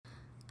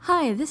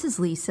Hi, this is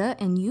Lisa,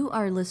 and you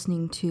are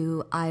listening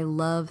to I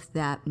Love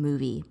That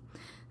Movie.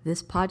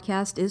 This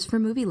podcast is for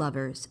movie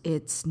lovers.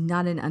 It's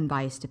not an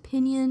unbiased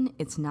opinion,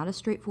 it's not a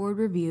straightforward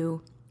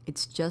review,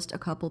 it's just a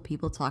couple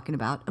people talking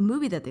about a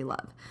movie that they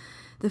love.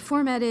 The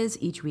format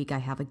is each week I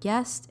have a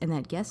guest, and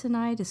that guest and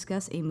I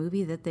discuss a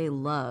movie that they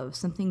love,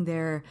 something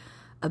they're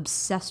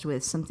obsessed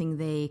with, something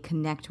they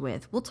connect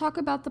with. We'll talk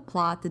about the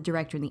plot, the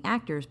director, and the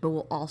actors, but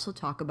we'll also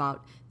talk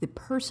about the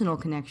personal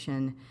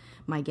connection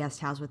my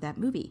guest has with that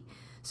movie.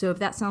 So if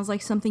that sounds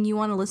like something you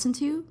want to listen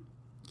to,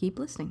 keep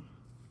listening.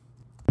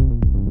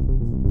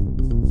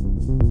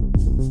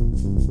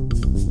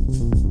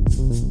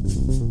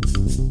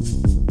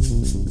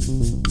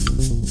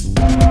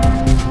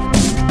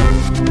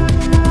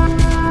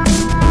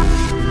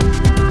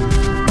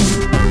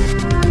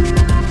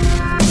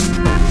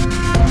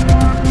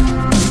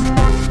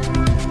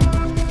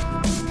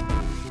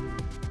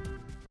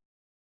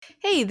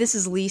 Hey, this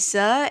is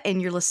Lisa,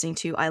 and you're listening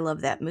to I Love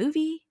That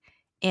Movie.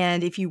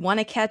 And if you want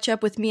to catch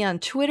up with me on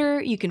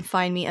Twitter, you can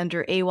find me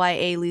under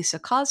AYA Lisa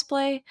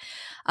Cosplay.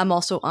 I'm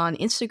also on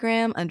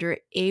Instagram under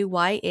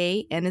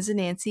AYA, N as in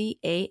Nancy,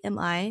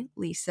 AMI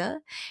Lisa.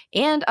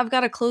 And I've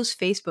got a closed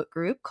Facebook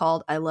group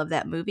called I Love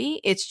That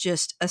Movie. It's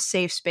just a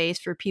safe space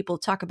for people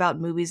to talk about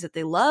movies that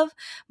they love.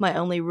 My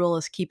only rule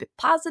is keep it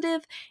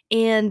positive.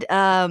 And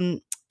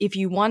if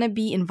you want to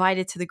be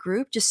invited to the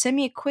group, just send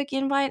me a quick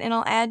invite and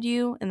I'll add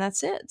you. And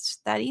that's it. It's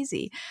that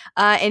easy.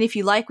 And if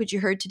you like what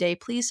you heard today,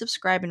 please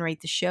subscribe and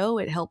rate the show.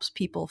 It helps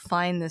people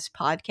find this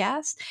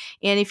podcast.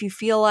 And if you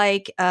feel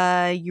like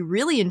you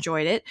really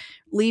enjoyed it,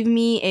 leave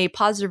me a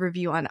positive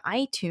review on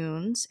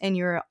iTunes and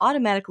you're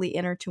automatically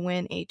entered to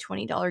win a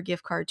 $20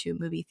 gift card to a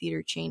movie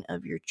theater chain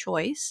of your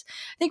choice.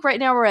 I think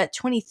right now we're at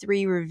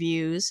 23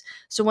 reviews.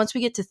 So once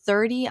we get to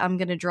 30, I'm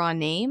going to draw a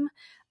name.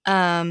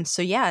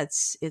 So yeah,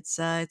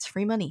 it's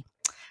free money.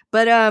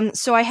 But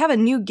so I have a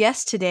new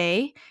guest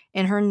today,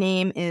 and her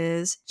name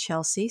is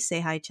Chelsea. Say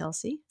hi,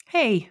 Chelsea.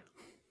 Hey.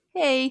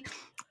 Hey.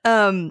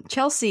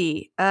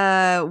 Chelsea,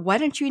 why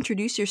don't you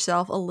introduce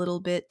yourself a little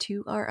bit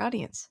to our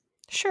audience?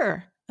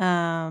 Sure.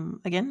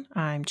 Again,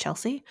 I'm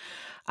Chelsea.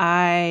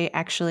 I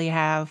actually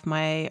have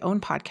my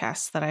own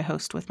podcast that I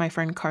host with my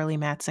friend Carly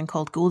Mattson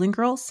called Golden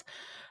Girls.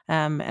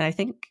 And I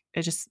think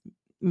it just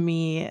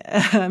me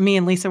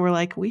and Lisa were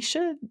like, we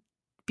should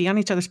be on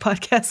each other's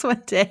podcast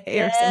one day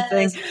or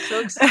something. We're so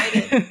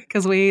excited.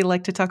 Because we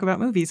like to talk about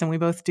movies and we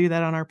both do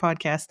that on our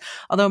podcast.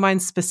 Although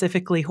mine's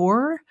specifically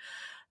horror.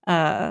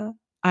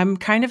 I'm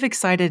kind of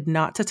excited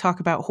not to talk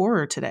about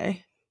horror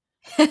today.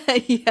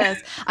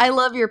 Yes, I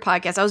love your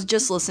podcast. I was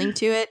just listening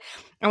to it.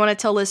 I want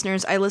to tell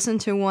listeners I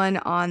listened to one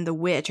on The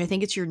Witch. I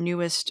think it's your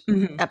newest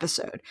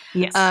episode.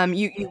 Yes.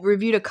 You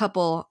reviewed a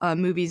couple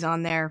movies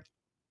on there.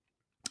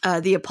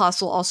 The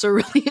Apostle also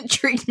really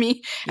intrigued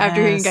me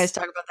after hearing you guys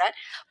talk about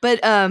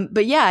that.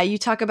 But yeah, you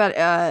talk about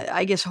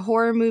I guess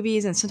horror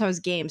movies and sometimes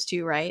games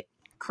too, right?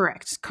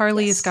 Correct.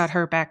 Carly's got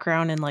her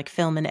background in like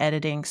film and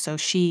editing, so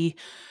she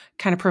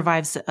kind of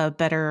provides a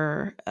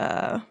better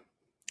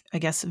I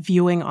guess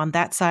viewing on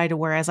that side,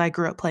 whereas I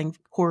grew up playing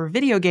horror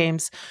video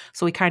games,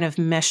 so we kind of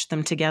meshed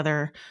them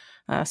together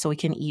so we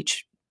can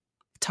each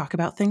talk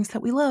about things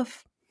that we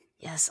love.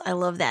 Yes, I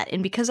love that.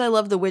 And because I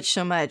love The Witch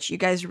so much, you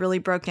guys really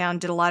broke down,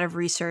 did a lot of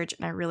research,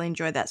 and I really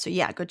enjoyed that. So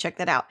yeah, go check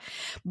that out.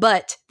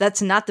 But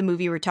that's not the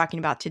movie we're talking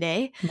about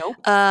today. Nope.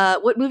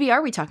 What movie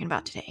are we talking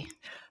about today?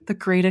 The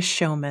Greatest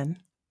Showman.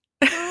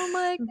 Oh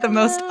my God. The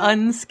most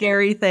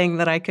unscary thing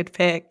that I could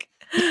pick.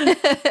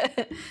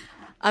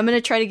 I'm going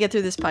to try to get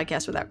through this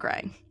podcast without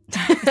crying.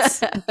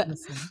 Listen,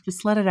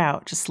 just let it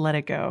out. Just let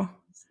it go.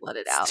 Let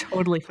it out. It's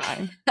totally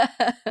fine.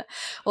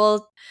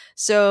 Well,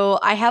 so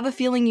I have a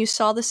feeling you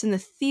saw this in the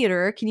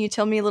theater. Can you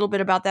tell me a little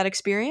bit about that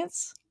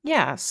experience?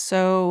 Yeah.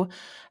 So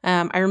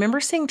I remember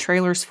seeing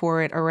trailers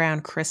for it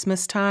around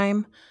Christmas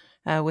time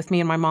with me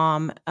and my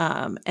mom.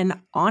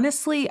 And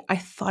honestly, I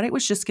thought it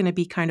was just going to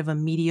be kind of a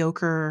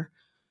mediocre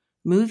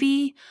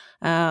movie.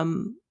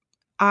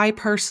 I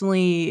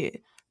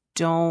personally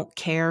don't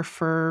care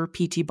for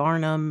P.T.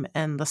 Barnum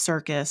and the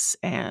circus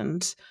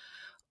and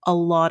a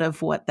lot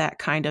of what that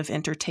kind of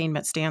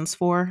entertainment stands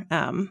for.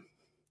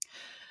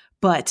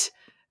 But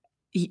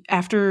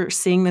after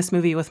seeing this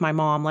movie with my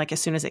mom, like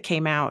as soon as it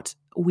came out,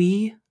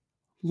 we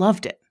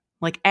loved it,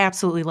 like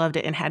absolutely loved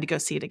it and had to go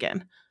see it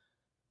again.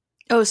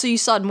 Oh, so you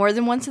saw it more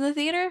than once in the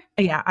theater?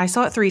 Yeah, I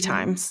saw it 3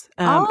 times.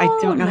 I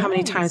don't know how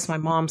many times my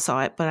mom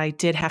saw it, but I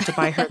did have to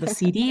buy her the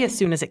CD as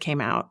soon as it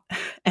came out.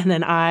 And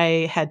then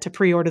I had to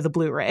pre-order the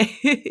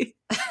Blu-ray.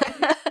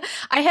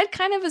 I had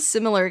kind of a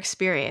similar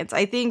experience.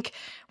 I think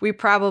we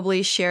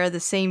probably share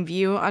the same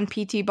view on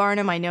P.T.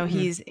 Barnum. I know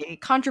he's a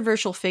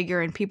controversial figure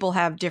and people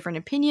have different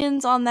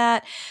opinions on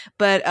that.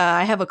 But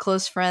I have a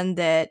close friend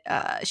that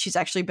she's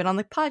actually been on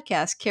the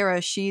podcast,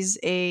 Kara. She's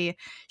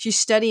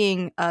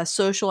studying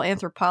social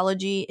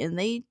anthropology and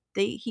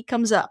he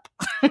comes up.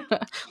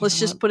 Let's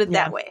just put it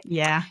that way.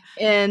 Yeah.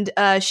 And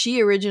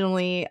she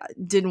originally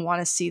didn't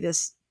want to see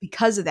this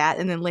because of that.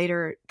 And then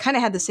later kind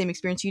of had the same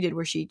experience you did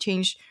where she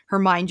changed her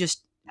mind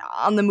just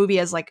on the movie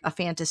as like a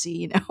fantasy,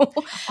 you know.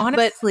 But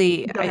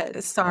Honestly, go ahead.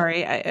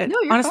 No,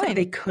 you're honestly, fine.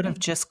 they could have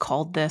just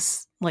called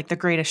this like The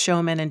Greatest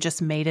Showman and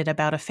just made it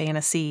about a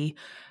fantasy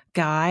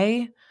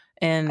guy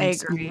I and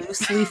agree.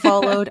 loosely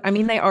followed. I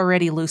mean, they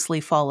already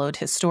loosely followed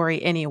his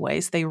story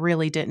anyways. They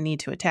really didn't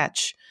need to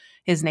attach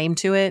his name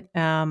to it.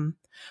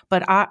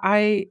 But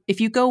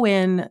if you go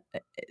in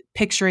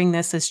picturing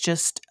this as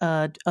just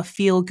a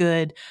feel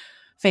good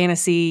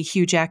fantasy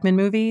Hugh Jackman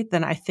movie,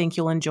 then I think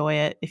you'll enjoy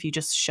it if you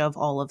just shove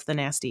all of the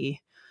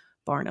nasty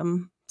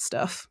Barnum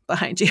stuff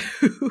behind you.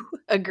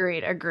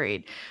 Agreed,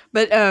 agreed.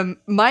 But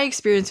my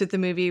experience with the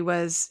movie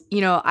was,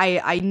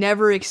 I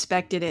never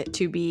expected it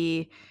to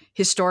be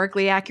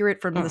historically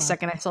accurate from the Mm-mm,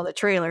 second I saw the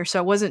trailer, so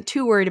I wasn't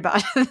too worried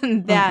about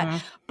that.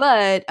 mm-mm.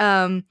 But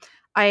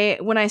I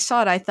when I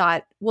saw it, I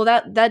thought, well,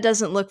 that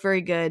doesn't look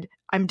very good.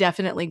 I'm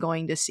definitely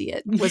going to see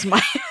it. Was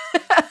my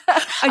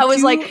I I was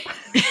do. like,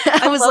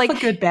 I I was love a like,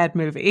 good bad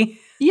movie.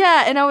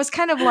 yeah, and I was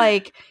kind of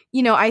like,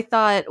 I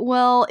thought,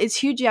 well, it's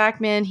Hugh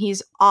Jackman.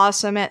 He's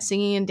awesome at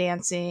singing and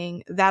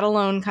dancing. That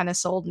alone kind of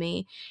sold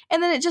me.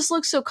 And then it just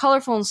looked so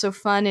colorful and so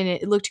fun, and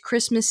it looked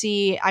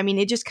Christmassy. I mean,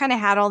 it just kind of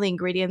had all the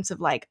ingredients of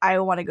like, I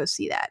want to go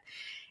see that.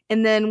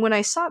 And then when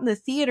I saw it in the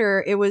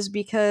theater, it was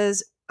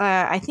because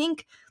I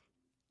think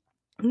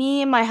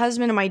me and my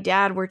husband and my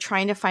dad were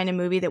trying to find a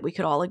movie that we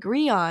could all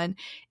agree on.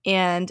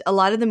 And a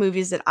lot of the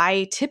movies that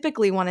I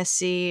typically want to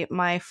see,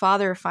 my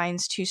father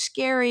finds too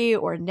scary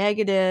or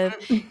negative.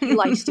 He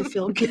likes to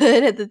feel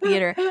good at the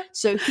theater.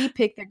 So he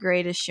picked The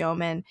Greatest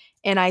Showman.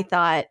 And I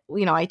thought,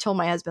 I told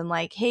my husband,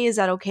 like, hey, is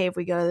that okay if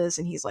we go to this?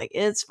 And he's like,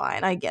 it's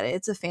fine. I get it.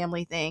 It's a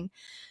family thing.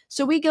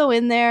 So we go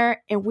in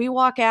there and we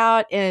walk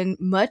out, and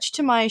much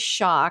to my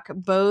shock,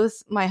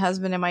 both my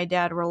husband and my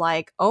dad were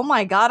like, oh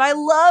my God, I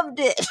loved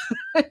it.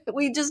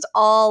 We just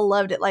all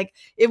loved it. Like,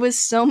 it was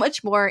so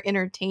much more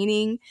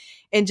entertaining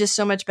and just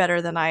so much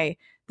better than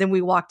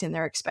we walked in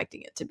there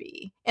expecting it to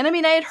be. And I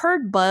mean, I had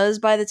heard buzz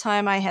by the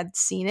time I had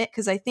seen it,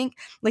 because I think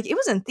like it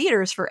was in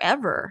theaters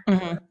forever,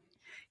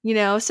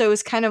 Mhm. so it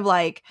was kind of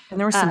like And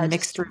there were some just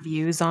mixed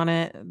reviews on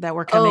it that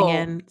were coming oh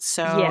in.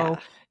 So yeah.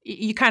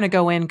 you kind of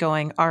go in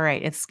going, all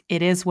right,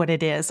 it is what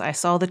it is. I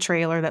saw the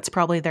trailer. That's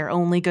probably their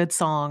only good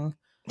song,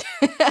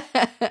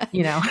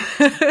 you know.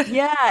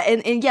 Yeah,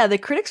 and yeah, the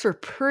critics were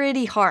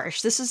pretty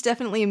harsh. This is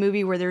definitely a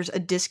movie where there's a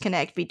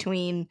disconnect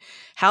between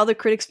how the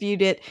critics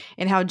viewed it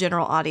and how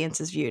general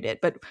audiences viewed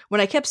it. But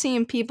when I kept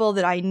seeing people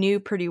that I knew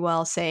pretty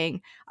well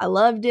saying, I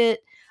loved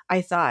it,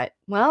 I thought,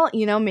 well,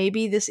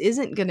 maybe this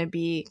isn't going to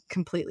be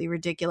completely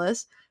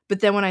ridiculous. But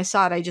then when I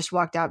saw it, I just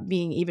walked out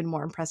being even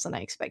more impressed than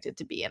I expected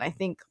to be. And I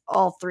think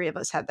all three of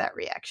us had that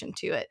reaction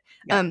to it.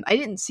 Yeah. I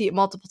didn't see it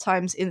multiple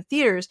times in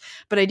theaters,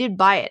 but I did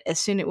buy it as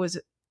soon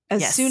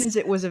Yes. as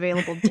it was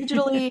available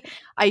digitally.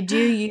 I do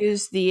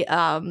use the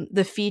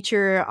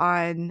feature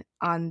on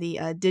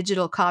the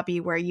digital copy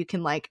where you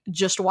can like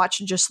just watch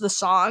just the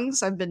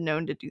songs. I've been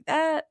known to do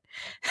that.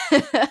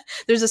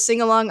 There's a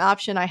sing along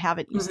option. I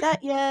haven't used Mhm.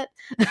 that yet.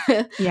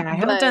 Yeah, I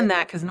haven't But done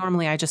that because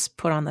normally I just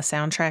put on the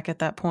soundtrack at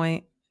that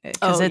point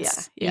because oh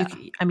yeah, yeah.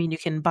 I mean, you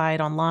can buy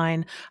it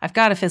online. I've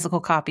got a physical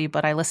copy,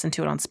 but I listen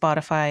to it on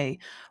Spotify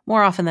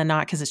more often than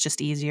not because it's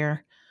just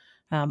easier.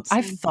 I've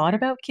Same thought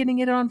about getting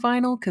it on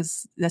vinyl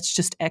because that's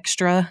just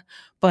extra,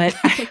 but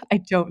here. I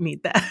don't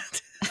need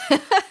that.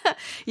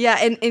 Yeah,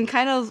 and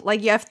kind of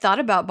like, yeah, I've thought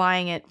about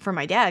buying it for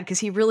my dad because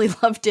he really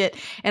loved it,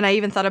 and I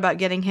even thought about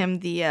getting him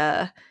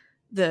the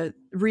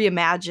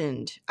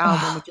reimagined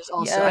album, Oh, which is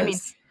also, I mean,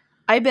 yes.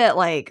 I bet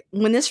like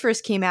when this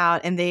first came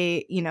out and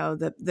they,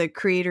 the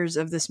creators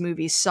of this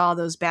movie saw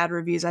those bad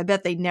reviews, I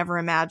bet they never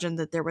imagined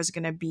that there was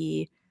going to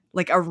be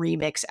like a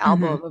remix Mhm.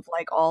 album of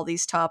like all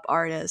these top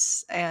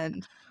artists,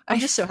 and I I'm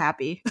just so f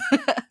happy.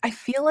 I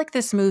feel like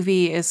this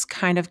movie is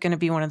kind of gonna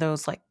be one of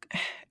those, like,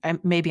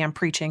 maybe I'm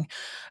preaching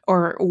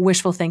or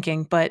wishful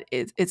thinking, but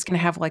it's gonna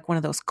have, like, one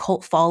of those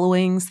cult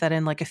followings that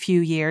in, like, a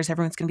few years,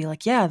 everyone's gonna be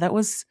like, "Yeah, that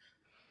was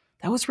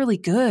really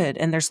good,"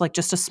 and there's, like,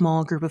 just a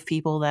small group of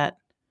people that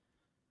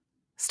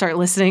start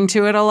listening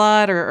to it a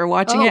lot or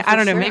watching Oh, it. I for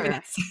don't know, maybe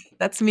sure.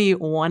 that's me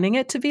wanting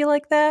it to be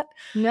like that.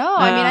 No,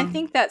 I mean, I Um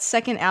think that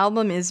second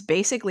album is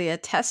basically a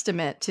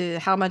testament to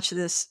how much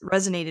this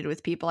resonated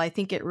with people. I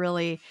think it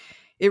really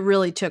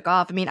took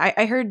off. I mean,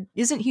 I heard,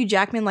 isn't Hugh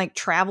Jackman like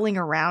traveling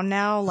around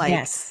now? Like,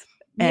 Yes,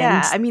 and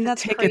yeah, I mean, the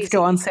that's tickets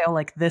go on crazy. sale,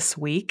 like, this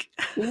week.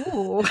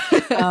 Ooh.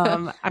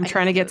 I'm I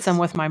trying to love get some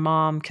those. with my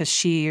mom because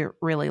she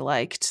really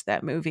liked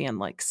that movie and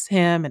likes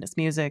him and his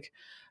music.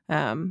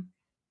 Um,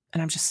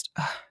 and I'm just,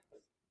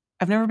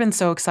 I've never been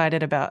so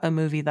excited about a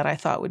movie that I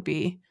thought would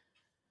be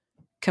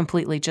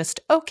completely just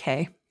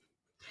okay.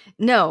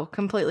 No,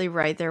 completely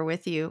right there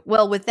with you.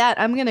 Well, with that,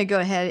 I'm going to go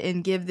ahead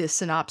and give this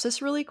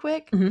synopsis really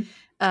quick. Mhm.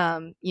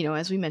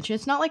 As we mentioned,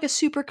 it's not like a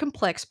super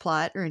complex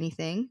plot or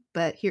anything,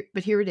 but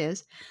here it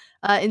is.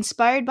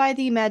 Inspired by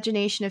the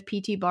imagination of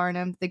P.T.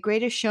 Barnum, The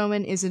Greatest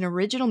Showman is an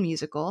original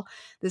musical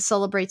that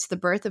celebrates the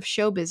birth of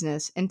show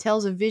business and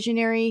tells a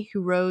visionary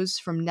who rose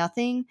from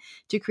nothing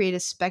to create a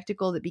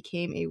spectacle that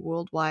became a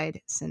worldwide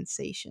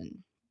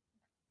sensation.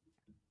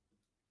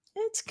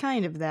 It's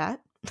kind of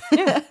that.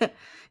 Yeah. Yeah.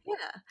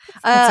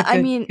 That's a I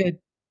good mean, good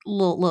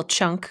little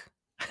chunk.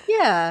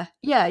 yeah,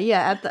 yeah,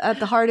 yeah. At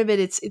the heart of it,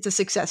 it's a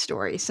success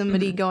story.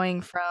 Somebody Mhm.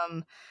 going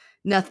from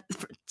nothing,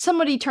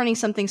 somebody turning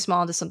something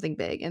small into something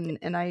big,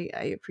 and I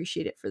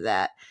appreciate it for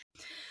that.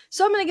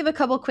 So I'm going to give a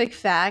couple quick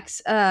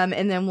facts,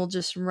 and then we'll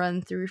just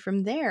run through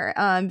from there.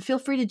 Feel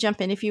free to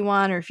jump in if you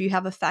want, or if you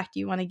have a fact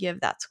you want to give,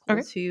 that's cool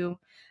Okay. too.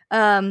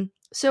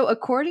 So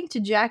according to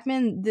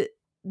Jackman,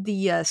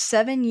 the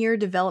 7-year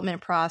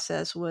development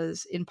process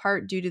was in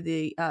part due to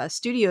the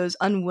studio's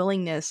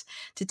unwillingness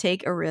to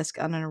take a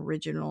risk on an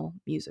original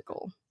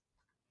musical.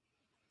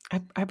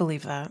 I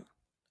believe that.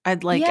 I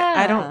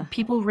Yeah. don't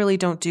people really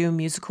don't do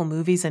musical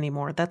movies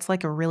anymore. That's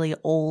like a really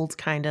old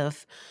kind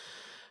of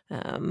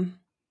um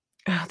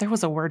there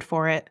was a word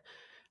for it.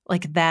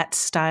 Like that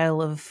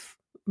style of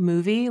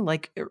movie,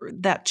 like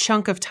that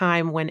chunk of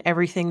time when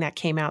everything that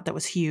came out that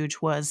was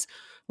huge was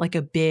like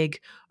a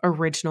big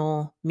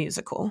original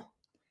musical.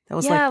 That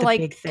was Yeah, like the like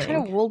big kind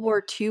of thing. World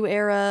War II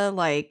era,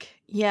 like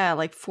yeah,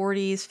 like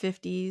 40s,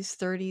 50s,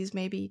 30s,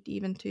 maybe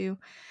even too.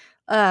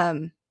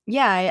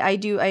 Yeah,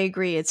 I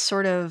agree. It's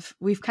sort of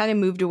we've kind of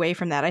moved away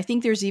from that. I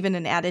think there's even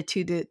an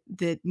attitude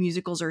that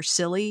musicals are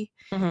silly,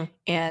 Mhm.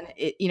 and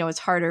it's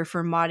harder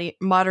for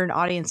modern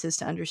audiences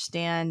to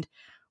understand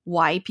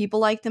why people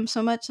like them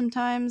so much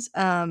sometimes.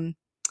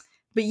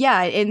 But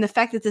yeah, and the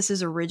fact that this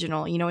is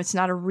original, it's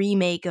not a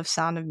remake of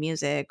Sound of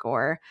Music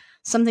or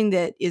something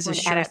that is Or a an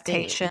sure thing.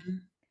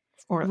 adaptation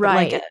or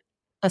like Right.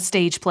 a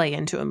stage play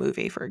into a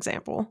movie, for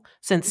example,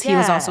 since he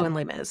was also Yeah. in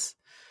Les Mis.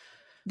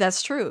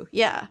 That's true.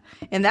 Yeah.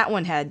 And that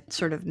one had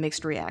sort of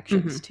mixed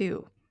reactions Mhm.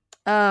 too.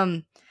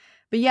 Um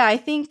but yeah, I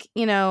think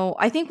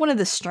one of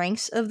the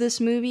strengths of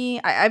this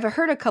movie, I've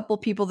heard a couple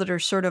people that are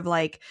sort of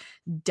like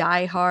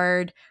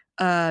diehard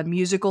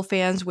musical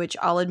fans, which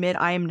I'll admit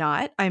I am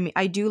not. I mean,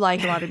 I do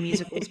like a lot of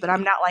musicals, but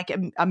I'm not like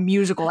a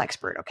musical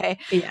expert, okay?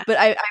 Yeah. But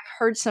I've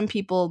heard some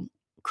people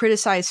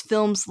criticize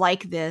films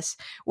like this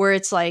where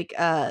it's like,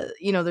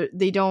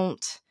 they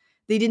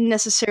didn't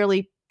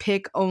necessarily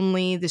pick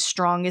only the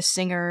strongest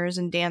singers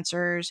and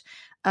dancers.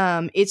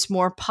 It's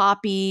more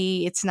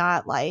poppy. It's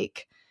not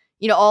like,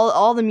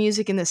 all the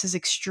music in this is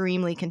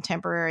extremely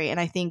contemporary, and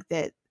I think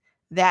that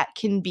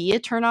can be a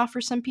turnoff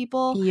for some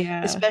people,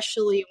 Yeah.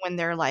 especially when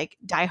they're like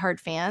diehard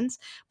fans.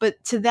 But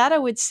to that, I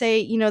would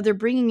say, they're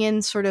bringing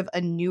in sort of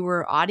a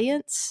newer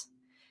audience,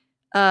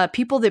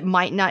 people that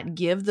might not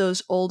give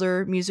those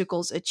older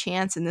musicals a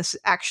chance, and this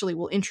actually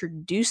will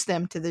introduce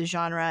them to the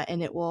genre,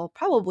 and it will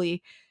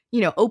probably,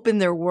 open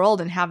their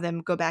world and have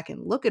them go back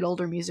and look at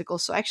older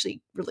musicals. So I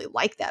actually really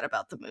like that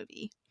about the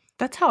movie.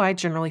 That's how I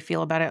generally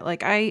feel about it.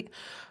 Like I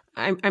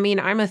mean,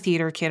 I'm a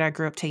theater kid. I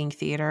grew up taking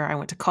theater. I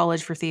went to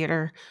college for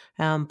theater,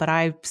 but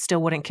I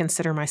still wouldn't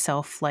consider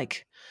myself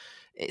like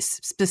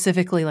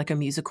specifically like a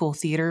musical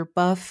theater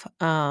buff.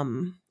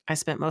 I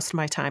spent most of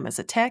my time as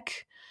a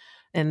tech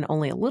and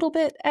only a little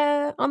bit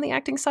on the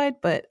acting side,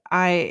 but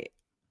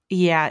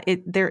yeah,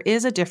 there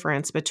is a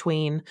difference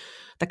between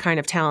the kind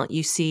of talent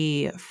you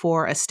see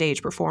for a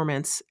stage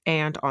performance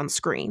and on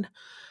screen.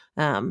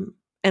 And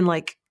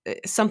like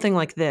something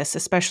like this,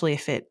 especially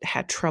if it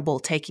had trouble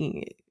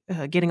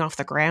getting off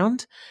the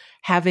ground,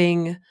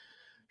 having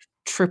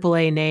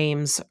AAA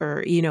names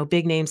or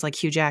big names like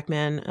Hugh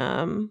Jackman.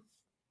 I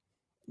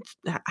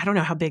don't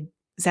know how big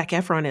Zac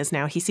Efron is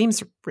now. He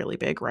seems really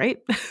big, right?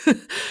 Yeah,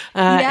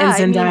 And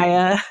I mean,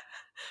 Zendaya,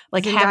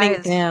 like Zendaya having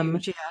is them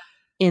huge. Yeah.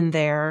 in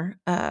there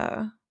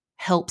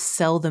helps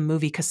sell the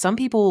movie because some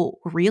people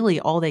really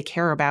all they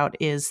care about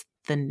is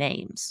the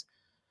names.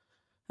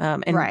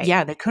 And Right.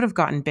 yeah, they could have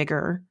gotten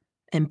bigger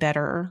and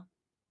better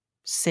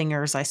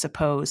singers, I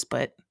suppose,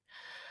 but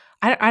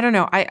I don't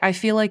know. I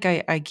feel like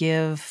I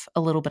give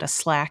a little bit of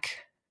slack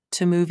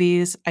to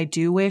movies. I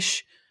do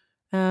wish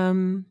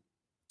um,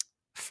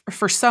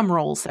 for some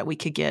roles that we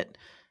could get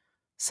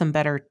some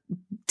better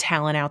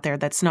talent out there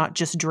that's not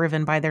just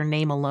driven by their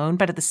name alone.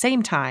 But at the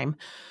same time,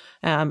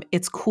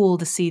 it's cool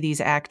to see these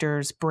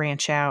actors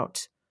branch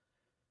out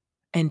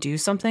and do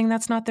something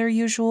that's not their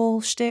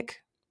usual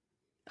shtick.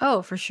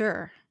 Oh, for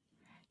sure.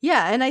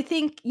 Yeah, and I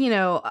think,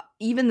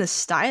 even the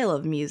style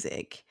of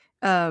music.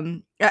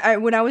 When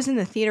I was in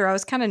the theater, I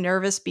was kind of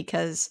nervous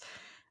because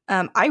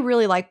I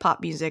really like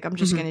pop music. I'm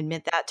just Mhm. going to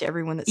admit that to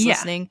everyone that's Yeah.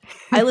 listening.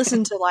 I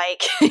listen to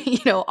like,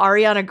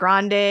 Ariana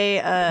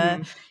Grande,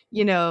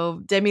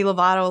 Mhm. Demi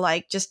Lovato,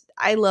 like just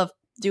I love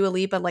Dua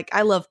Lipa, like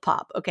I love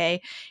pop,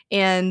 okay?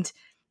 And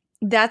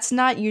that's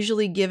not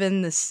usually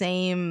given the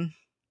same,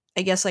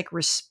 I guess, like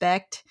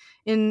respect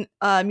in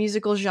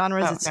musical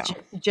genres. Oh, It's no.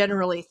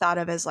 generally thought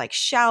of as like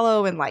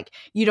shallow and like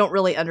you don't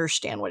really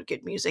understand what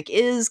good music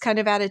is kind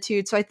of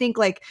attitude. So I think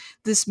like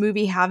this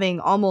movie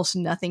having almost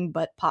nothing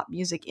but pop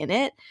music in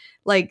it,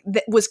 like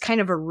that was kind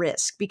of a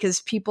risk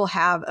because people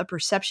have a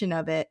perception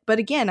of it. But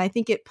again, I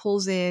think it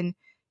pulls in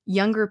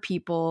younger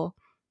people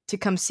to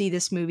come see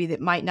this movie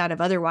that might not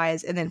have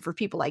otherwise. And then for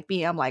people like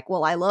me, I'm like,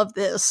 well, I love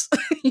this,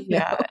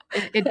 Yeah,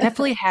 it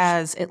definitely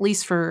has, at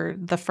least for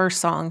the first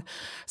song,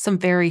 some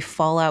very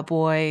Fall Out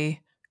Boy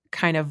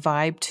kind of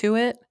vibe to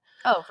it.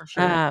 Oh, for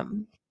sure.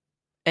 Um,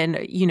 and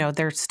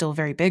they're still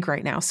very big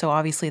right now, so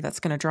obviously that's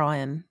going to draw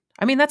in.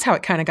 I mean, that's how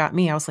it kind of got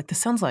me. I was like, this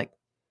sounds like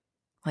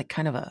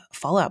kind of a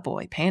Fall Out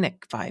Boy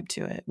Panic vibe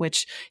to it,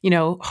 which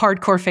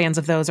hardcore fans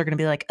of those are going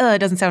to be like, it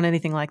doesn't sound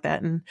anything like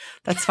that, and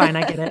that's fine.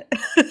 I get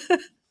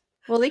it.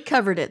 Well, they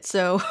covered it,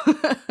 so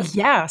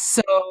yeah.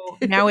 So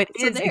now it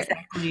so is there.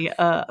 exactly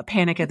a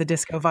Panic at the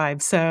Disco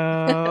vibe.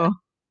 So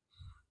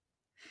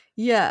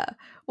Yeah.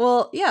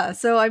 Well, yeah.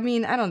 So I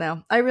mean, I don't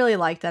know. I really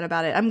like that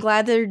about it. I'm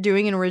glad they're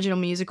doing an original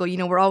musical.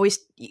 You always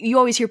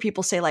hear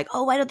people say like,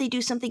 "Oh, why don't they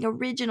do something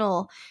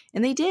original?"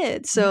 And they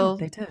did. yeah, So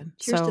they did.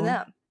 cheers to So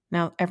them.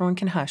 now everyone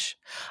can hush.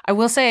 I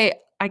will say,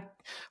 I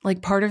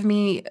like part of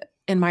me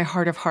in my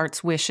heart of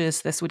hearts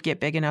wishes this would get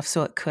big enough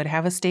so it could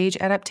have a stage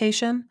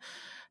adaptation.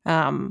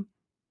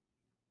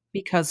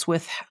 Because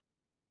with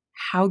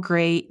how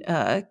great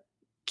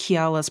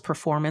Kiala's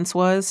performance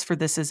was for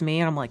This Is Me,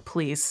 and I'm like,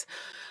 please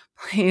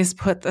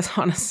put this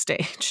on a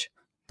stage.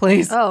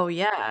 Please. Oh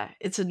yeah,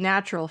 it's a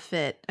natural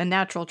fit, a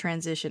natural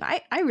transition.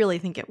 I really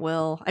think it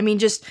will. I mean,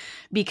 just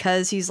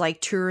because he's like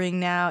touring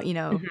now, Hugh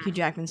Mhm.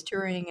 Jackman's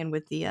touring, and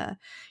with the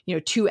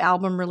 2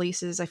 album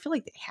releases, I feel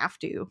like they have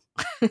to.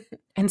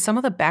 And some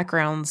of the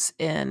backgrounds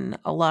in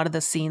a lot of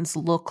the scenes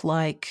look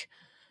like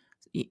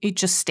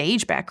just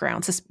stage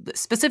backgrounds,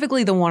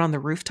 specifically the one on the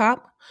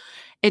rooftop.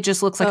 It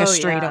just looks like a Oh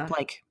straight up yeah.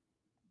 like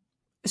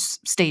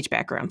stage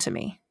background to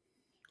me,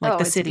 like Oh,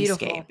 the it's cityscape,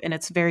 beautiful. and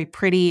it's very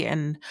pretty.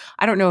 And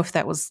I don't know if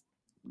that was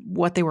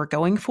what they were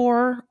going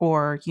for,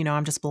 or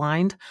I'm just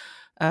blind.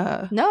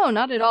 No,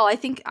 not at all. I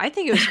think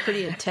it was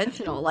pretty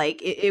intentional. Like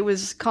it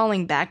was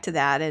calling back to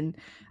that, and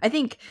I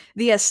think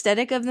the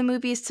aesthetic of the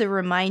movie is to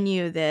remind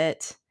you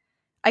that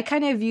I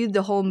kind of viewed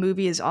the whole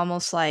movie as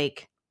almost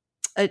like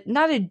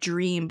not a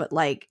dream, but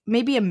like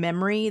maybe a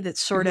memory that's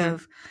sort Mhm.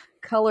 of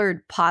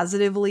colored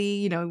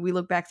positively. We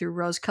look back through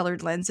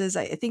rose-colored lenses.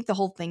 I think the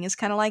whole thing is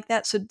kind of like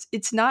that. So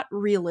it's not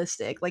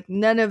realistic. Like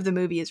none of the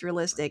movie is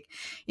realistic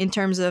in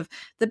terms of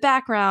the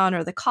background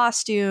or the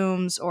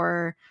costumes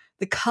or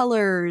the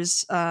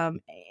colors.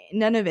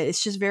 None of it.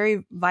 It's just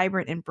very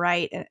vibrant and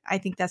bright. And I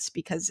think that's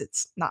because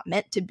it's not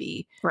meant to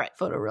be Right.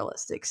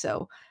 photorealistic.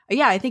 So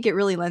yeah, I think it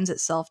really lends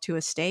itself to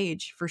a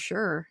stage for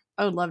sure.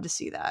 I would love to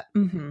see that.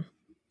 Mhm.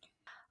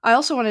 I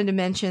also wanted to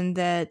mention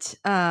that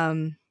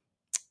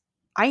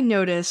I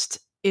noticed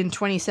in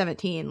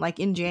 2017, like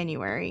in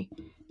January,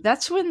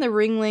 that's when the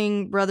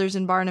Ringling Brothers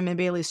and Barnum and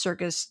Bailey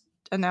Circus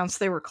announced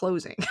they were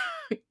closing.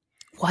 Was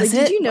Like,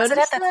 did it you was it at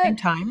notice that that? same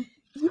time?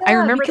 I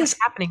Yeah, remember that because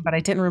happening, but I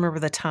didn't remember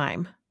the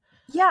time.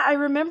 yeah, I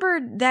remember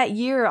that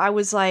year. I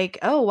was like,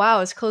 "Oh wow,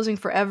 it's closing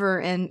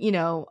forever," and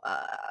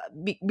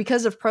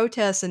because of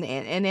protests and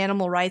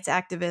animal rights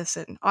activists,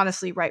 and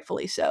honestly,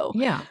 rightfully so.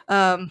 Yeah.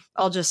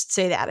 I'll just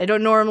say that I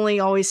don't normally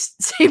always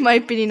say my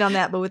opinion on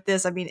that, but with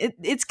this, I mean,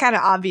 it's kind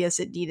of obvious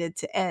it needed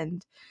to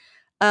end.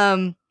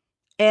 Um,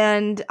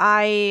 and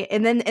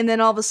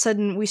then all of a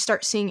sudden we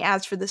start seeing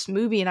ads for this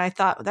movie, and I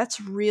thought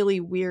that's really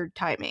weird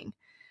timing.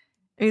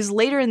 It was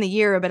later in the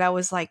year, but I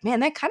was like,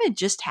 man, that kind of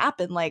just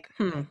happened. Like,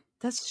 Hmm.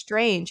 that's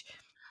strange.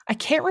 I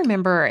can't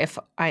remember if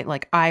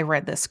I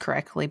read this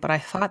correctly, but I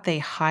thought they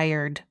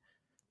hired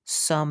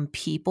some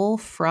people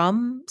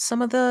from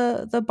some of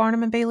the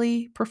Barnum and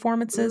Bailey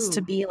performances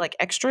to Ooh. be like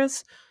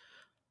extras.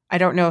 I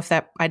don't know if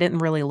I didn't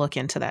really look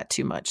into that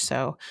too much,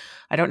 so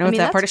I don't know I if mean,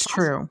 that part that's is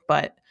true, possible.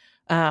 but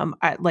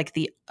I like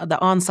the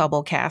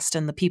ensemble cast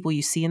and the people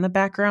you see in the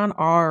background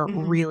are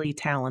Mhm. really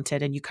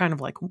talented, and you kind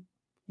of like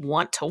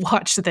want to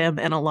watch them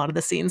in a lot of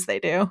the scenes they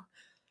do.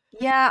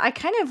 Yeah, I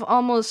kind of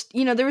almost,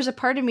 there was a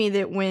part of me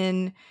that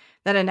when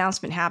that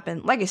announcement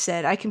happened, like I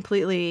said, I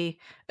completely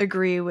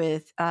agree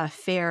with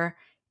fair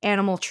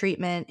animal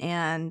treatment,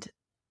 and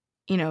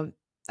you know,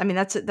 I mean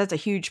that's a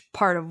huge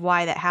part of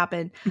why that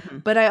happened.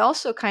 Mhm. But I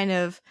also kind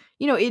of,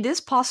 it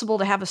is possible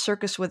to have a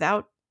circus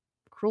without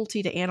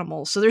cruelty to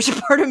animals. So there's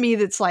a part of me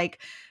that's like,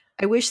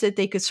 I wish that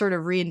they could sort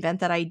of reinvent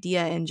that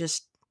idea and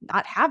just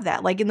not have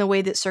that, like in the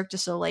way that Cirque du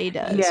Soleil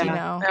does,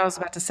 Yeah, I was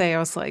about to say, I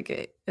was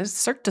like,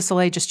 Cirque du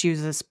Soleil just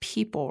uses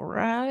people,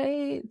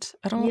 right?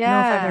 I don't know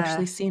if I've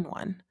actually Yeah. seen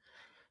one.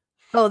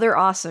 Oh, they're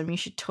awesome. You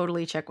should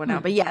totally check one Hmm.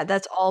 out. But yeah,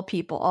 that's all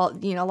people.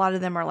 A lot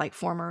of them are like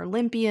former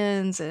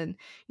Olympians, and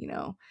you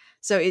know,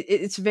 so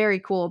it's very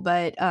cool.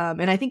 But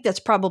and I think that's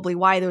probably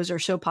why those are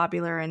so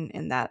popular,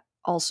 and that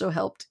also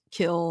helped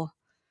kill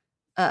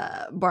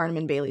Barnum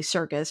and Bailey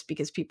Circus,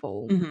 because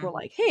people were Mhm.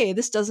 like, "Hey,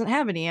 this doesn't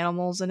have any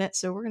animals in it,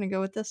 so we're gonna go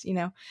with this."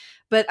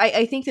 But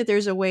I think that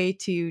there's a way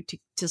to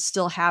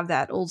still have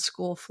that old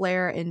school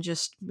flair and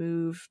just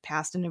move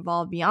past and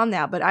evolve beyond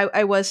that. But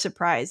I was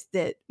surprised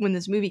that when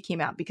this movie came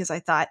out, because I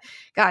thought,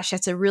 gosh,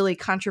 that's a really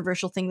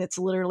controversial thing that's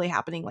literally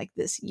happening like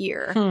this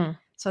year. Hmm.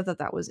 So I thought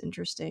that was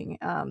interesting.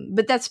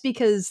 But that's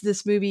because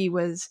this movie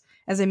was,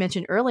 as I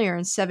mentioned earlier,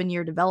 in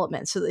 7-year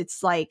development. So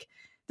it's like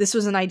this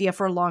was an idea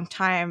for a long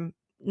time,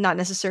 not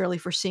necessarily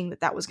foreseeing that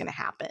that was going to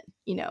happen.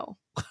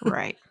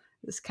 Right.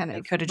 This kind It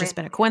of could have just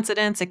ran. been a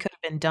coincidence. It could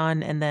have been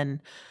done and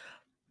then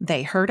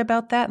they heard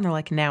about that and they're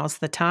like, now's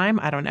the time.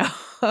 I don't know.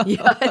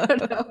 Yeah, I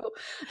don't know.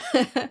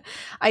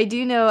 I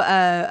do know.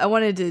 I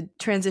wanted to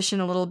transition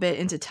a little bit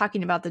into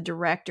talking about the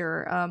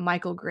director,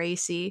 Michael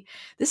Gracie.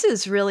 This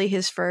is really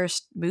his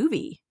first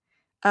movie.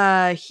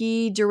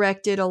 He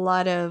directed a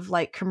lot of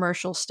like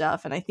commercial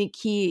stuff, and I think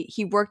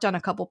he worked on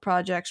a couple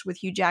projects with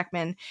Hugh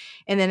Jackman.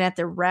 And then at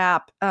the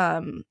wrap,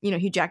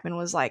 Hugh Jackman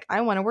was like,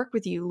 "I want to work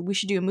with you. We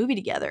should do a movie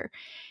together."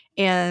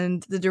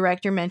 And the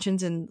director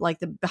mentions in like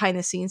the behind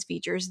the scenes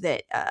features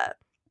that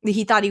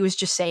he thought he was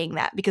just saying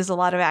that because a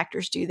lot of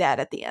actors do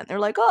that at the end. They're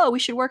like, "Oh, we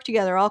should work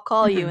together. I'll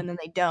call you," Mhm. and then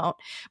they don't.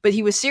 But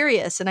he was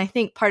serious, and I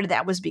think part of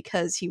that was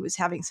because he was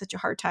having such a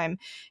hard time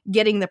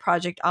getting the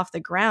project off the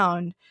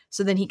ground.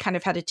 So then he kind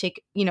of had to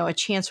take, a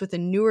chance with a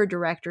newer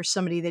director,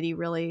 somebody that he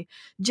really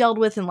gelled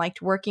with and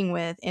liked working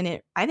with, and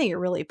I think it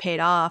really paid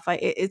off.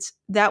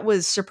 That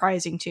was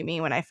surprising to me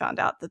when I found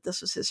out that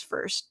this was his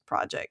first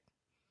project.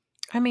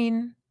 I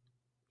mean,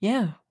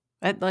 yeah.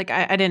 I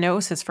didn't know it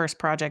was his first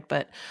project,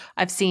 but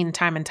I've seen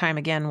time and time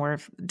again where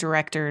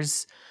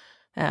directors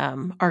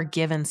are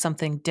given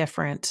something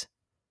different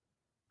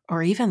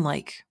or even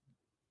like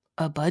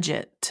a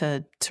budget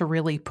to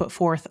really put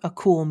forth a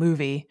cool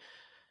movie.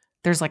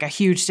 There's like a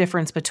huge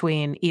difference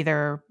between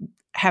either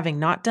having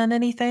not done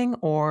anything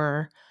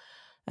or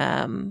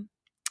um,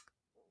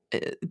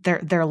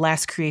 their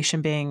last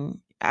creation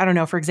being, I don't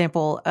know, for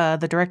example,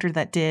 the director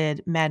that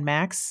did Mad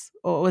Max,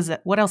 what was it?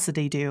 What else did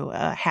he do?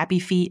 Happy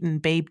Feet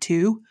and Babe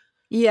 2.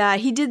 Yeah,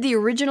 he did the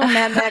original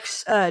Mad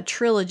Max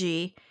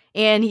trilogy,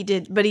 and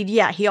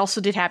he also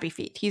did Happy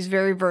Feet. He's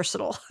very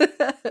versatile.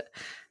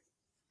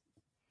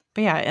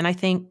 But yeah, and I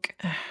think,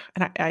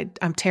 and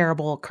I'm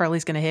terrible.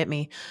 Carly's gonna hit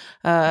me.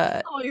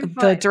 Oh, you're The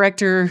fine.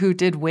 director who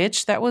did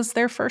Witch, that was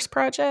their first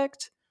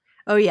project.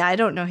 Oh yeah, I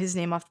don't know his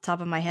name off the top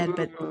of my head,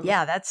 but Mm.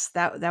 yeah,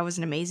 that was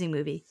an amazing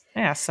movie.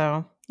 Yeah,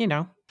 so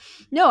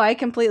No, I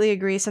completely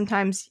agree.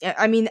 Sometimes,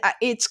 I mean,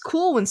 it's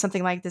cool when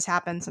something like this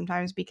happens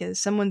sometimes because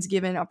someone's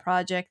given a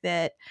project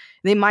that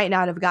they might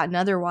not have gotten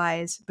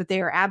otherwise, but they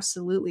are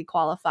absolutely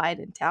qualified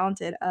and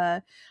talented.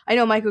 I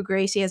know Michael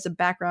Gracie has a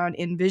background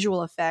in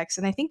visual effects,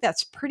 and I think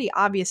that's pretty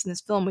obvious in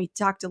this film. We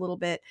talked a little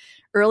bit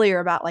earlier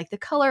about like the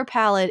color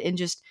palette and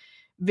just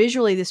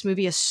visually, this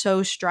movie is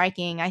so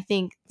striking. I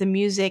think the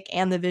music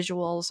and the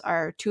visuals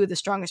are two of the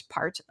strongest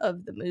parts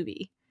of the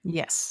movie.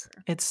 yes,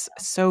 it's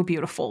so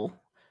beautiful.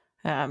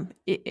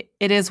 It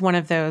is one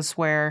of those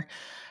where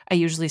I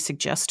usually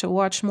suggest to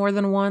watch more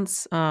than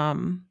once.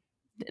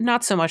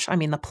 Not so much. I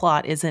mean, the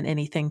plot isn't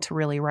anything to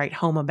really write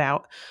home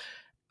about,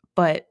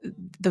 but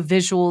the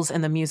visuals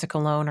and the music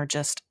alone are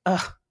just,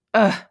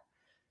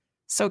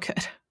 so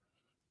good.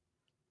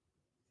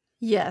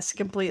 Yes,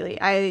 completely.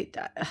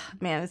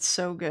 Man, it's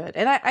so good.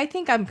 And I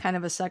think I'm kind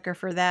of a sucker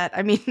for that.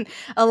 I mean,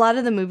 a lot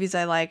of the movies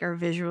I like are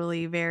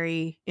visually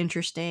very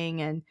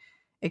interesting and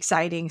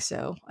exciting,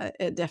 so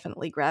it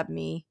definitely grabbed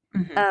me.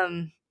 Mhm.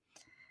 Um,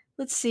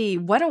 let's see.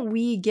 Why don't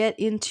we get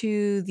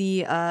into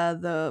the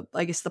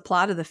I guess the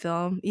plot of the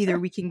film? Either Sure.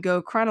 we can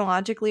go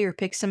chronologically or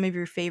pick some of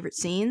your favorite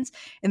scenes,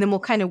 and then we'll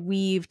kind of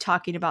weave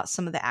talking about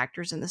some of the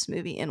actors in this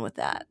movie in with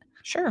that.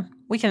 Sure.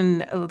 We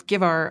can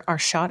give our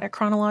shot at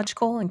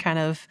chronological and kind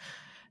of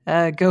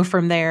go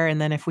from there.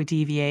 And then if we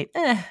deviate,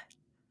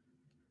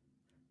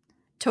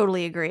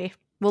 Totally agree.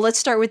 Well, let's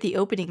start with the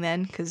opening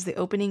then, because the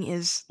opening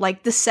is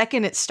like the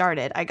second it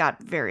started, I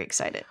got very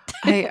excited.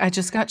 I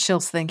just got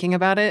chills thinking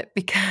about it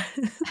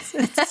because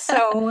it's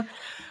so.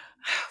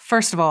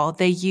 First of all,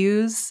 they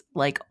use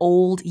like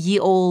ye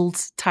old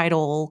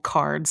title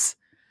cards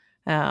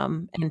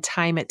and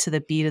time it to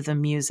the beat of the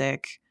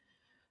music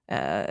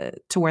to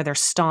where they're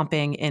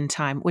stomping in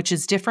time, which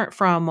is different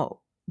from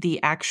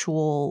the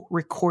actual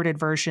recorded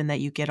version that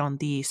you get on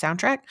the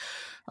soundtrack.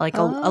 Like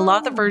a lot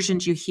of the Oh.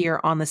 versions you hear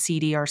on the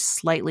CD are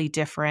slightly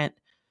different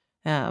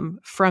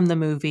from the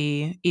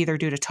movie, either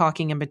due to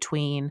talking in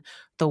between,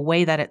 the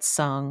way that it's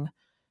sung.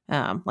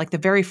 Like the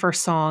very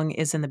first song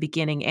is in the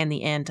beginning and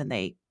the end, and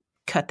they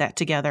cut that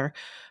together.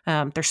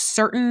 There's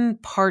certain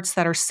parts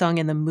that are sung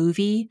in the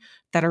movie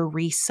that are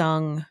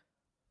resung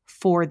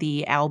for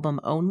the album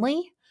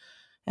only.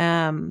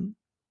 Um,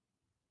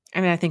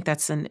 I mean, I think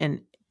that's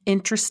an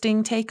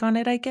interesting take on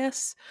it, I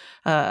guess.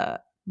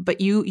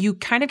 But you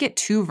kind of get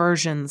two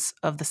versions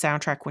of the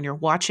soundtrack when you're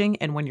watching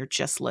and when you're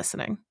just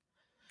listening,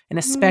 and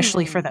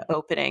especially for Hmm. the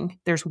opening.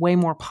 There's way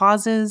more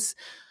pauses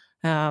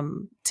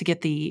to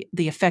get the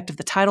effect of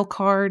the title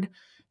card,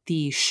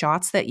 the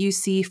shots that you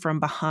see from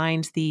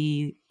behind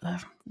the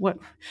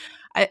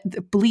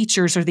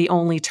bleachers are the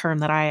only term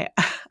that I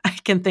I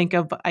can think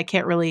of. But I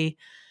can't really.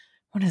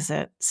 What is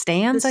it? The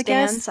Stands, I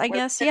guess. stands, I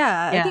guess.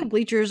 Yeah, I Yeah. think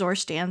bleachers or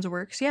stands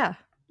works. Yeah.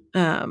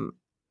 Um,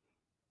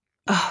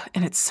 oh,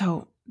 and it's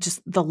so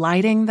just the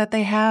lighting that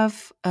they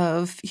have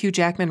of Hugh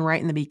Jackman right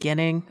in the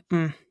beginning.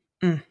 Mm,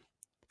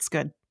 it's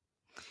good.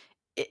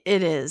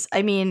 It is.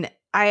 I mean,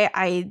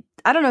 I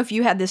don't know if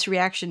you had this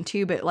reaction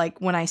too, but like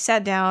when I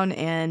sat down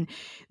and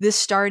this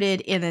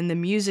started and then the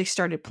music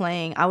started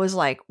playing, I was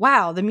like,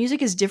 "Wow, the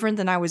music is different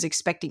than I was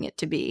expecting it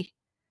to be."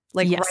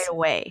 Like right Yes.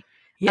 away.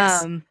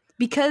 Yes.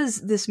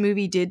 because this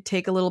movie did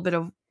take a little bit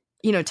of,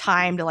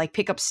 time to like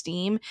pick up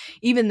steam,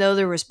 even though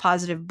there was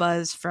positive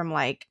buzz from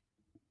like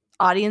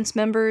audience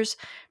members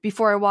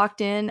before I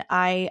walked in.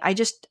 I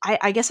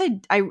guess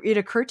it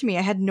occurred to me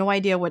I had no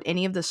idea what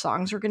any of the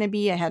songs were going to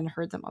be. I hadn't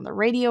heard them on the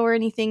radio or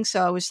anything,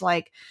 so I was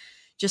like,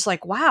 just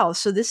like, wow,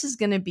 so this is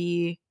going to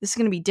be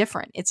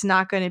different. It's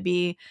not going to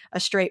be a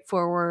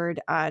straightforward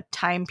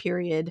time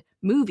period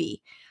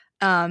movie.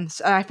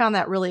 So I found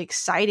that really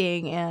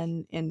exciting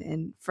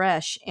and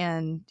fresh.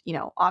 And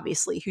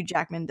obviously Hugh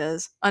Jackman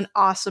does an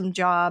awesome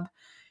job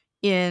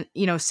in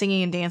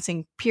singing and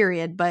dancing.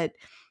 Period. But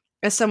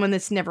as someone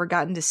that's never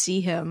gotten to see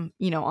him,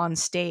 on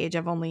stage,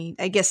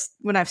 I guess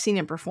when I've seen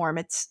him perform,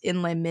 it's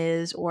in Les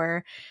Mis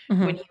or when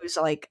Mhm. he was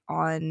like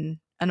on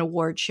an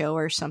award show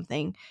or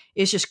something.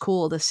 It's just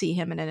cool to see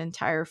him in an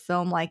entire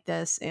film like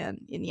this. And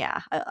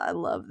yeah, I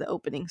love the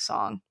opening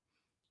song.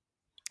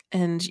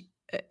 And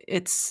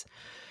it's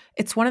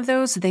one of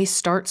those, they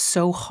start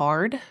so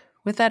hard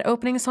with that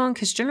opening song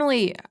because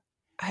generally,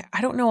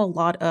 I don't know a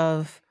lot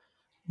of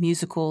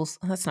musicals.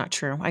 That's not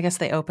true. I guess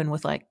they open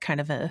with like kind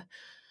of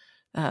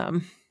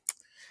um,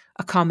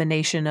 a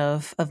combination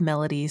of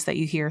melodies that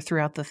you hear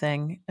throughout the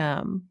thing.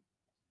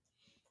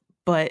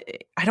 But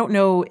I don't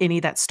know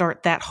any that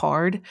start that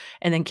hard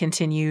and then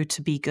continue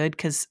to be good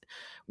because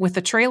with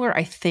the trailer,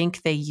 I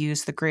think they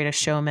use The Greatest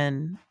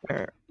Showman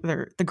or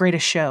The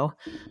Greatest Show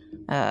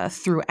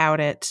throughout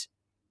it.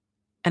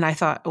 And I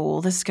thought, oh,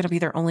 well, this is going to be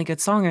their only good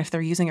song. And if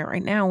they're using it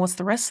right now, what's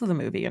the rest of the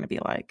movie going to be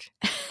like?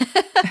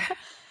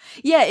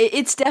 Yeah,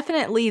 it's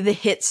definitely the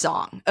hit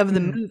song of the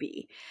Mhm.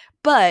 movie.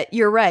 But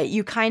you're right.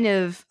 You kind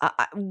of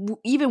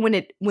even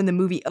when the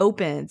movie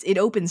opens, it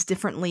opens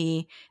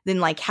differently than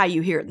like how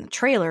you hear it in the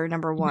trailer.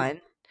 Number Mhm.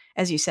 one,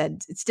 as you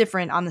said, it's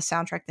different on the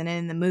soundtrack than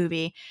in the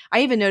movie.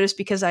 I even noticed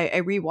because I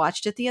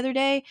rewatched it the other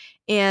day,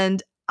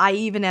 and I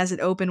even as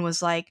it opened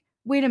was like,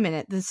 wait a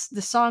minute, the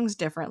song's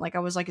different. Like I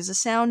was like, is the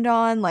sound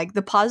on? Like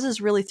the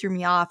pauses really threw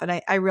me off, and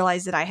I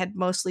realized that I had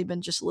mostly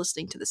been just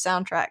listening to the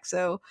soundtrack.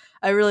 So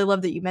I really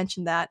love that you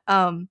mentioned that.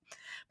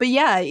 But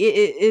yeah,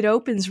 it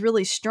opens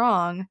really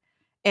strong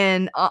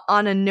and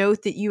on a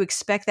note that you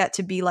expect that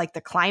to be like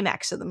the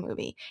climax of the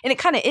movie, and it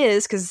kind of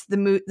is because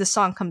the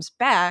song comes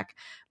back.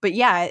 But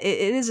yeah,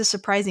 it is a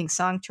surprising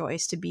song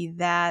choice to be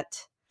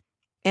that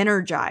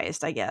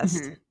energized, I guess.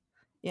 Mhm. And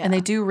Yeah,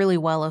 they do really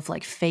well of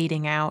like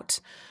fading out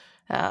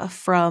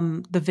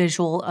from the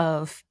visual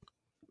of,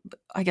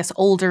 I guess,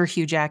 older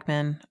Hugh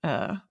Jackman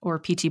or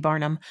P.T.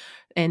 Barnum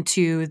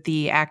into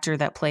the actor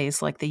that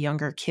plays like the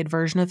younger kid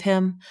version of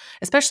him,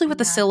 especially with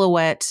the yeah,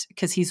 silhouette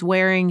because he's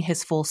wearing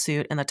his full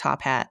suit and the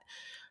top hat.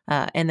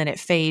 And then it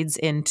fades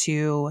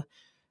into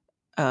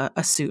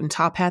a suit and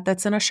top hat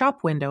that's in a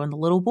shop window and the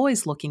little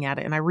boy's looking at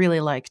it. And I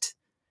really liked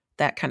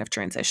that kind of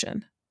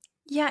transition.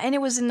 yeah. And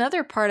it was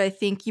another part I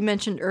think you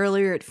mentioned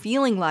earlier, it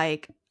feeling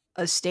like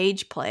a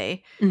stage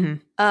play. Hmm.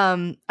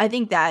 I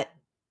think that,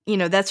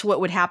 that's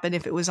what would happen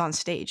if it was on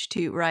stage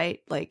too, right?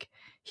 Like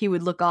he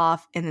would look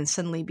off and then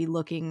suddenly be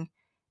looking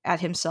at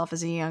himself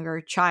as a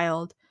younger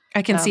child.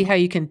 I can see Um, how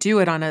you can do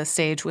it on a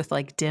stage with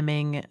like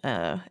dimming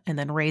and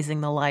then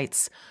raising the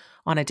lights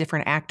on a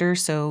different actor.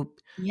 So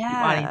the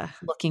audience yeah.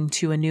 is looking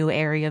to a new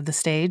area of the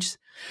stage.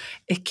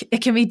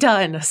 It can be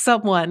done.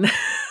 Someone,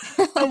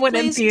 someone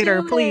in Please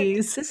theater, do it.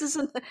 please.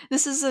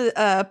 This is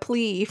a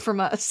plea from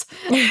us.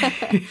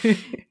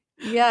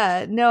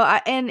 Yeah, no,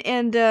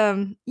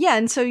 yeah,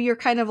 and so you're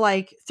kind of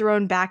like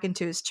thrown back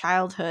into his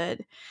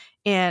childhood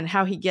and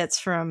how he gets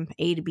from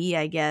A to B,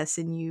 I guess,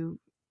 and you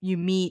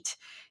meet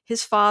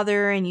his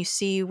father and you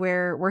see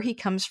where he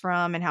comes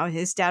from and how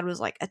his dad was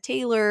like a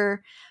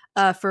tailor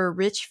for a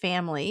rich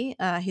family,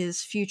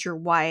 his future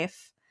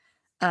wife,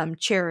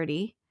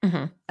 Charity.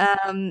 Mhm.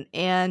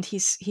 And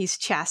he's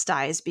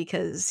chastised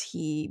because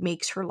he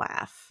makes her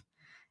laugh,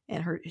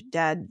 and her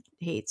dad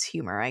hates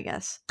humor, I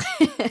guess.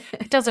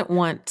 He doesn't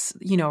want,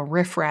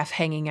 riffraff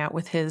hanging out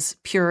with his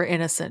pure,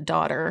 innocent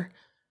daughter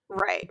Right,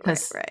 right,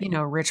 because, right.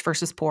 rich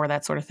versus poor,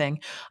 that sort of thing.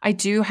 I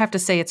do have to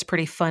say it's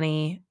pretty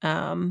funny.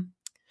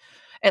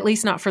 At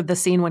least not for the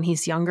scene when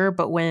he's younger,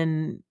 but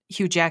when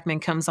Hugh Jackman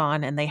comes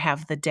on and they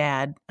have the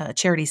dad,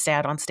 Charity's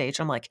dad on stage,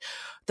 I'm like,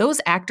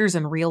 those actors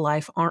in real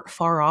life aren't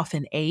far off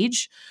in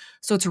age.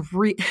 So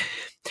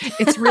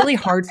it's really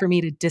hard for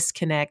me to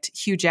disconnect.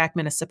 Hugh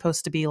Jackman is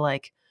supposed to be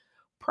like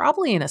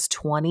probably in his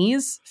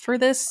 20s for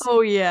this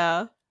Oh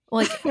yeah.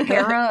 like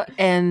era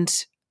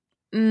and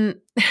mm,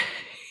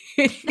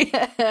 They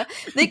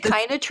this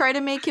kind of try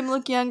to make him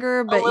look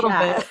younger, a but little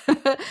yeah.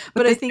 bit. But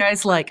But I this think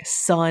guy's like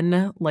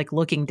son, like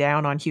looking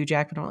down on Hugh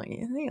Jackman. I'm like,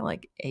 isn't he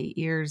like 8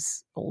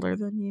 years older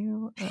than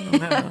you? I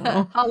don't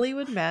know.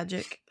 Hollywood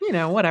magic.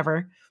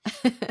 Whatever.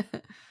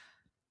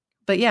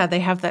 But yeah, they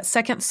have that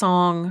second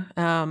song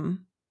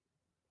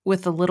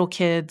with the little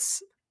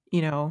kids,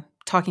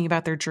 talking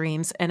about their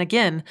dreams. And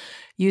again,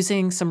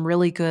 using some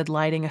really good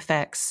lighting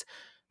effects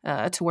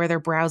to where they're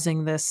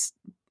browsing this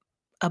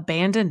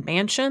abandoned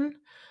mansion.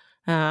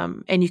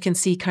 And you can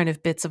see kind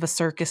of bits of a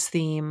circus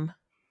theme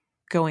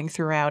going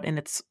throughout. And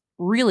it's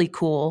really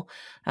cool.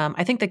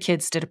 I think the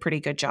kids did a pretty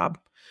good job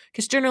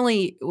because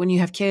generally when you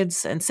have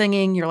kids and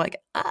singing, you're like,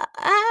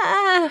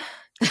 ah.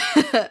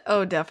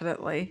 Oh,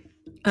 definitely.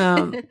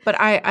 But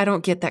I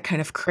don't get that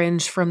kind of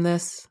cringe from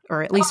this,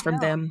 or at least Oh from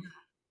no. them.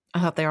 I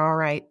thought they were all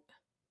right.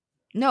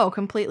 No,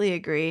 completely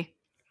agree.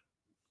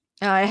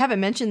 I haven't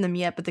mentioned them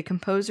yet, but the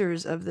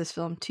composers of this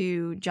film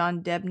too,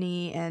 John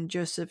Debney and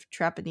Joseph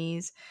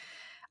Trapanese.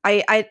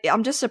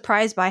 I'm just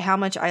surprised by how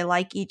much I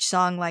like each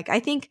song. Like I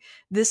think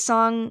this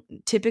song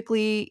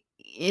typically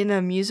in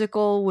a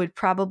musical would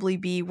probably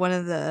be one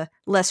of the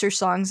lesser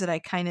songs that I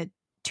kind of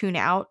tune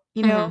out,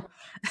 you Mhm. know,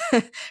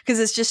 because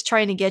it's just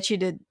trying to get you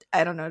to,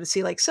 I don't know, to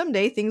see like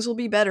someday things will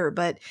be better.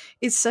 But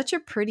it's such a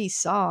pretty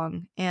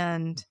song,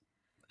 and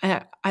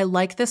I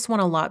like this one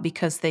a lot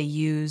because they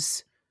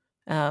use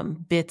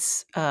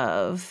bits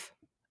of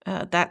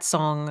that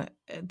song,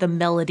 the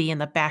melody in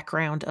the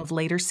background of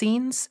later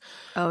scenes.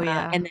 oh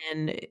yeah. And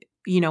then,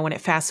 when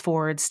it fast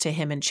forwards to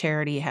him and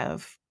Charity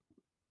have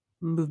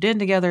moved in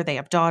together, they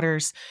have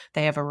daughters,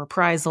 they have a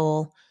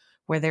reprisal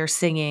where they're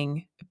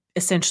singing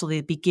essentially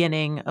the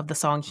beginning of the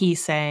song he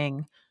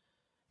sang.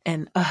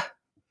 And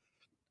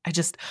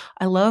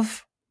I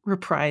love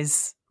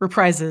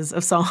reprises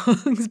of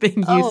songs being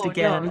used Oh no,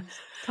 again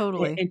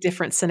totally. in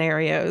different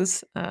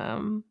scenarios.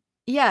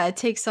 Yeah, it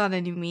takes on a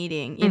new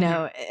meaning. You Mhm.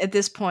 know, at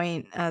this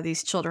point,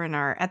 these children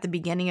are at the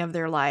beginning of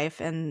their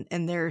life, and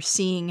they're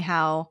seeing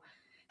how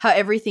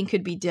everything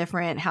could be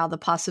different, how the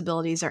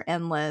possibilities are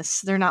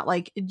endless. They're not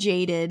like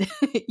jaded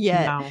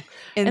yet, No.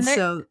 and And they're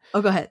so,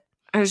 oh, go ahead.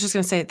 I was just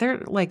gonna say, they're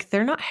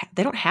not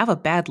they don't have a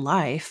bad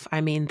life.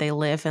 I mean, they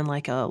live in,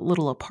 like, a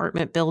little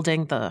apartment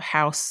building. The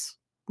house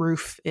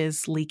roof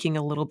is leaking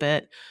a little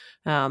bit,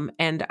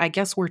 and I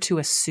guess we're to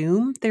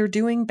assume they're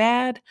doing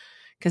bad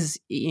 'cause,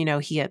 he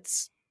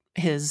gets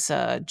his,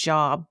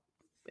 job,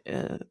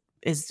 uh,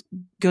 is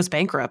goes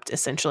bankrupt,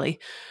 essentially,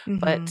 Hmm.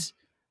 but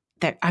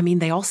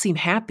they all seem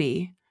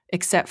happy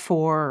except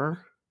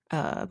for,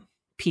 uh,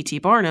 P.T.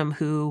 Barnum,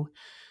 who,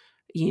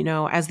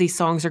 as these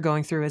songs are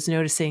going through, is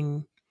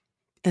noticing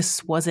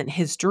this wasn't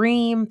his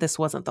dream. This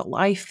wasn't the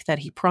life that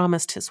he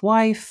promised his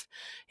wife.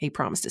 He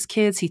promised his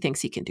kids. He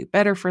thinks he can do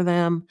better for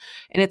them.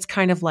 And it's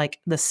kind of like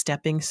the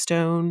stepping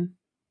stone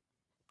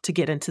to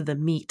get into the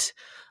meat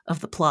of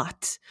the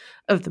plot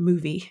of the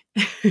movie.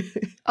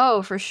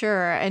 Oh, for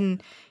sure.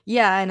 And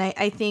yeah, and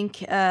I think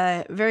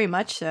very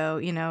much so.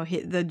 You know,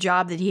 the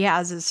job that he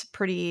has is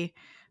pretty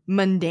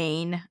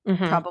mundane,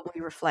 Hmm.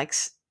 probably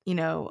reflects,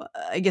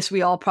 I guess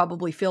we all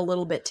probably feel a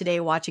little bit today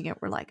watching it.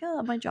 We're like,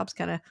 oh, my job's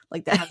kind of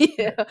like that.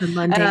 The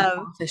mundane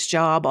Um, office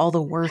job, all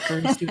the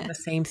workers doing the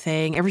same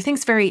thing.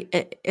 Everything's very,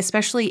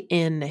 especially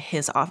in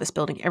his office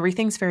building,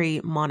 everything's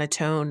very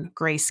monotone,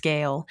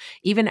 grayscale.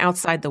 Even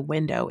outside the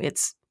window,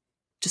 it's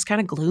just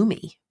kind of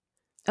gloomy.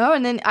 oh,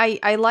 and then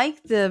I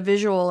like the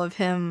visual of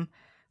him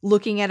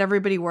looking at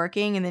everybody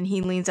working, and then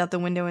he leans out the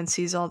window and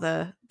sees all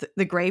the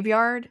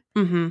graveyard,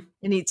 Hmm.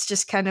 and it's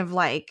just kind of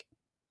like,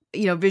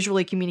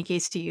 visually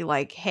communicates to you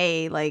like,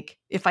 hey, like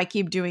if I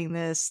keep doing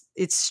this,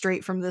 it's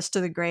straight from this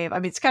to the grave. I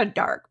mean, it's kind of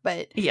dark,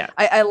 but Yeah.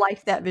 I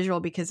like that visual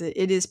because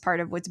it is part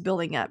of what's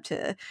building up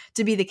to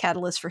be the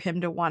catalyst for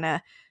him to want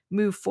to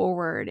move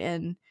forward.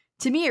 And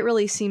to me, it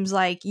really seems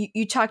like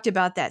you talked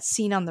about that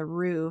scene on the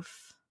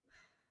roof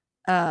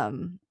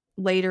um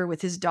later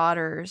with his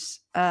daughters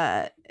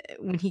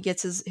when he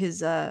gets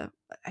his I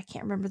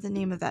can't remember the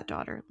name of that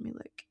daughter. Let me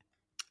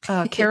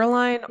look.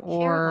 Caroline or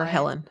Caroline.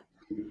 Helen?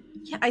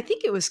 Yeah, I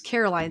think it was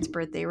Caroline's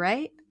birthday,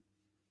 right?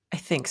 I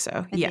think so.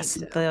 I think Yes,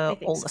 so. I the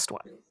think so. oldest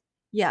one.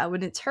 Yeah,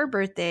 when it's her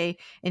birthday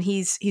and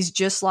he's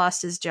just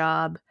lost his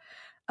job.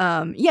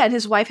 Yeah, and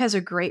his wife has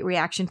a great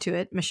reaction to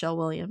it, Michelle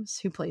Williams,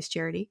 who plays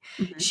Charity.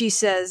 Mhm. She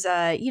says,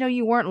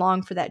 you weren't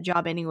long for that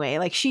job anyway.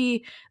 Like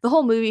the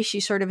whole movie,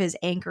 she's sort of his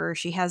anchor.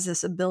 She has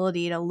this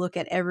ability to look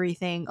at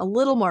everything a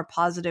little more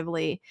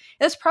positively.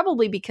 That's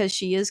probably because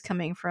she is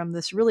coming from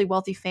this really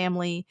wealthy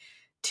family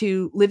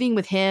to living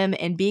with him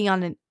and being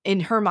on in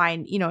her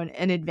mind,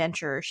 an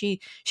adventure. She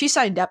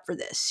signed up for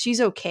this. She's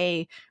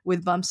okay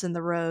with bumps in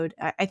the road.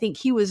 I think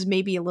he was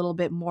maybe a little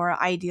bit more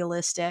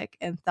idealistic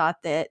and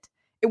thought that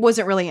it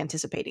wasn't really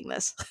anticipating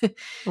this.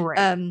 Right.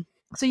 um,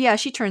 so yeah,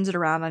 she turns it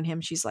around on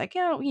him. She's like,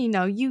 "Oh, you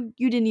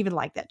didn't even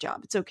like that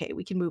job. It's okay.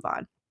 We can move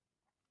on."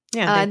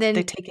 Yeah, And they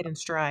then take it in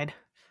stride.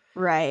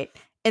 right.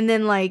 And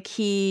then like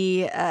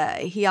he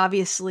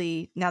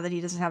obviously, now that he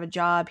doesn't have a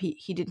job,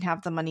 he didn't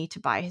have the money to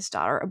buy his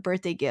daughter a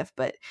birthday gift,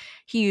 but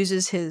he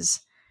uses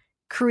his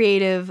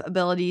creative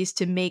abilities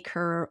to make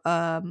her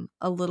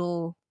a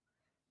little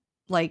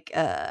like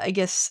I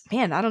guess,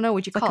 man, I don't know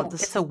what you It's like call it.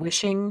 it's a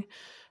wishing,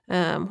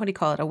 what do you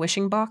call it? A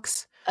wishing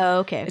box? Oh,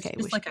 okay, It's okay,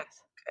 just wishing like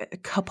box. a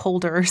cup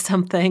holder or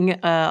something,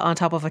 on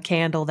top of a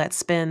candle that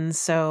spins,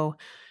 so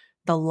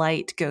the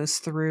light goes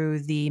through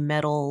the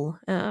metal,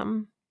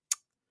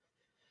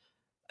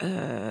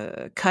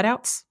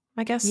 cutouts,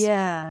 I guess?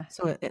 Yeah.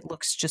 So it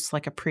looks just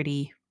like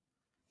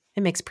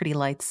it makes pretty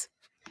lights.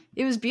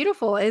 It was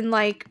beautiful, and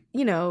like,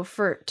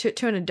 for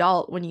to an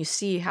adult, when you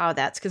see how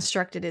that's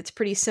constructed, it's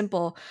pretty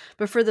simple.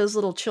 But for those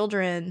little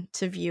children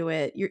to view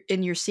it,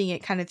 you're seeing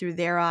it kind of through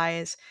their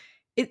eyes.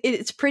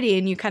 It's pretty,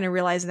 and you kind of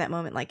realize in that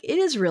moment, like it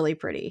is really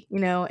pretty,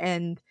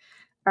 and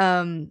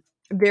um,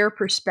 their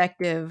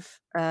perspective.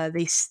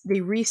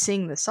 They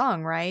re-sing the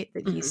song, right,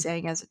 that he Mhm.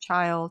 sang as a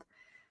child,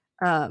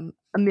 "A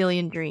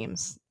Million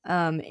Dreams,"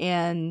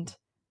 and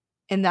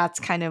that's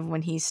kind of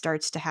when he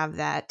starts to have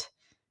that,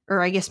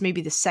 or I guess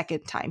maybe the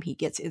second time he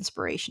gets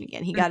inspiration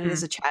again. He got it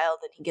as Mhm. a child,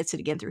 and he gets it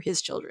again through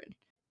his children.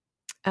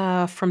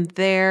 From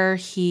there,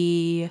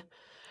 he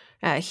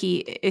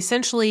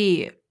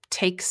essentially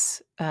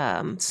takes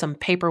some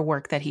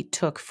paperwork that he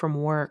took from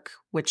work,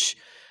 which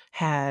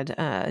had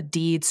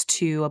deeds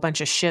to a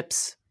bunch of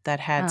ships that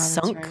had Oh, that's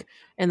sunk right.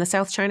 in the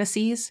South China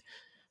Seas,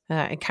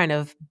 and kind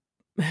of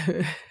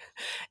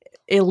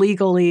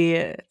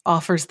illegally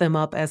offers them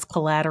up as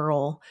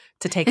collateral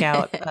to take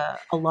out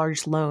a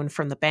large loan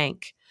from the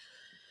bank.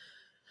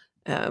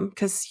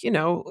 Because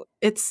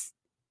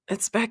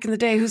it's back in the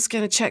day. Who's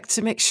going to check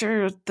to make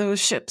sure those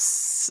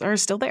ships are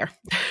still there?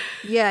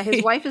 Yeah,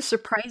 his wife is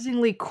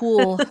surprisingly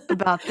cool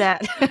about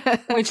that.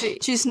 Which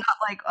She's not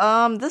like,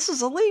 this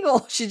is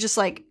illegal." She's just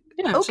like,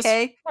 yeah, just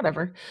 "Okay."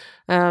 whatever.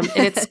 And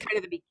it's kind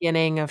of the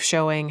beginning of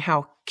showing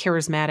how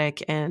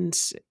charismatic and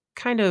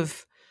kind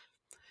of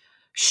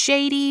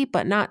shady,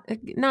 but not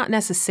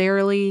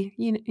necessarily,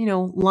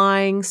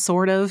 lying,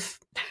 sort of.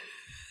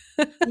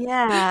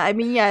 Yeah, I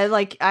mean, yeah,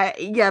 like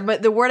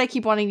but the word I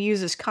keep wanting to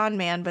use is con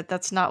man, but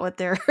that's not what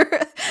they're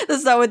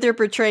that's not what they're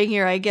portraying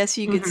here. I guess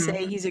you could Mhm.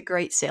 say he's a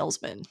great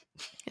salesman.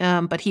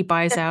 But he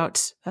buys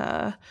out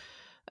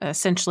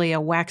essentially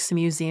a wax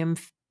museum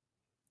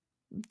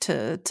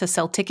to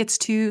sell tickets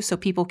to, so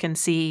people can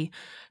see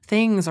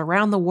things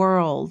around the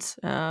world.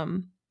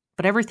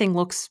 But everything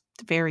looks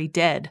very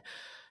dead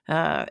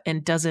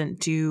and doesn't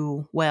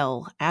do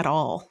well at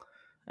all.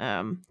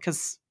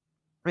 Because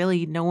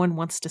really, no one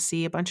wants to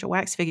see a bunch of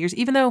wax figures,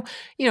 even though,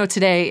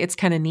 today it's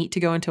kind of neat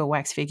to go into a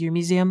wax figure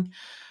museum.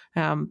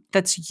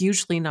 That's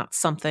usually not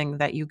something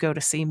that you go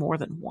to see more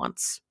than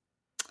once.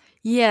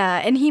 Yeah,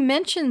 and he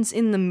mentions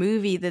in the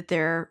movie that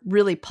they're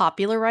really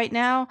popular right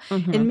now,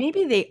 and Hmm.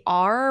 maybe they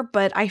are,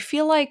 but I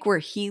feel like where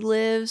he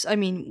lives, I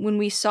mean, when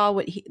we saw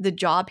the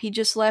job he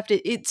just left,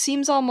 it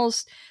seems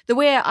almost the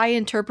way I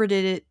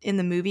interpreted it in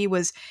the movie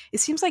was it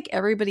seems like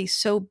everybody's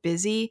so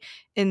busy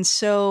and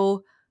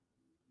so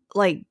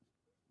like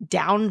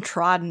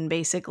downtrodden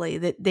basically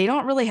that they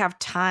don't really have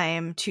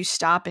time to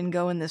stop and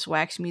go in this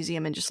wax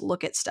museum and just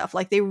look at stuff.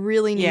 Like they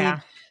really need Yeah.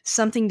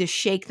 something to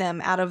shake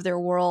them out of their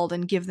world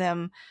and give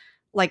them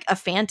like a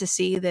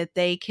fantasy that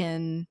they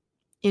can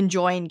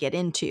enjoy and get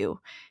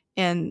into.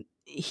 And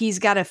he's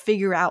got to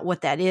figure out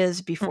what that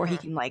is before he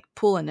Hmm. can like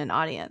pull in an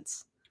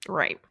audience.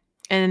 Right.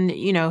 And,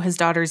 his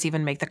daughters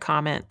even make the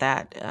comment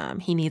that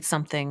he needs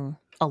something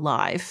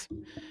alive.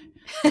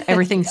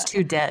 Everything's Yeah.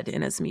 too dead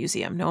in his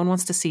museum. No one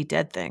wants to see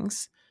dead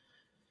things.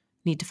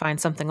 Need to find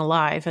something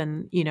alive.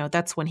 And,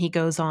 that's when he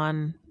goes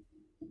on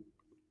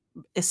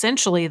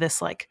essentially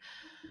this like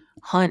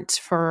hunt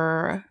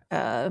for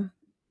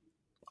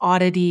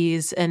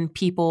oddities and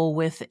people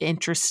with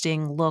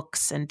interesting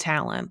looks and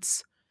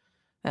talents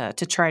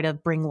to try to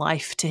bring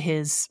life to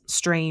his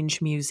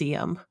strange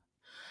museum.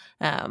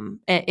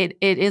 It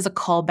is a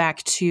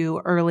callback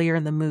to earlier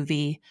in the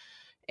movie.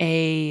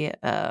 A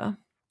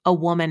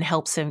woman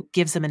helps him,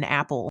 gives him an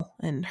apple,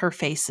 and her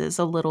face is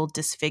a little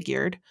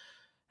disfigured,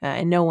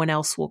 and no one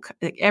else will.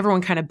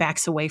 Everyone kind of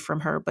backs away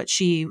from her, but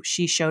she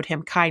showed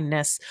him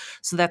kindness,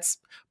 so that's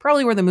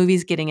probably where the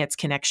movie's getting its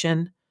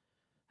connection.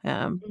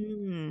 Um,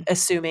 Mm,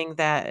 Assuming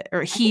that,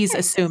 or I think he's I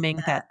missed assuming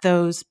that. that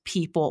those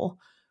people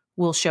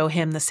will show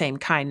him the same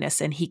kindness,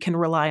 and he can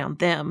rely on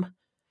them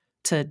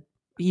to,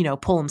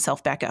 pull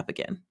himself back up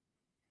again.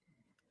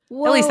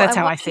 At least Whoa, I that's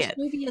how I watched see this it.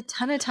 movie a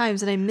ton of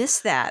times and I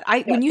missed that. I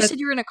Yeah, When you said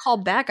you were gonna call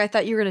back, I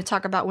thought you were gonna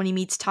talk about when he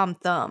meets Tom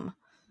Thumb.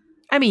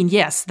 I mean,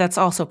 yes, that's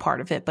also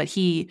part of it, but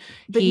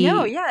But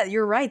no, he yeah,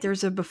 you're right,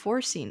 there's a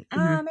before scene.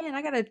 Ah, mhm. man,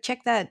 I gotta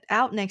check that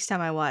out next time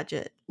I watch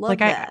it.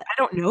 Like, Love I that. I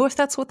don't know if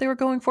that's what they were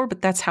going for,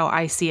 but that's how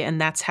I see it, and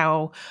that's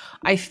how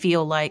I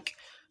feel like,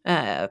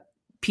 uh,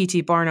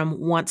 P.T. Barnum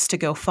wants to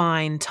go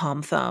find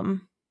Tom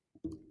Thumb,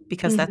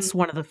 because Mhm. that's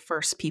one of the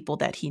first people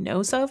that he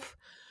knows of,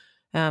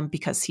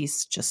 because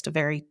he's just a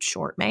very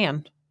short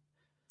man.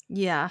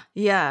 Yeah,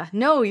 yeah.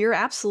 No, you're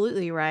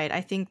absolutely right.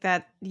 I think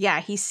that, yeah,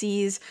 he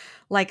sees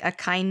like a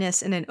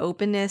kindness and an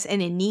openness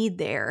and a need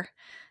there.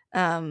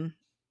 Um,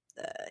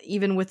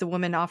 Even with the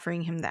woman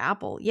offering him the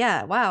apple.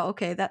 Yeah, wow,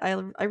 okay, that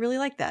I really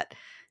like that.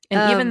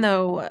 And even Um,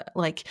 though,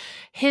 like,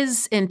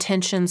 his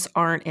intentions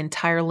aren't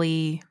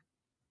entirely,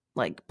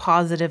 like,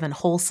 positive and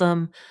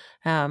wholesome,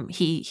 I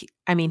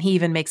mean, he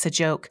even makes a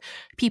joke,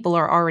 "People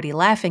are already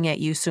laughing at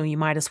you, so you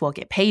might as well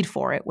get paid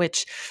for it,"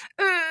 which,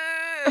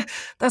 uh,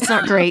 that's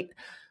not great.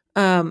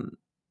 Um,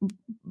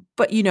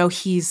 but,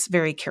 he's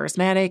very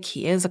charismatic,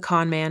 he is a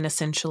con man,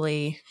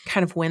 essentially,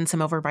 kind of wins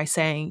him over by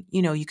saying,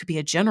 "You could be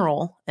a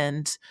general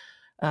and,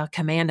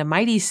 command a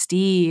mighty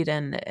steed,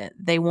 and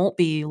they won't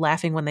be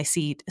laughing when they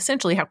see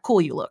essentially how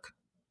cool you look.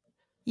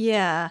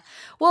 Yeah.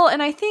 Well,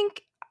 and I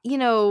think, you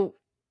know,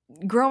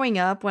 growing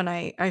up when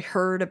I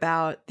heard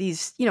about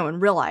these, you know, in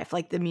real life,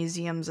 like the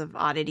museums of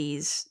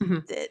oddities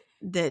Mhm.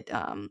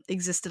 that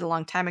existed a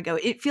long time ago,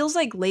 it feels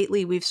like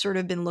lately we've sort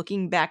of been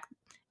looking back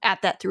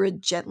at that through a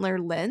gentler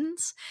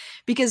lens,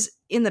 because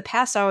in the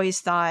past I always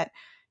thought,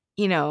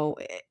 you know,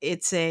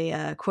 it's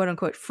a quote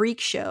unquote freak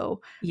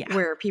show Yeah.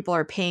 where people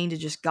are paying to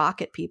just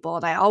gawk at people.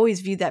 And I always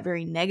viewed that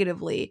very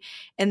negatively.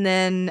 And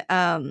then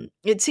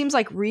it seems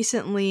like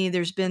recently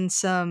there's been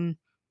some,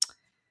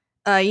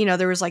 you know,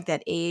 there was like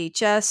that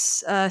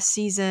AHS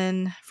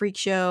season freak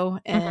show,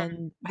 Mhm. and I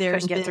couldn't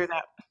there's get been through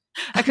that.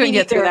 I me couldn't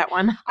get through neither. that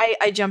one.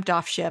 I jumped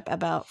off ship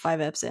about 5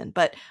 eps in,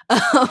 but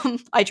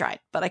I tried,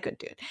 but I couldn't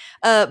do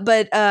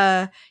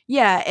it.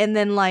 Yeah, and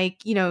then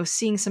like, you know,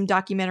 seeing some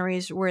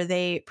documentaries where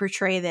they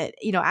portray that,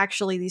 you know,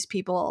 actually these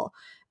people,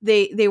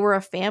 they were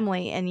a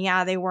family, and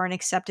yeah, they weren't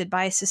accepted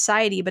by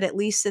society, but at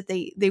least that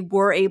they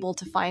were able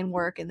to find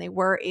work, and they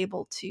were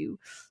able to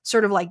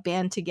sort of like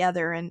band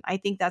together. And I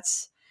think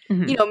that's, you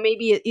Mhm. know,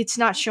 maybe it's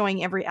not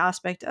showing every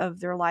aspect of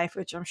their life,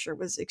 which I'm sure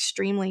was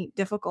extremely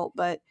difficult,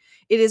 but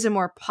it is a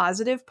more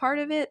positive part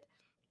of it.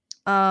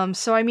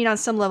 So I mean, on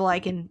some level, I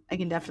can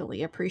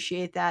definitely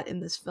appreciate that in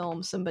this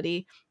film.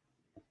 Somebody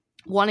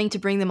wanting to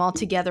bring them all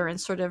together and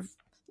sort of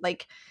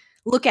like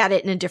look at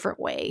it in a different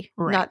way.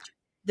 Right. Not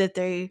that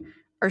they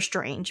are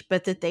strange,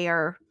 but that they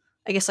are,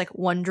 I guess, like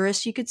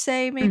wondrous, you could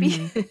say, maybe.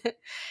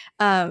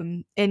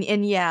 Mhm.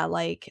 And yeah,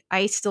 like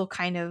I still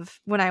kind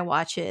of, when I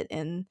watch it,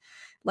 and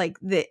like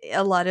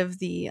a lot of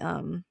the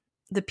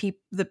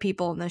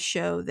people in the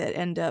show that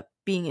end up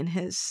being in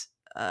his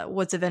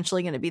what's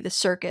eventually going to be the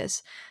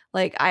circus,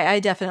 like I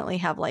definitely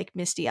have like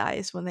misty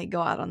eyes when they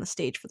go out on the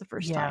stage for the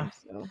first Yeah. time.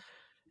 So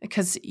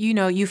Because, you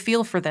know, you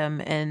feel for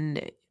them,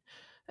 and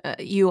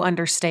you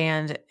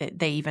understand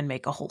they even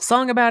make a whole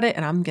song about it,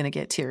 and I'm gonna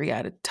get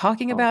teary-eyed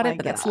talking oh about my it,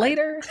 but that's god.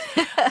 later.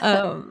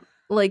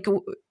 Like,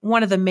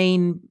 one of the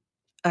main,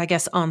 I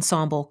guess,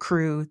 ensemble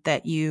crew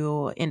that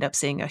you end up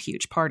seeing a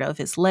huge part of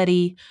is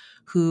Letty,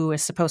 who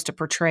is supposed to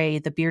portray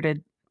the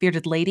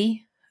bearded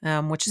lady,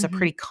 which is a Mhm.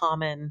 pretty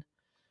common,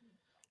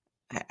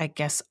 I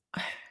guess,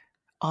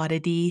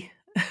 oddity.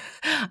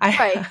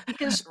 Right, I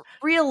because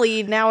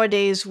really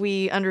nowadays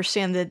we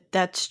understand that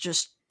that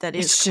is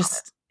It's common.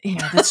 just,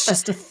 yeah, that's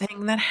just a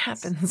thing that It's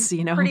happens,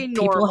 you know? pretty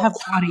People normal. have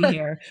body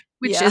hair,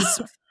 which Yeah.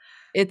 is,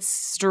 it's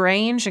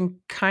strange and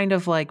kind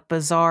of, like,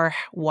 bizarre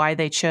why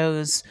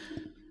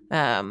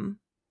um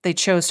they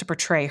chose to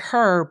portray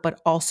her, but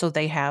also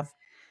they have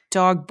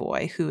Dog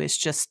Boy, who is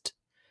just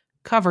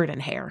covered in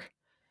hair.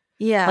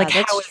 Yeah, Like,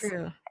 that's how is,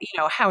 true.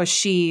 how is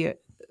she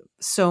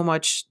so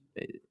much,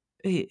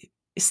 eh,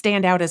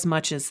 stand out as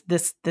much as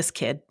this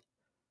kid? Is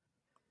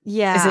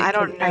Yeah, it I 'cause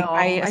don't I know.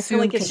 I feel assume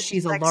like it's because just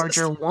she's a sexist.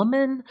 larger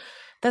woman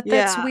that's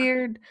Yeah,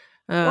 weird?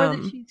 or that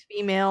Um, she's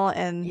female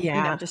and, you know,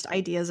 yeah. just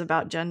ideas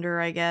about gender,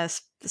 I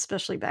guess,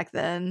 especially back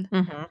then.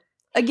 Mhm.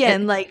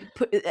 Again, It like,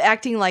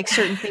 acting like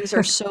certain things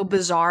are so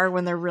bizarre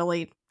when they're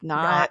really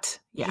not. not,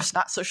 They're yeah, just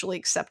not socially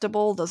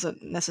acceptable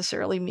doesn't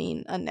necessarily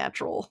mean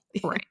unnatural.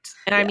 right.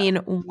 And I Yeah. mean,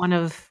 one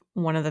of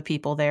the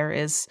people there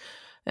is,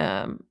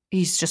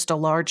 he's just a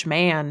large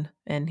man,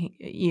 and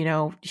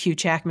Hugh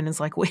Jackman is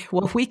like,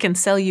 well, we can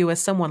sell you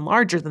as someone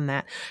larger than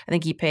that. I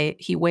think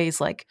he weighs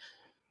like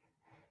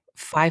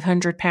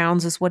 500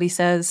 pounds is what he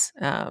says.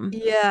 Yeah,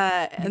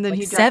 He's and then like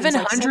Hugh Jackman's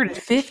like 750.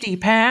 750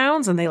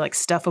 pounds, and they like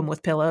stuff him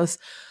with pillows.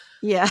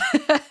 Yeah.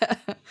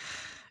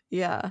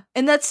 Yeah.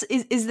 And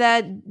is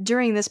that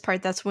during this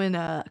part, that's when,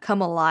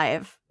 Come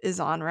Alive is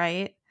on,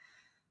 right?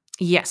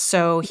 Yes,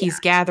 so Yeah. he's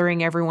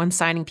gathering everyone,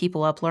 signing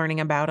people up, learning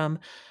about them,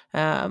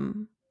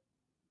 um,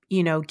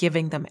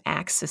 giving them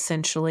acts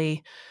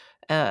essentially.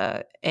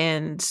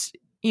 And,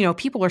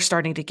 people are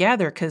starting to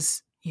gather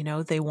because,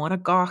 they want to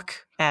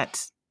gawk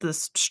at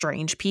this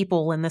strange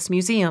people in this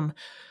museum.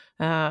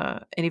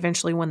 And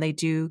eventually, when they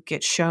do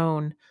get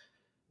shown,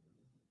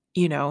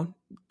 you know,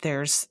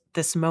 there's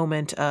this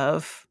moment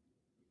of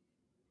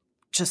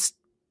just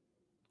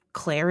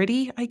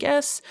clarity, I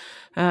guess,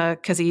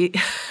 because he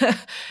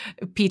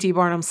P.T.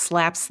 Barnum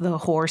slaps the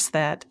horse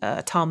that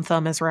Tom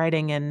Thumb is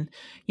riding, and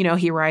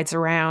he rides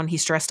around.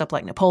 He's dressed up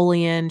like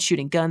Napoleon,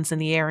 shooting guns in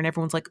the air, and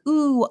everyone's like,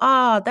 "Ooh,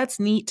 ah, that's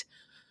neat."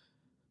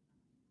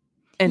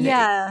 And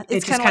Yeah, it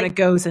it's just kinda kind like, of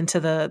goes into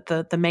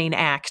the main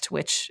act,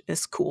 which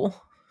is cool.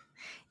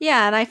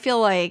 yeah, and I feel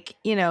like,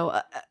 you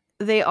know,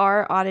 they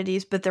are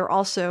oddities, but they're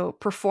also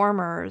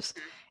performers,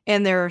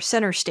 and they're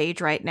center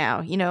stage right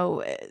now. You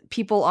know,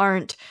 people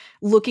aren't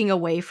looking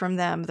away from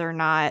them. They're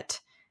not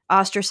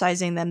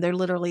ostracizing them. They're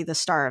literally the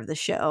star of the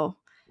show.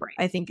 Right.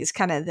 I think is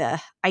kind of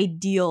the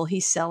ideal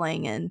he's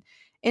selling, and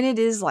it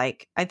is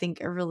like, I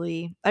think I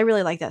really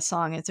like that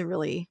song. It's a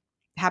really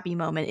happy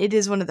moment. It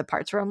is one of the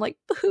parts where I'm like,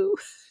 boo.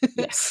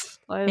 Yes.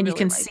 I And you really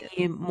can like it.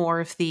 see more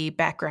of the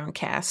background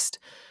cast,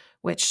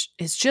 which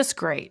is just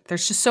great.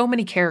 There's just so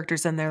many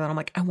characters in there that I'm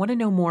like, I want to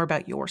know more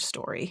about your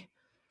story.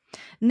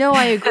 No,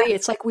 I agree.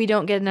 It's like we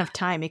don't get enough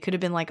time. It could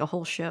have been like a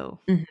whole show.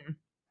 Mhm.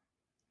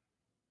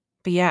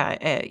 But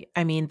yeah,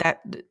 I mean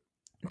that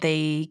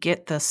they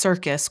get the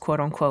circus, quote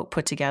unquote,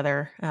 put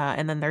together,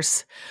 and then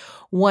there's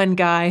one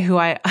guy who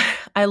I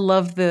I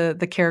love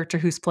the character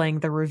who's playing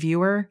the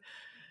reviewer,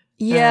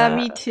 Yeah, uh,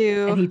 me and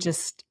too. he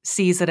just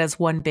sees it as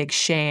one big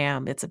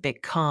sham. It's a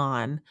big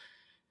con,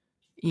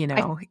 you I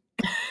know.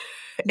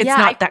 It's yeah,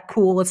 I not that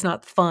cool. It's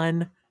not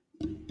fun.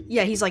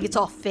 yeah, he's like it's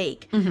all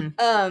fake.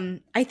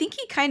 Mhm. I think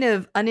he kind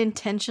of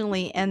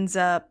unintentionally ends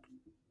up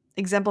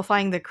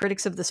exemplifying the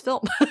critics of this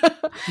film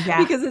Yeah,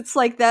 because it's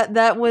like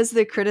that was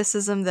the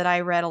criticism that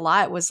I read a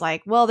lot was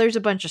like, well, there's a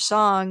bunch of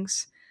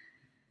songs,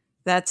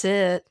 that's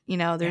it.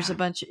 yeah. There's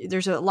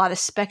a lot of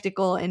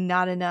spectacle and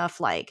not enough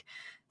like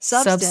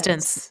substance.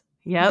 Substance.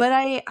 Yep. But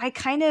I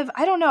kind of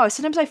I don't know.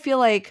 Sometimes I feel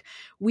like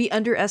we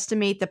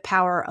underestimate the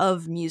power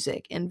of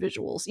music and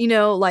visuals.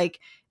 Like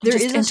And there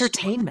just is a story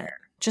entertainment. there.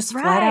 Just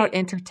flat out Right.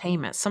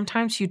 entertainment.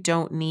 Sometimes you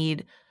don't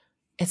need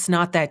it's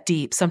not that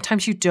deep.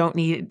 Sometimes you don't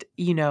need,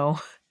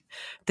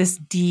 this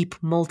deep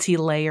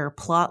multi-layer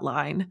plot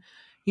line.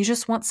 You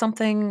just want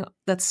something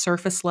that's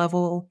surface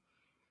level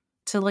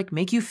to like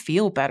make you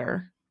feel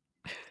better.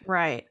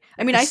 Right.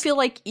 I mean, I There's feel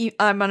like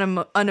I'm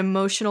on an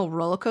emotional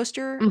roller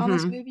coaster on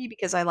this Mhm. movie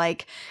because I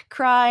like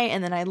cry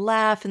and then I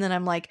laugh and then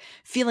I'm like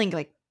feeling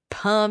like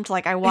pumped.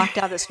 Like I walked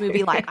out of this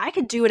movie like I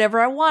can do whatever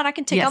I want. I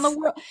can take on the Yes.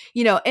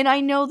 world. And I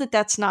know that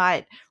that's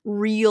not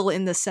real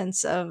in the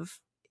sense of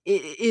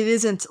it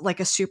isn't like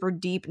a super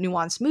deep,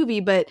 nuanced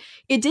movie, but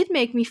it did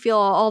make me feel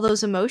all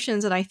those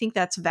emotions, and I think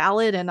that's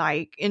valid. And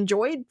I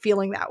enjoyed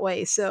feeling that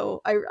way,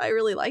 so I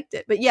really liked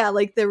it. But yeah,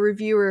 like the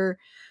reviewer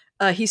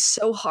he's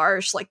so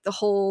harsh, like the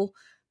whole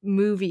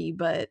movie,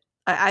 but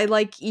I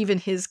like even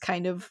his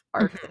kind of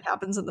arc that Mhm.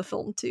 happens in the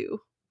film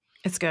too.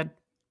 It's good.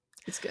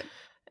 It's good.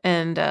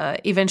 And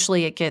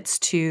eventually it gets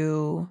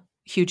to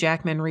Hugh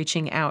Jackman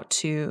reaching out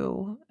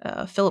to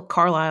Philip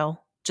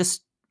Carlyle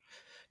just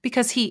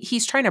because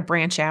he's trying to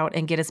branch out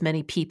and get as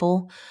many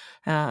people.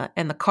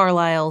 And the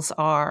Carlyles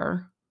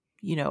are,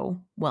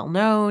 well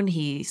known.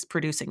 He's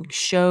producing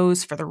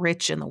shows for the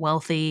rich and the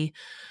wealthy.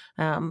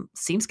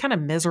 Seems kind of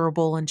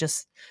miserable and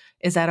just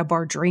is at a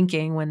bar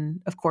drinking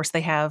when, of course,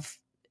 they have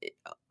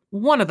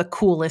one of the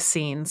coolest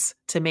scenes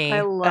to I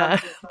me,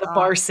 loved it. the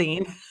bar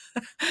scene.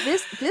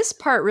 This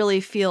part really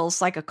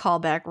feels like a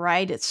callback,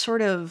 right? It's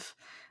sort of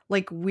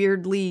like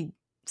weirdly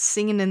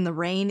singing in the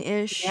rain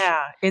ish.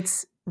 Yeah,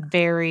 it's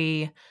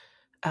very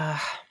uh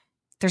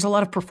there's a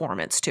lot of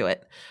performance to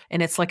it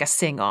and it's like a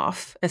sing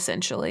off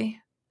essentially.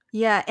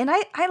 Yeah, and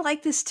I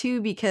like this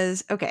too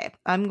because okay,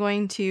 I'm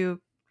going to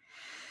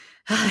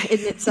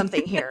admit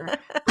something here.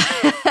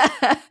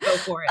 Go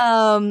for it.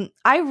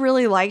 I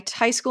really liked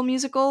High School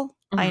Musical.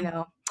 I Mhm.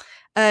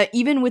 know.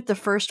 Even with the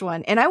first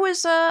one, and I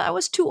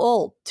was too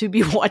old to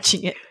be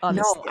watching it, No,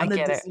 honestly, I on the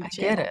get it. Disney I get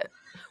Channel, it.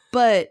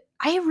 but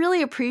I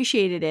really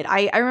appreciated it.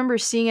 I remember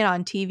seeing it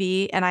on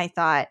TV, and I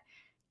thought,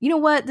 "You know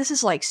what? This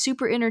is, like,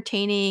 super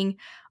entertaining.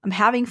 I'm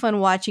having fun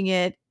watching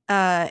it."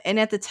 And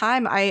at the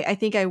time, I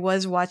think I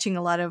was watching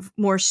a lot of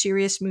more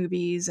serious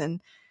movies, and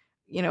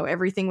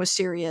everything was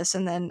serious,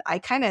 and then I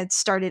kind of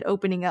started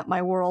opening up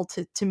my world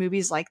to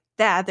movies like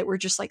that were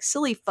just like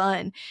silly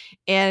fun.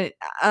 And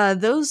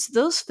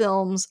those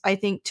films I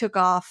think took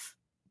off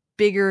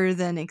bigger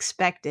than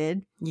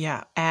expected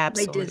Yeah, by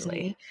absolutely.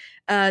 Disney,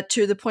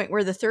 to the point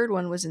where the third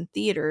one was in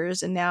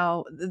theaters, and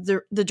now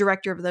the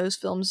director of those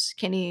films,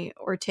 Kenny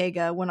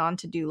Ortega, went on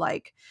to do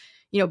like,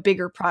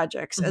 bigger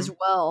projects as Mhm.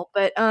 well.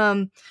 But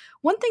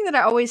one thing that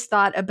I always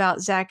thought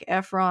about Zac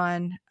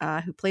Efron,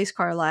 who plays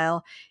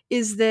Carlisle,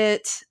 is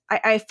that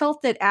I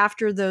felt that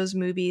after those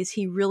movies,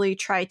 he really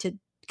tried to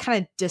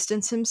kind of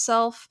distance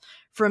himself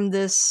from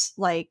this,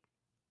 like,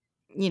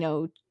 you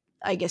know,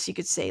 I guess you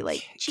could say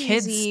like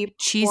cheesy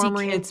Cheesy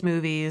performing. kids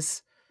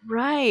movies.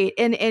 Right,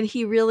 and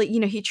he really,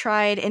 he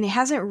tried, and it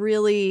hasn't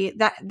really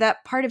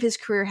that part of his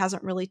career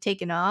hasn't really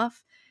taken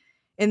off,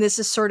 and this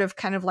is sort of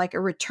kind of like a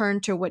return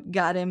to what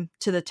got him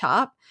to the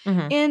top.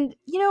 Mhm. And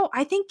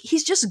I think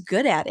he's just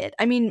good at it.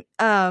 I mean,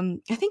 I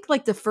think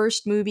like the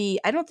first movie,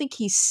 I don't think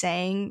he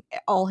sang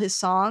all his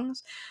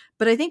songs,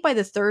 but I think by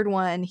the third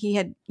one he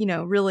had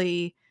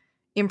really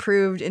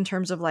improved in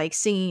terms of like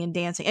singing and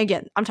dancing.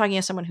 Again, I'm talking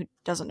as someone who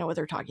doesn't know what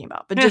they're talking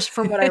about, but just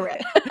from what I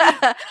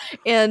read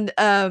and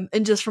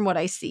just from what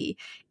I see.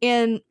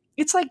 And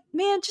it's like,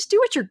 man, just do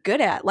what you're good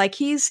at. Like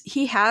he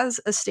has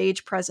a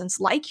stage presence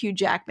like Hugh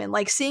Jackman,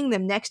 like seeing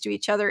them next to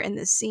each other in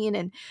this scene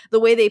and the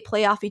way they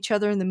play off each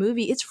other in the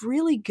movie, it's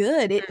really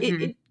good. It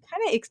Mhm.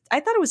 kind of I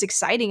thought it was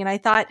exciting, and I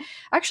thought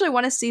I actually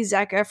want to see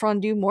Zac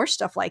Efron do more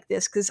stuff like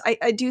this because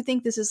I do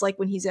think this is like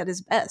when he's at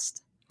his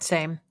best.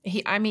 Same.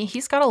 I mean,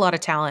 he's got a lot of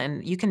talent,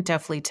 and you can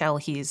definitely tell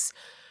he's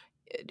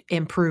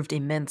improved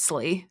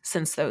immensely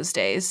since those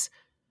days.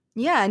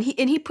 Yeah, and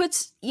he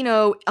puts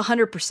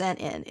 100%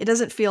 in. It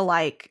doesn't feel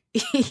like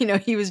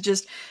he was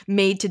just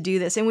made to do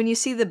this. And when you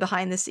see the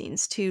behind the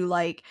scenes too,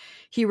 like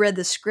he read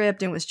the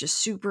script and was just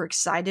super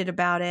excited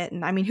about it.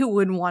 And I mean, who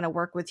wouldn't want to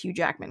work with Hugh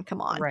Jackman?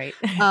 Come on. Right.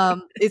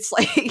 It's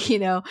like,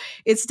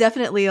 it's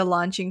definitely a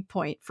launching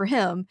point for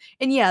him.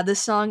 And yeah, the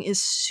song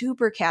is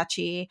super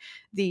catchy.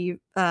 The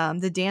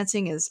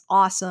dancing is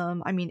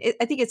awesome. I mean,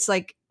 I think it's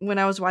like when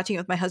I was watching it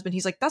with my husband,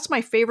 he's like, "That's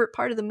my favorite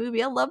part of the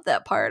movie. I love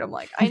that part." I'm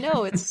like, "I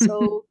know, it's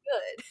so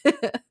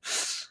good."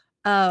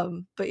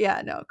 But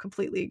yeah, no,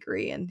 completely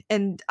agree.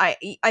 And I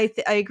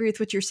agree with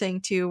what you're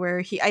saying too,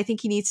 where I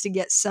think he needs to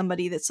get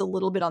somebody that's a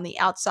little bit on the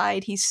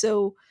outside. He's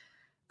so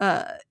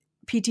uh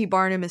PT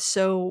Barnum is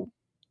so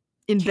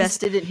He's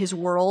invested in his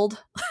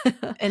world.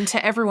 And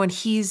to everyone,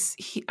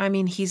 I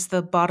mean, he's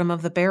the bottom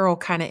of the barrel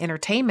kind of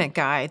entertainment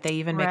guy. They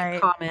even make a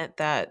Right. comment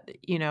that,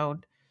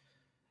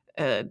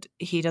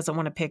 he doesn't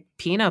want to pick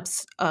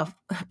peanuts off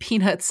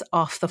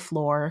the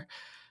floor.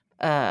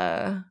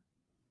 Uh,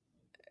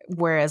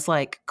 whereas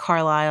like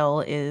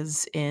Carlisle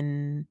is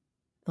in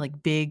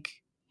like big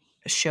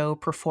show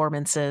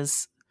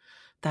performances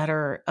that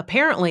are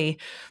apparently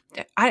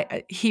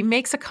he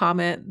makes a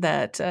comment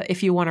that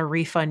if you want a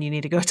refund, you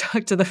need to go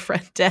talk to the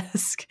front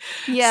desk.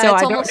 Yeah, So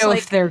it's I don't almost know like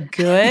if they're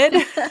good.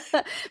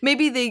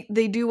 maybe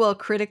they do well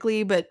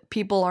critically, but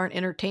people aren't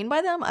entertained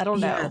by them. I don't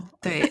Yeah, know.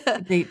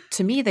 they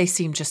to me they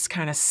seem just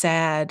kind of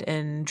sad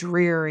and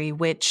dreary,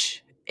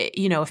 which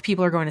if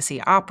people are going to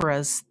see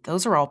operas,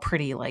 those are all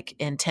pretty like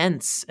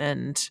intense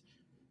and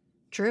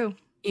True.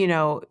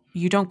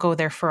 you don't go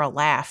there for a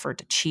laugh or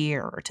to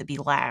cheer or to be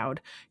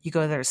loud. You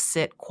go there to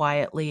sit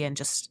quietly and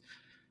just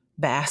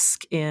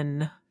bask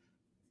in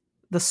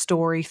the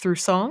story through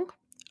song.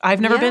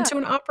 I've never been Yeah. to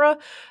an opera,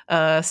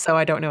 so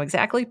I don't know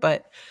exactly,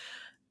 but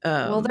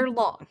Well, they're um,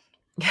 long.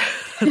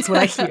 that's what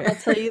I hear. I'll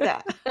tell you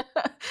that.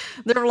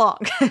 They're long.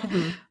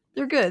 Mhm.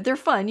 They're good. They're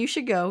fun. You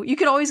should go. You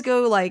could always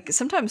go like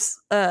sometimes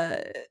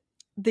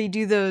they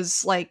do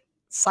those like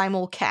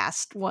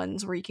simulcast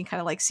ones where you can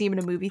kind of like see them in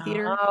a movie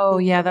theater. A Oh,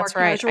 little yeah, bit more that's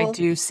right. I casual.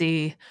 do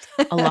see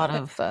a lot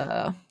of,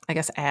 I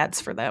guess,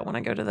 ads for that when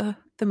I go to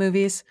the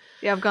movies.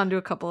 Yeah, I've gone to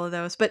a couple of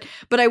those, but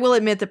I will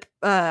admit that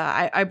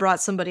I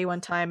brought somebody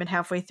one time, and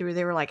halfway through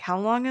they were like, "How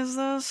long is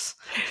this?"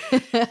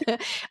 I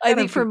Gotta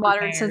think be for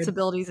modern prepared.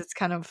 sensibilities,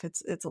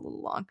 it's a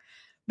little long.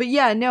 But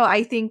yeah, no,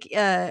 I think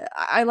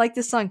I like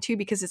this song too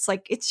because it's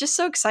like it's just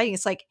so exciting.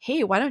 It's like,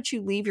 hey, why don't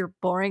you leave your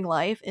boring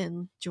life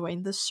and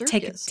join the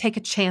circus? Take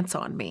a chance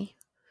on me,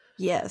 which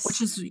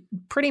Yes, is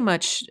pretty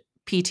much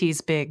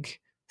PT's big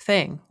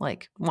thing.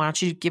 Like, why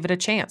don't you give it a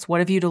chance? What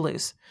have you to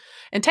lose?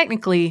 And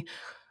technically,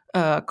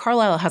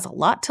 Carlisle has a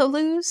lot to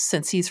lose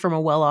since he's from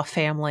a well-off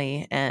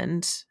family,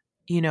 and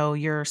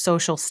your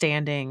social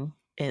standing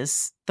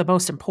is the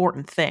most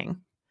important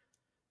thing,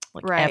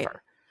 like right.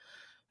 ever.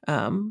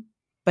 Um,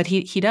 but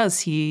he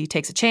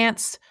takes a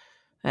chance.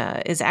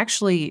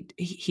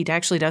 He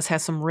actually does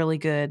have some really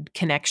good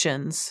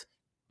connections.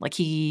 Like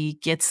he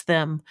gets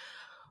them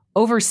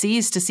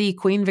overseas to see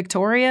Queen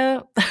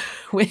Victoria,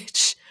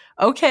 which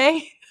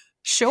okay,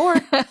 sure.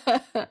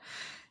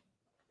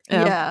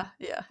 Um, Yeah,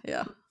 yeah,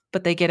 yeah.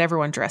 but they get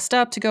everyone dressed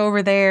up to go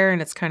over there,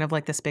 and it's kind of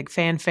like this big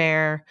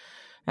fanfare.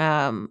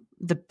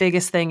 The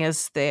biggest thing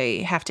is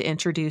they have to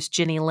introduce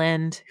Ginny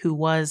Lind, who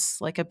was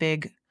like a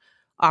big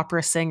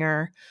opera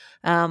singer.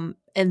 And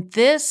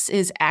this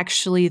is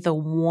actually the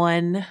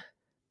one,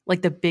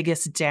 like the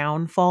biggest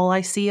downfall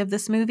I see of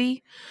this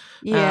movie.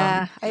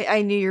 Yeah, Um,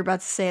 I knew you were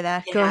about to say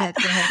that. Go yeah. ahead,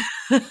 go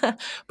ahead.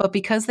 But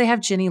because they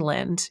have Ginny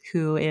Lind,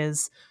 who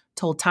is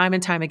told time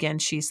and time again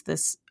she's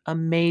this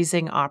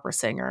amazing opera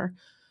singer,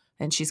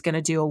 and she's going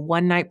to do a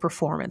one night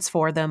performance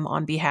for them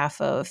on behalf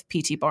of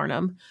P.T.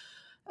 Barnum.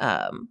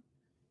 Um,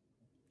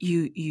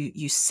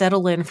 you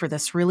settle in for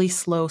this really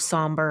slow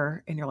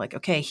somber, and you're like,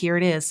 okay, here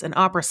it is, an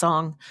opera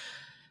song,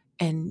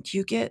 and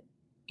you get,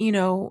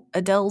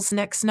 Adele's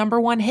next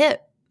number one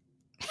hit.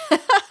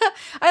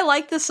 I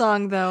like the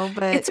song though,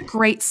 but It's a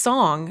great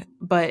song,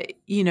 but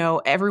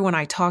everyone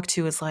I talk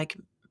to is like,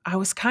 I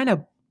was kind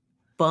of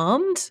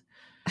bummed.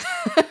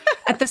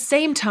 At the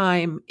same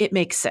time, it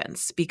makes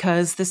sense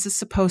because this is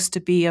supposed to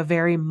be a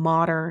very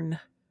modern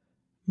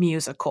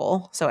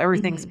musical. So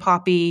everything's Mhm.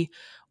 poppy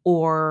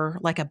or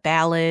like a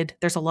ballad.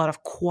 There's a lot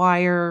of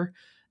choir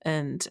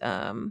and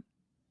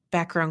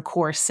background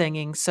chorus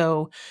singing.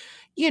 So,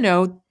 you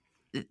know,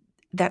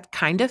 that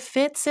kind of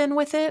fits in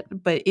with it,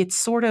 but it's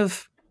sort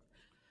of,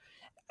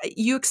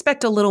 you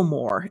expect a little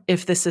more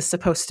if this is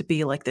supposed to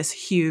be like this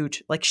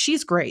huge, like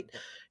she's great.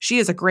 She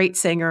is a great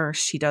singer.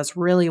 She does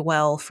really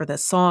well for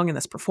this song and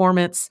this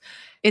performance.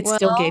 It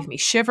still gave Well, me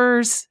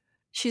shivers.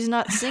 she's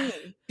not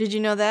singing. Did you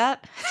know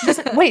that? She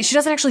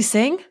doesn't actually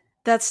sing?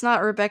 That's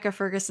not Rebecca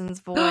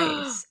Ferguson's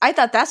voice. I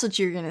thought that's what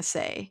you were gonna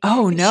say.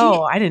 Oh, 'Cause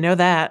no, I didn't know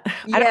that.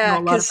 I don't know yeah,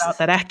 a lot because about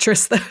that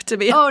actress, though, to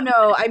be honest. oh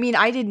no, I mean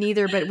I didn't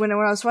either. But when I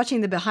was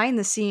watching the behind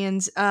the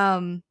scenes,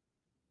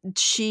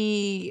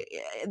 she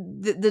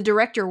the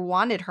director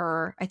wanted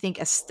her, I think,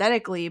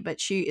 aesthetically, but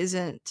she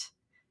isn't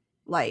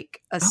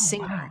like a Oh,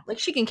 singer. wow. Like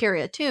she can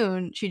carry a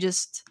tune, she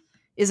just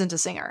isn't a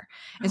singer,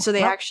 and Oh, so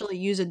they well, actually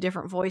use a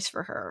different voice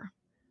for her.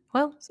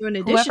 Well, So in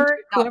addition to it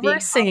not whoever being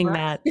is singing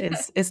opera,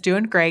 that is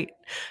doing great.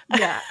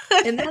 yeah,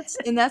 and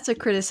that's a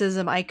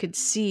criticism I could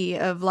see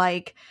of,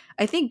 like,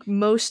 I think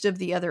most of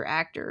the other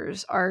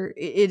actors are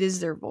it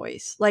is their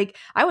voice. Like,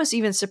 I was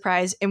even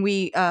surprised, and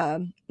we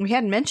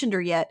hadn't mentioned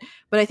her yet,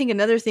 but I think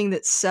another thing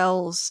that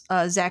sells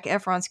Zac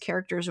Efron's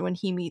characters when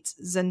he meets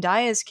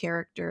Zendaya's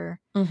character,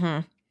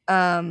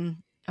 Mm-hmm.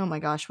 oh my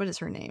gosh, what is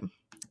her name?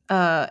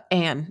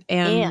 Anne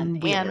Anne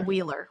Wheeler.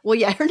 Wheeler. Well,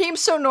 yeah, her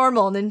name's so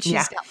normal, and then Yeah.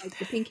 she's got like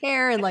the pink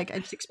hair, and like I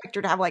just expect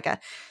her to have like a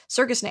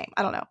circus name.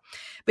 I don't know,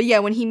 but yeah,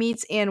 when he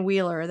meets Anne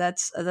Wheeler,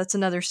 that's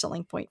another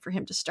selling point for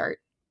him to start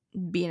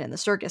being in the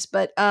circus.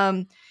 But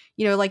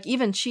you know, like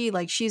even she,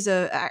 like she's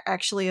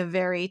actually a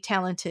very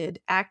talented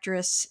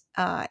actress,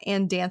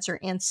 and dancer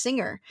and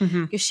singer,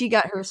 Mm-hmm. because she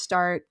got her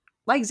start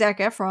like Zac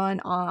Efron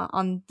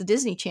on the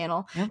Disney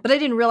Channel. Yep. But I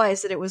didn't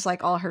realize that it was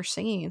like all her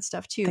singing and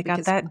stuff too, They got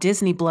because that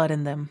Disney blood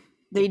in them.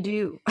 they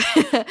do.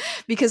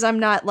 Because I'm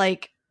not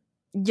like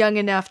young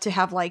enough to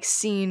have like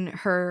seen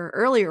her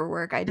earlier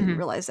work. I didn't Mm-hmm.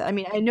 realize that. I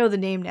mean, I know the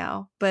name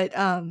now, but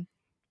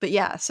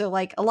yeah, so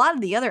like a lot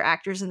of the other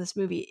actors in this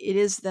movie, it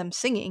is them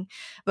singing,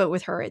 but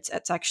with her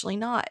it's actually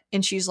not.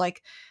 And she's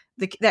like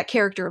that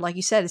character, like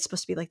you said, is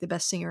supposed to be like the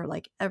best singer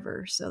like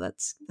ever. So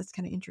that's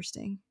kind of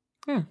interesting.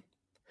 Hmm.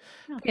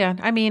 Yeah. Yeah,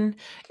 I mean,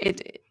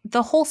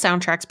 the whole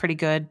soundtrack's pretty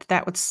good.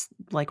 That was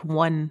like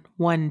one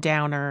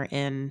downer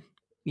in,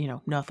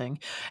 nothing.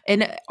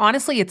 And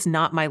honestly, it's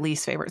not my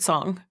least favorite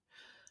song.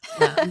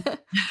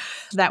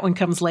 That one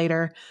comes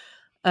later.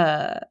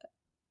 Uh,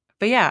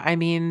 but yeah, I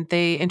mean,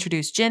 they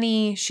introduced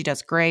Jenny. She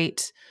does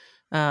great.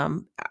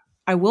 Um,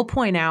 I will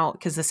point out,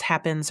 because this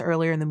happens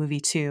earlier in the movie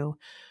too,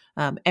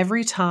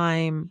 every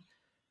time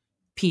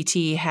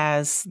PT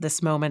has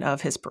this moment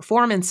of his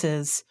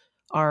performances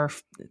are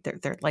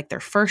they're like their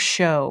first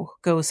show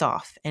goes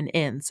off and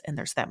ends, and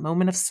there's that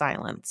moment of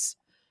silence,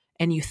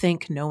 and you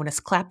think no one is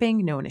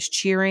clapping, no one is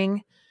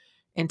cheering,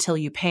 until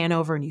you pan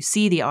over and you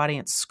see the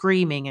audience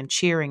screaming and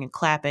cheering and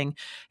clapping,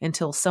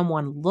 until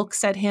someone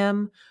looks at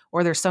him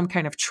or there's some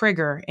kind of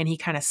trigger and he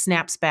kind of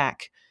snaps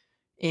back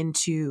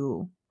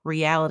into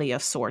reality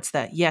of sorts,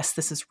 that yes,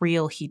 this is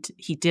real. He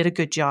did a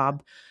good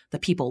job. The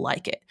people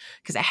like it,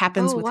 because it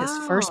happens Oh with his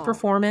first wow.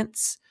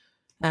 performance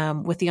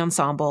with the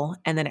ensemble,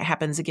 and then it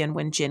happens again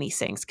when Jenny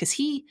sings, because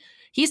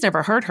he's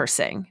never heard her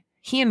sing.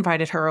 He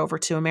invited her over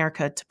to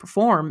America to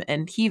perform,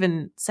 and he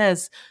even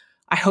says,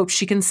 "I hope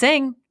she can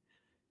sing."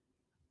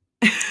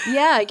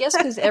 Yeah, I guess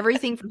because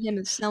everything from him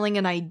is selling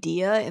an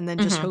idea and then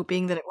just Mhm.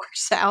 hoping that it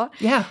works out.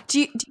 Yeah. Do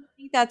you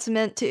think that's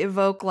meant to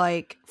evoke,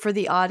 like, for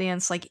the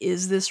audience, like,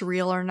 is this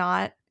real or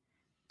not?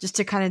 Just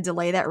to kind of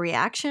delay that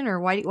reaction, or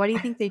why do you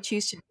think they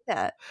choose to do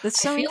that?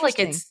 That's I so feel like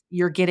interesting. it's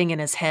you're getting in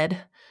his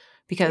head,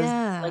 because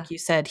Yeah. like you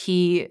said,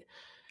 he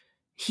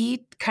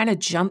kind of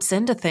jumps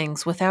into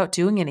things without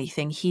doing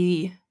anything.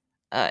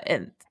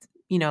 And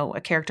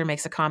a character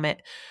makes a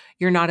comment,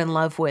 you're not in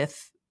love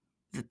with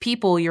the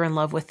people, you're in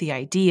love with the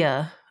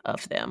idea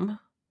of them.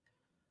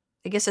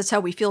 I guess that's how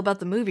we feel about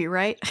the movie,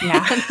 right?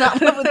 Yeah. I'm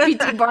not in love with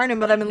P.T. Barnum,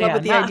 but I'm in love Yeah,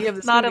 with the idea of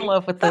this not in movie.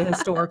 love with the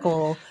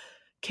historical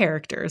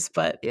characters,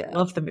 but Yeah.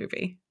 love the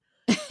movie.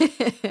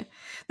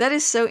 That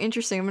is so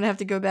interesting. I'm gonna have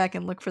to go back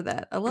and look for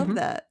that. I love Mhm.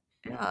 that.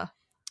 Yeah.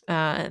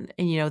 And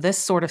this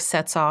sort of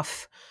sets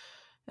off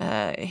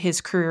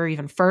his career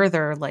even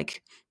further.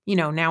 Like,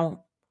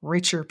 now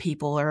richer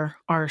people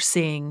are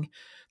seeing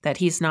that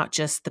he's not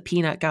just the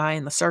peanut guy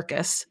in the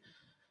circus.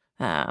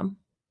 Um,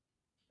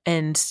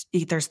 and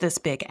there's this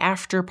big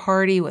after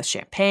party with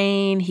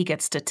champagne. He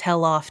gets to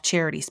tell off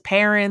Charity's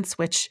parents,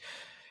 which,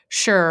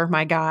 sure,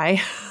 my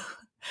guy.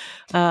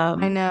 I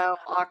um, know,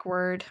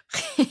 awkward.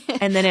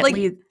 and then it Like,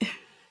 leads,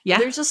 yeah,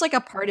 there's just like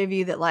a part of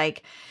you that,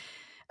 like,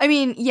 I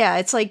mean, yeah,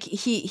 it's like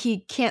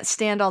he can't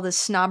stand all this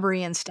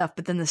snobbery and stuff,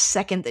 but then the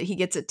second that he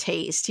gets a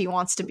taste, he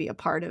wants to be a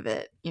part of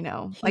it, you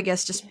know? I he,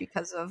 guess just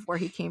because of where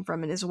he came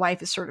from, and his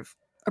wife is sort of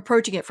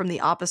approaching it from the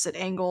opposite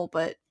angle,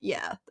 but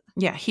yeah.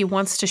 yeah, he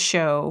wants to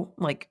show,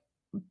 like,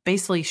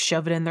 basically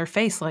shove it in their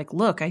face, like,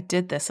 look, I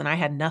did this and I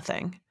had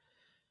nothing.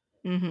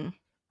 Mhm.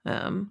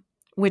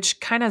 Which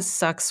kind of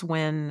sucks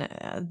when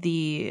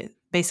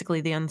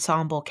basically the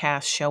ensemble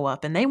cast show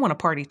up and they want a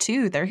party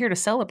too. They're here to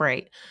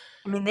celebrate.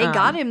 I mean, they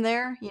got Um, him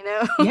there, you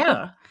know?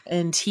 yeah,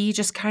 and he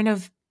just kind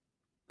of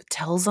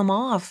tells them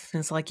off.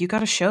 It's like, you got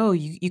to show,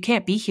 you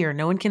can't be here.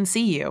 No one can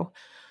see you,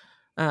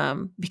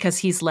 because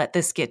he's let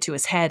this get to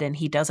his head and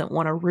he doesn't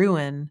want to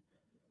ruin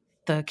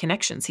the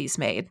connections he's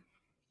made.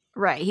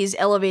 Right, he's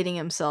elevating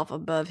himself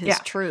above his Yeah,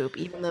 troop,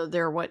 even though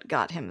they're what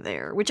got him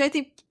there, which I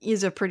think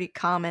is a pretty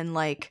common,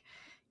 like,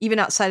 even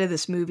outside of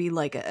this movie,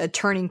 like a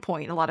turning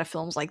point in a lot of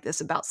films like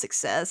this about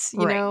success,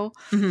 you right. know?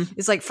 Hmm.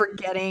 It's like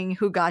forgetting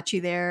who got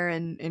you there,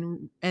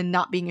 and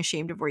not being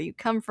ashamed of where you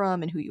come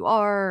from and who you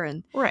are,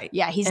 and Right.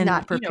 yeah, he's And,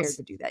 not prepared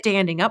to do that yet.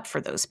 standing up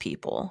for those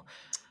people.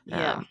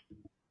 Yeah. Um,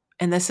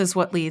 and this is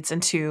what leads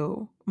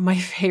into my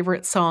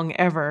favorite song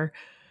ever.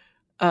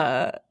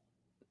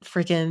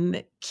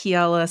 Freaking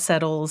Kiala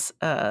Settles,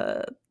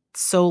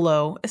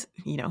 solo,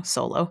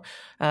 solo,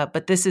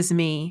 but This Is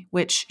Me,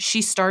 which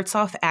she starts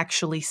off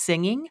actually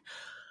singing.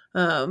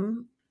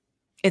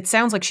 It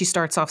sounds like she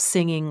starts off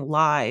singing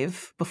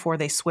live before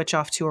they switch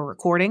off to a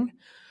recording,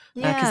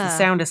 because the Yeah.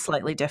 sound is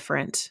slightly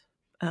different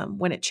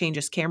when it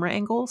changes camera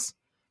angles.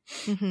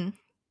 Mm-hmm.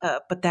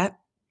 But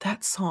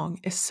that song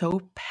is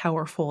so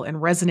powerful and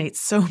resonates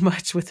so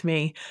much with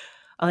me.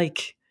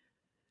 Like,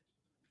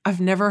 I've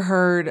never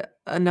heard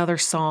another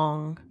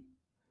song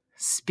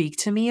speak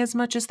to me as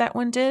much as that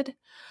one did.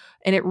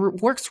 And it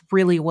works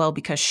really well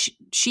because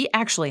she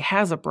actually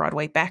has a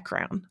Broadway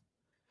background.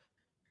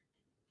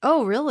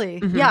 Oh, really?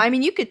 Yeah, Hmm. I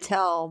mean, you could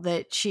tell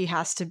that she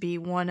has to be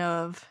one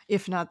of,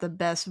 if not the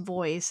best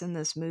voice in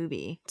this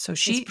movie. So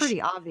It's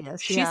pretty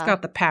obvious, she's yeah.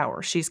 got the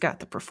power, she's got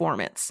the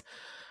performance.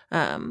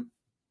 Um,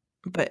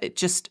 but it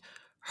just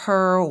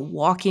her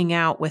walking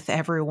out with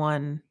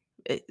everyone,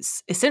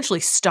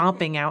 essentially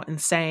stomping out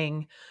and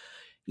saying,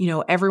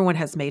 everyone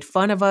has made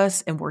fun of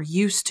us and we're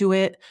used to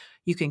it.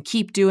 You can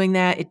keep doing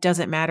that. It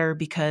doesn't matter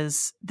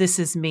because this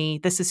is me.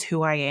 This is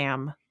who I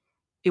am.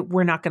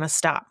 We're not going to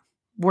stop.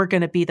 We're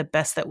going to be the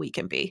best that we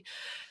can be.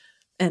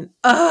 And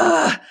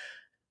I'm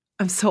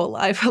so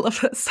alive. I love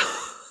that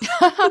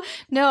song.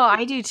 No,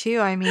 I do too.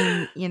 I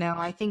mean,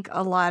 I think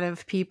a lot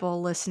of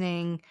people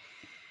listening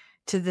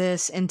to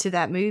this and to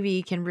that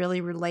movie can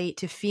really relate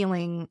to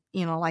feeling,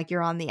 like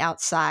you're on the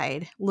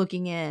outside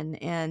looking in,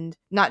 and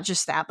not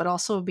just that, but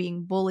also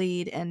being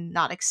bullied and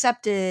not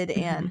accepted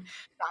and Mhm.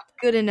 not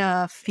good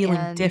enough. Feeling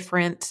And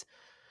different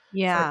for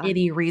yeah,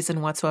 any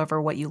reason whatsoever,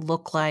 what you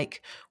look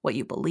like, what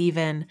you believe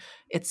in.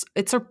 It's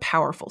a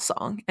powerful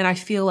song. And I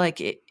feel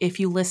like if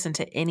you listen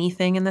to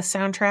anything in the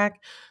soundtrack,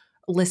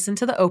 listen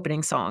to the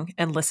opening song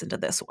and listen to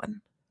this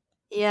one.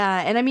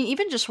 yeah. And I mean,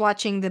 even just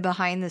watching the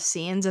behind the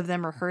scenes of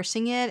them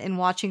rehearsing it and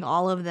watching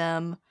all of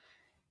them,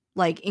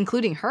 like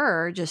including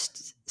her,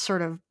 just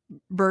sort of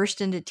burst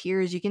into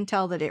tears, you can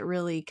tell that it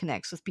really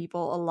connects with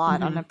people a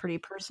lot on a Mhm. pretty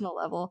personal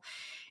level.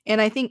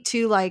 And I think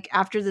too, like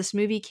after this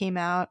movie came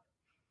out,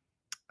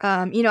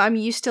 I'm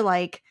used to,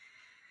 like,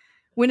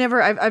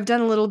 whenever I've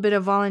done a little bit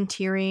of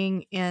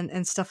volunteering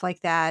and stuff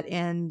like that,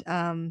 and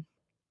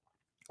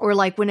or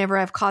like whenever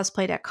I've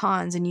cosplayed at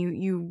cons and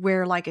you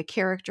wear like a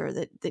character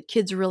that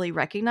kids really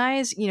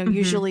recognize, Mhm.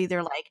 usually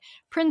they're like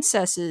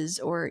princesses,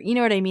 or you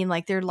know what I mean,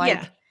 like they're Yeah.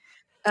 like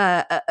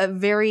a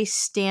very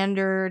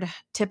standard,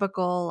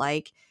 typical,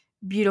 like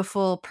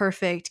beautiful,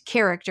 perfect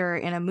character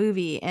in a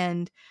movie.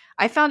 And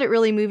I found it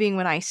really moving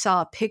when I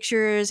saw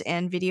pictures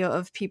and video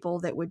of people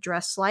that would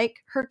dress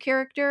like her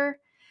character.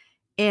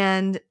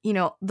 And,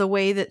 the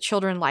way that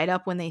children light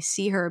up when they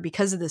see her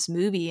because of this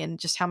movie and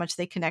just how much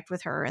they connect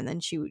with her. And then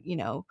she,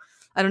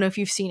 I don't know if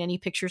you've seen any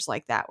pictures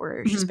like that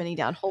where she's Mhm. bending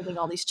down holding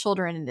all these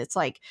children. And it's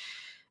like,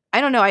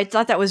 I don't know. I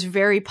thought that was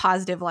very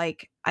positive.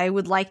 Like, I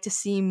would like to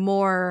see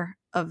more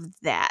of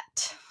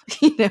that,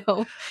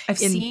 I've in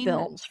seen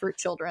films for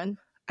children.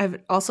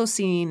 I've also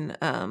seen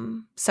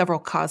several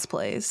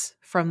cosplays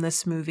from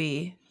this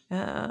movie,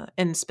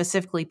 and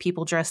specifically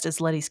people dressed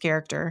as Letty's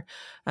character.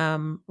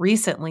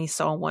 Recently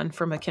saw one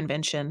from a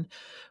convention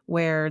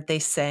where they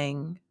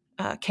sang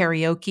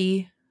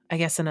karaoke, I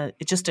guess in a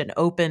just an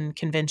open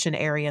convention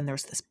area, and there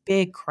was this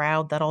big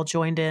crowd that all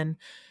joined in,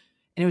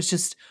 and it was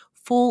just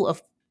full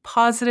of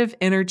positive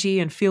energy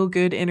and feel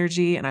good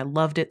energy, and I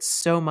loved it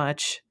so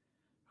much.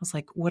 I was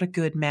like, what a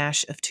good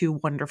mash of two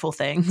wonderful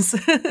things.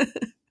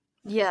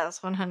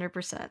 Yes,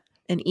 100%.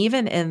 And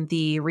even in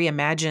the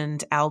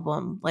reimagined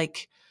album,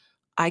 like,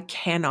 I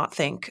cannot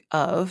think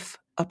of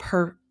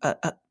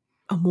a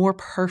more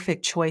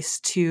perfect choice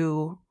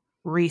to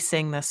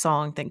re-sing this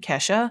song than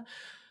Kesha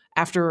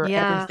after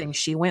Yeah. everything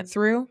she went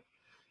through.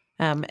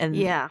 And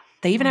Yeah.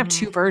 they even have Hmm.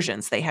 two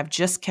versions. They have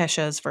just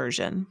Kesha's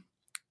version,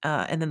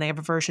 and then they have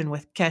a version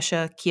with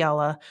Kesha,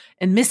 Kiala,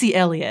 and Missy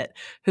Elliott,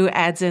 who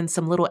adds in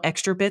some little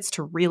extra bits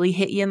to really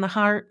hit you in the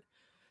heart.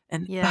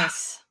 And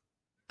Yes.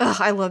 Ugh,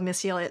 I love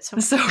Missy Elliott so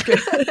so much.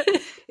 good.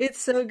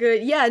 It's so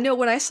good. Yeah, no,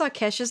 when I saw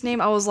Kesha's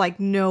name, I was like,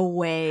 no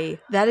way.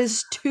 That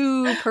is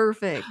too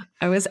perfect.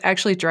 I was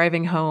actually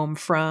driving home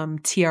from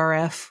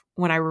TRF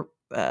when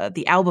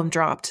the album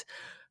dropped,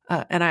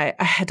 and I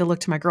had to look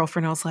to my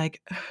girlfriend. I was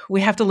like,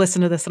 "We have to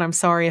listen to this," and I'm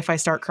sorry if I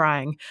start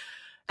crying.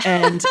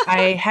 And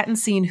I hadn't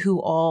seen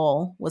who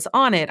all was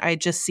on it. I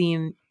had just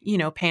seen,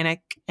 Panic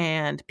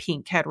and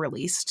Pink had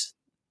released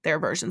their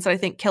versions. I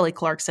think Kelly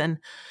Clarkson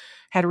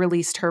had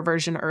released her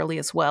version early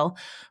as well.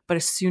 But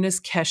as soon as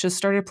Kesha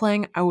started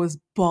playing, I was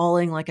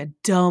bawling like a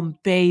dumb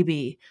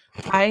baby.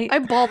 I I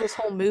bawled this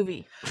whole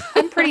movie.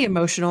 I'm pretty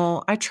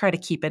emotional. I try to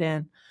keep it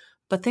in.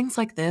 But things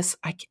like this,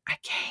 I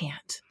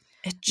can't.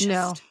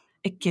 No,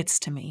 It gets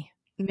to me.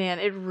 man,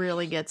 it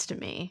really gets to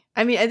me.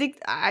 I mean, I think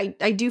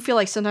I do feel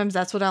like sometimes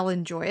that's what I'll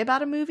enjoy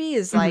about a movie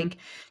is Mhm. like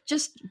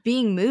just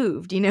being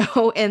moved, and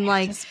Yeah,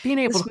 like just being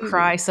able this to movie.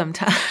 cry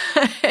sometimes,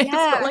 but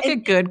Yeah, like a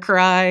and good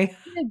cry.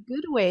 in a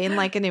good way, in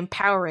like an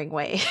empowering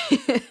way.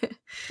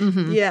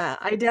 Mhm. Yeah,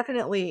 I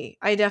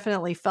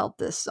definitely felt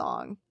this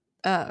song,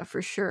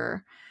 for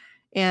sure.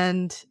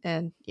 And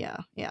yeah,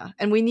 yeah.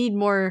 And we need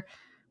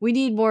We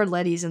need more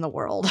Lettys in the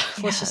world.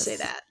 Let's just say Yes.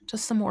 that.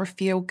 Just some more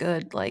feel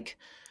good. Like,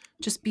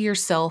 just be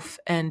yourself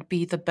and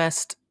be the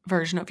best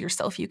version of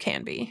yourself you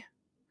can be.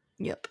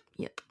 Yep.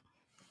 Yep.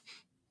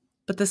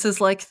 But this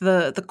is like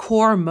the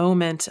core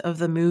moment of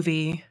the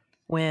movie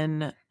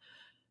when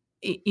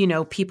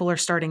people are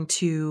starting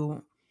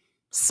to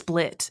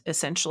split,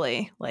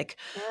 essentially. Like,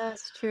 Yeah,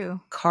 that's true.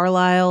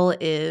 Carlisle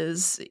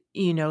is,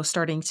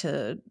 starting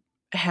to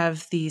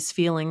have these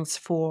feelings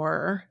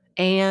for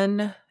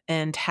Anne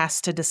and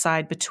has to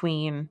decide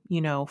between,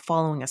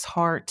 following his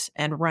heart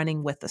and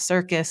running with the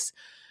circus,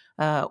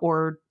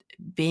 or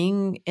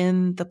being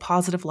in the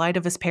positive light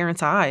of his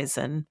parents' eyes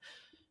and,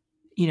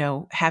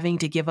 having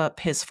to give up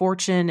his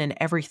fortune and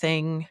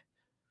everything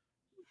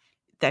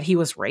that he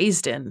was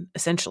raised in,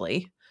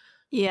 essentially.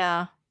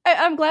 Yeah.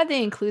 I'm glad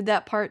they include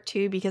that part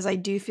too, because I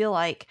do feel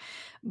like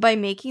by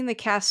making the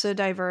cast so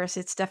diverse,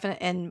 it's definite,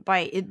 and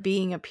by it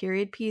being a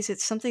period piece,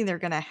 it's something they're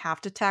going to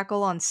have to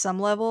tackle on some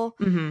level.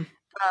 Mm-hmm.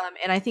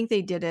 And I think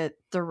they did it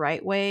the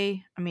right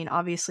way. I mean,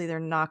 obviously, they're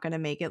not going to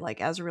make it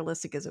like as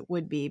realistic as it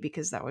would be,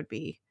 because that would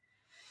be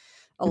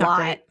a Not lot.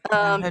 great.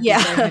 Yeah, that'd be very Yeah.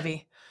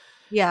 heavy.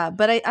 Yeah.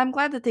 But I'm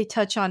glad that they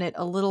touch on it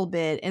a little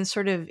bit and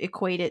sort of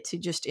equate it to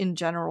just in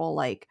general,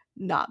 like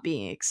not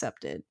being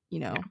accepted, you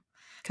Yeah. know?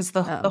 Because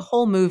the Um,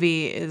 whole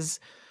movie is,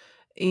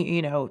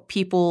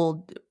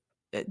 people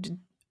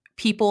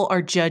people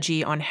are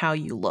judgy on how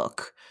you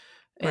look.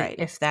 right.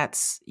 If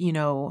that's,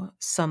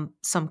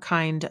 some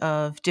kind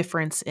of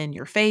difference in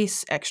your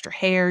face, extra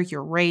hair,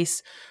 your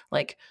race,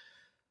 like,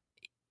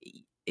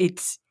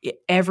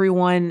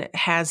 everyone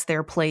has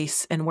their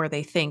place and where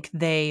they think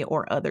they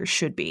or others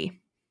should be.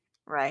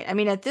 Right. I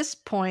mean, at this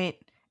point,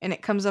 and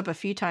it comes up a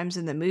few times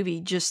in the movie,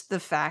 just the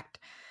fact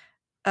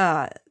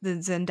that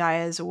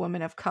Zendaya is a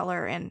woman of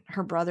color and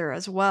her brother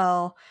as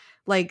well,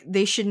 like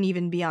they shouldn't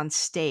even be on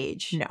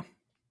stage, No.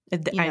 you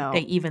They know.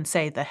 even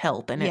say the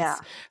help, and Yeah.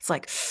 it's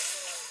like,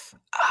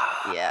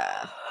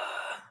 Yeah.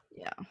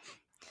 Yeah.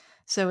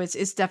 So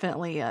it's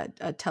definitely a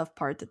tough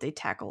part that they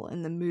tackle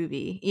in the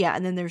movie. Yeah,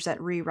 and then there's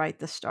that Rewrite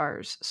the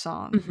Stars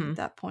song Mhm. at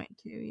that point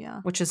too, yeah.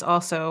 Which is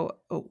also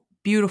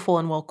beautiful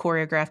and well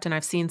choreographed. And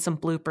I've seen some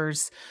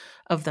bloopers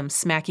of them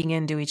smacking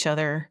into each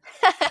other,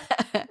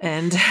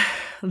 and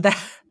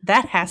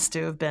that has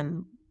to have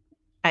been.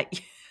 I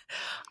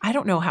I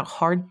don't know how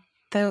hard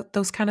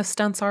those kind of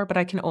stunts are, but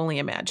I can only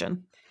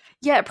imagine.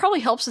 Yeah, it probably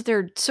helps that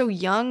they're so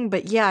young,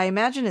 but yeah, I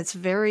imagine it's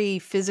very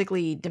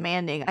physically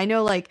demanding. I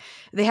know like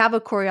they have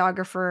a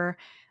choreographer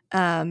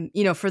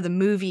for the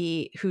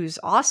movie who's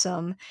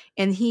awesome,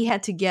 and he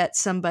had to get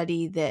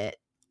somebody that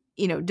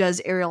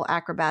does aerial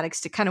acrobatics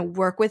to kind of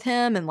work with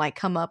him and like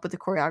come up with the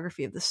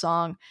choreography of the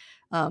song.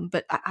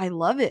 But I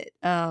love it.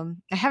 I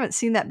haven't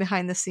seen that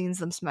behind the scenes,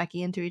 them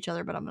smacking into each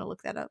other, but I'm gonna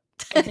look that up.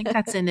 I think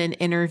that's in an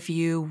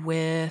interview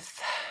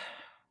with,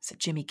 is it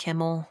Jimmy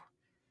Kimmel?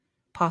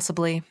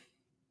 Possibly.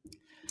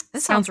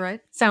 That sounds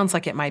right. Sounds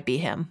like it might be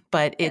him,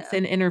 but it's Yeah.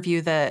 an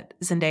interview that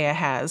Zendaya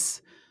has,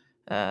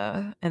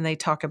 and they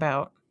talk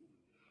about,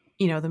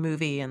 the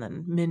movie, and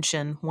then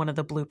mention one of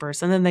the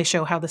bloopers, and then they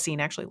show how the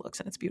scene actually looks,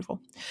 and it's beautiful.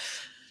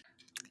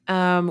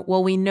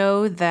 Well, we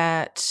know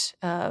that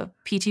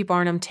P.T.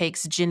 Barnum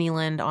takes Ginny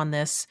Lind on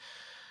this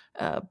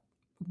uh,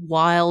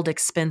 wild,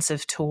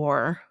 expensive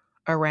tour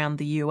around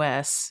the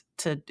U.S.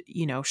 to,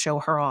 show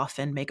her off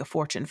and make a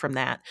fortune from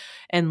that,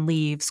 and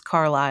leaves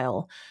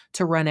Carlisle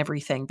to run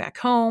everything back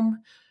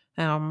home,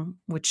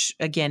 which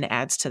again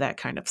adds to that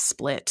kind of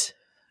split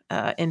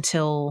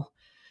until,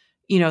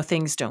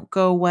 things don't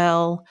go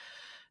well.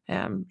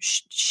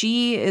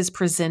 She is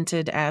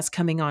presented as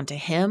coming on to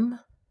him,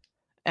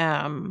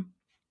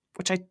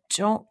 which I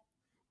don't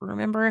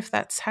remember if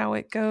that's how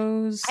it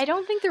goes, I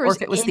don't think there or was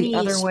if it was the any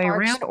other way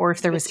sparks around, or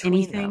if there was between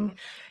anything. them.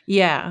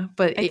 Yeah,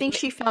 but I think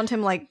she found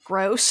him, like,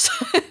 gross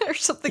or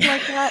something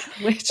like that,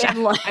 which and,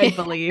 I like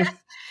believe.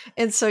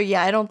 and so,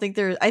 yeah, I don't think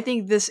I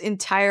think this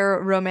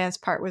entire romance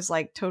part was,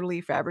 like, totally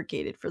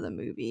fabricated for the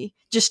movie,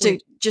 Which,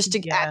 just to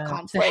add yeah,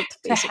 conflict,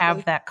 to have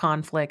basically. that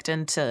conflict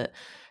and to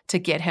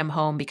get him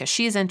home because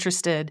she's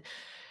interested,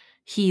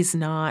 he's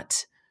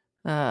not,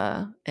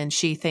 and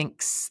she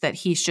thinks that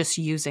he's just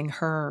using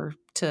her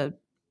to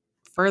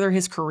further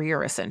his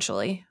career,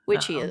 essentially.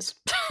 Which he is.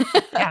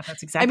 Yeah, that's I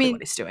exactly what mean,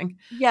 he's doing.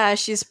 yeah,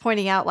 she's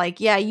pointing out, like,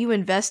 yeah, you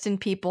invest in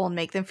people and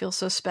make them feel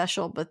so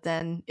special, but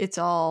then it's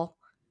all,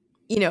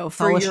 It's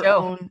for all a your show.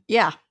 own.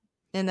 Yeah,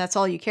 and that's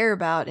all you care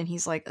about, and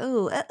he's like,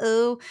 "Oh,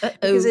 uh-oh,"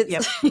 because Uh-oh,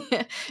 it's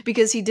yep.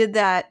 because he did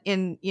that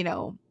in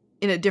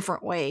a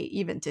different way,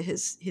 even to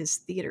his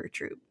theater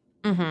troupe.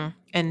 Mhm,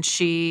 and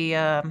she,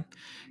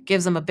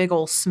 gives him a big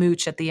ol'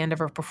 smooch at the end of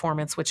her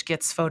performance, which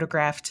gets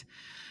photographed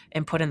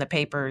and put in the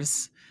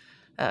papers,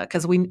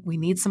 because we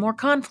need some more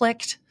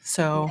conflict,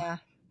 so,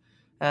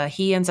 Yeah,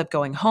 he ends up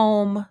going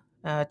home,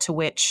 to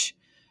which,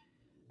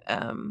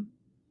 um,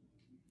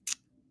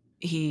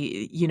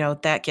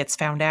 that gets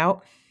found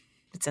out.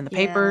 It's in the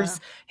yeah, papers.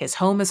 His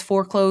home is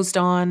foreclosed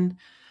on,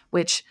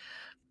 which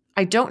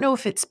I don't know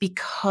if it's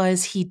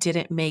because he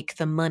didn't make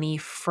the money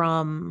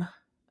from,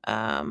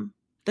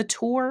 the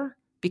tour,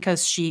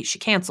 because she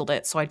canceled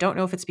it. So I don't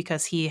know if it's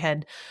because he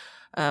had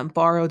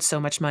borrowed so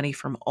much money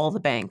from all the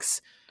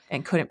banks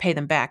and couldn't pay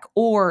them back,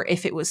 or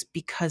if it was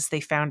because they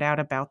found out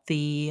about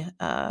the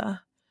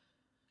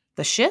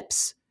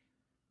ships.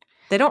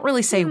 They don't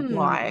really say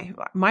why.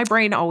 My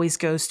brain always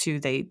goes to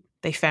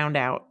they found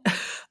out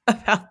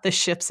about the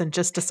ships and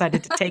just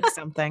decided to take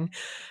something.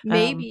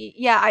 Maybe.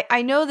 Yeah,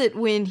 I know that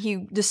when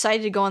he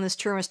decided to go on this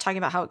tour and was talking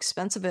about how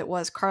expensive it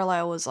was,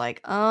 Carlisle was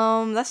like,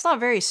 that's not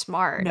very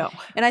smart. No.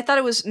 And I thought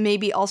it was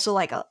maybe also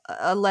like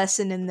a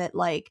lesson in that,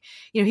 like,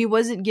 he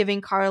wasn't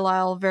giving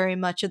Carlisle very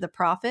much of the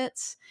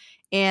profits.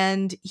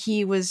 And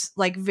he was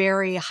like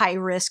very high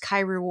risk, high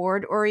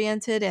reward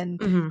oriented. And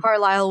Mhm.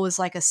 Carlisle was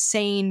like a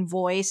sane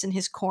voice in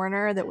his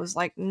corner that was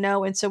like,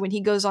 no. And so when he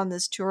goes on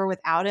this tour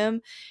without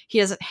him, he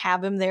doesn't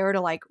have him there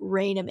to like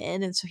rein him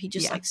in, and so he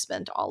just Yeah. like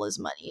spent all his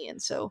money.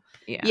 And so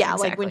Yeah,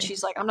 like when exactly.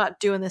 she's like, I'm not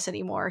doing this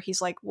anymore,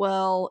 he's like,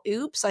 well,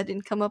 oops, I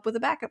didn't come up with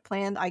a backup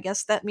plan. I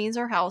guess that means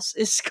our house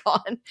is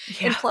gone.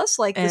 Yeah. And plus,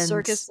 like, the And,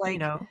 circus, like, you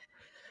know,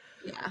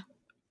 yeah,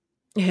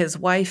 his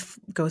wife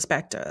goes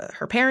back to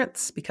her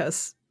parents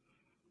because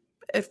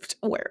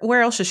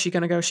where else is she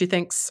going to go? She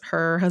thinks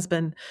her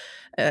husband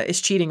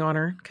is cheating on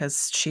her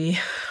because she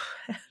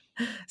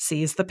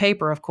sees the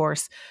paper, of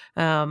course.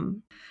 I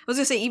was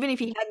gonna say, even if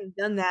he hadn't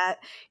done that,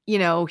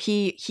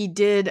 he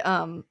did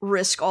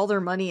risk all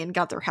their money and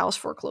got their house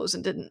foreclosed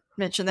and didn't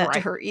mention that to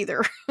Right. her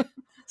either.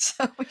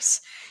 So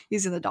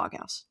he's in the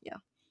doghouse. Yeah.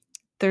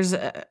 There's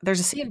a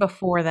scene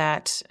before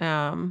that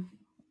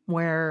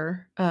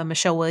where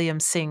Michelle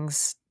Williams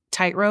sings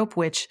Tightrope,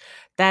 which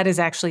that is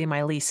actually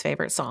my least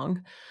favorite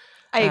song.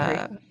 I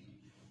agree.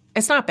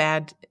 It's not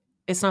bad.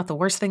 It's not the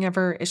worst thing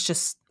ever. It's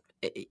just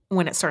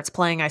when it starts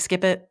playing, I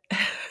skip it.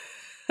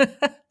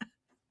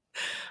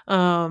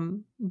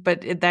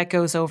 But that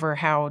goes over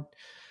how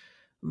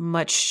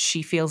much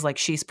she feels like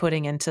she's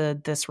putting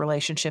into this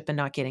relationship and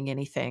not getting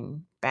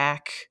anything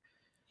back.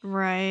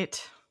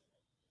 Right.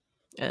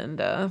 And,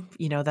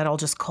 that all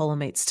just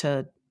culminates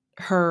to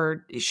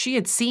her. She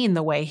had seen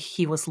the way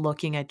he was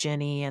looking at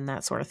Jenny and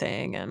that sort of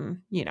thing.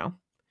 And,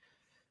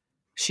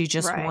 she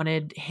just Right.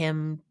 wanted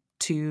him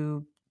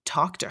to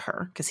talk to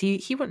her because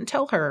he wouldn't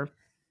tell her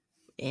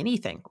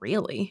anything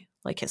really,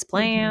 like his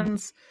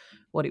plans,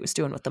 what he was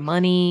doing with the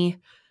money.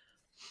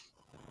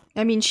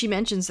 I mean, she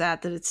mentions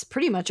that it's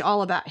pretty much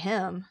all about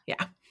him.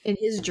 Yeah. In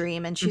his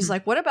dream, and she's Mhm.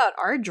 like, what about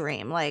our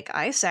dream? Like,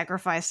 I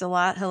sacrificed a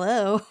lot.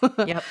 Hello.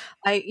 Yep.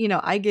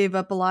 I gave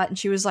up a lot. And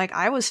she was like,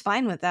 I was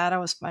fine with that. I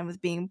was fine with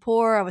being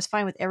poor. I was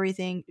fine with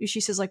everything. She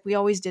says, like, we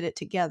always did it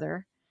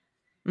together.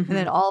 And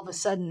then Mhm. all of a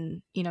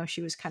sudden, she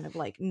was kind of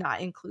like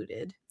not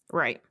included.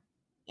 Right.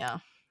 Yeah.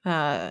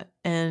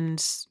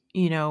 And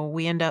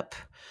we end up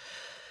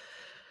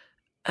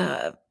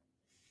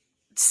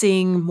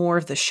seeing more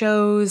of the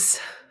shows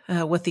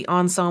with the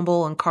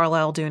ensemble and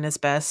Carlisle doing his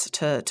best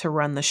to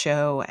run the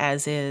show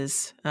as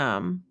is,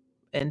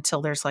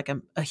 until there's like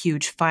a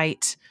huge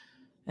fight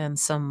and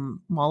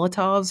some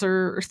Molotovs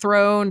are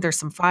thrown. There's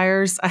some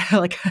fires.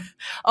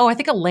 I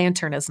think a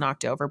lantern is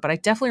knocked over, but I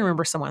definitely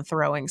remember someone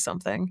throwing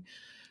something.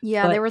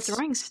 Yeah, they But were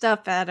throwing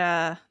stuff at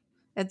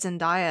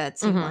Zendaya, it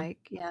seemed Mhm.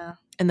 like. Yeah.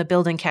 And the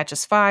building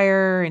catches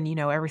fire and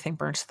everything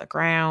burns to the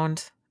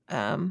ground.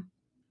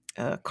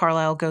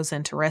 Carlisle goes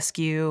in to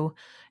rescue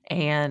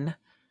and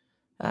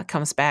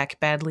comes back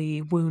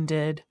badly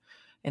wounded,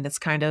 and it's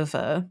kind of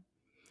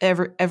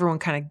everyone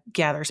kind of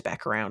gathers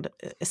back around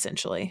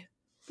essentially.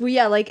 Well,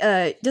 yeah, like,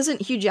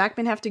 doesn't Hugh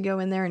Jackman have to go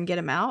in there and get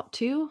him out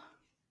too?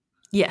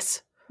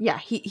 Yes. Yeah,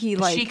 he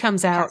like She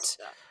comes has out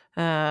stuff.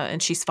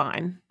 and she's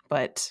fine,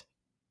 but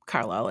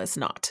Carlisle is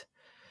not.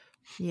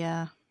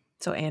 Yeah.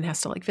 So Anne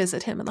has to like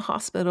visit him in the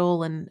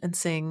hospital and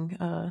sing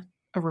a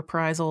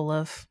reprisal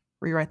of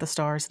Rewrite the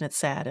Stars, and it's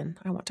sad, and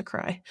I want to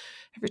cry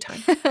every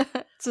time.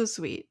 So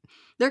sweet.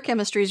 Their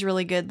chemistry is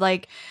really good.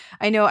 Like,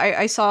 I know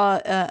I saw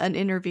an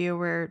interview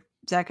where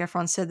Zac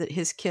Efron said that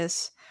his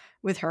kiss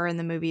with her in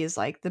the movie is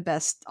like the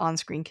best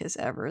on-screen kiss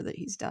ever that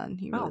he's done.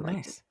 He Oh, really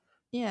liked it. nice.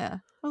 Yeah.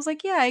 I was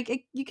like, yeah,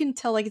 you can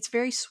tell, like, it's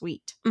very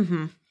sweet.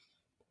 Mm-hmm.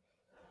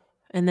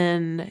 And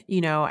then,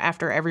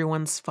 after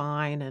everyone's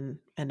fine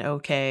and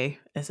okay,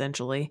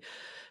 essentially,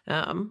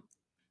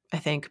 I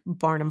think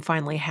Barnum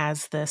finally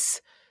has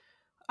this,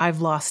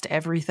 I've lost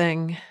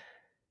everything.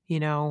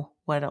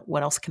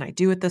 What else can I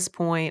do at this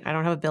point? I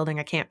don't have a building.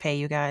 I can't pay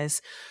you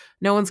guys.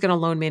 No one's going to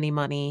loan me any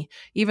money.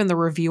 Even the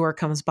reviewer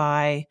comes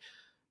by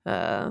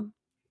and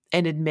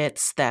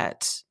admits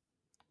that,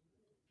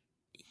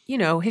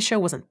 his show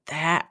wasn't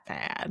that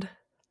bad.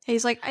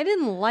 He's like, I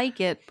didn't like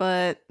it,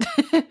 but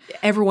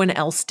Everyone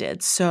else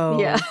did. So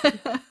yeah.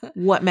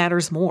 what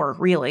matters more,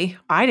 really?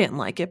 I didn't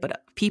like it,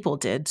 but people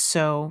did.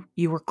 So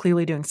you were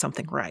clearly doing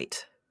something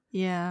right.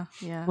 Yeah.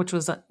 Which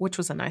was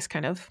a nice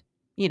kind of,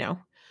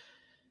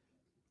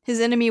 His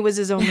enemy was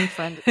his only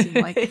friend, it seemed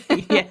like.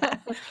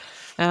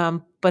 Yeah.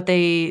 But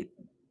they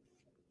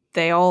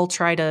all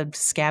try to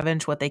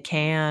scavenge what they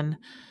can.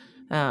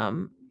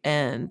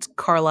 And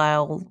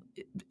Carlisle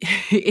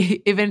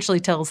eventually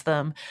tells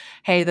them,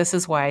 hey, this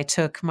is why I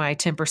took my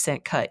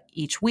 10% cut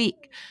each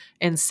week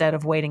instead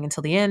of waiting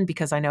until the end,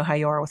 because I know how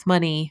you are with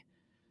money.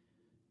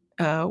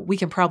 We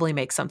can probably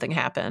make something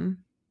happen.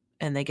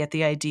 And they get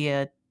the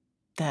idea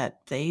that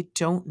they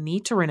don't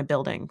need to rent a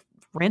building.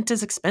 Rent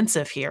is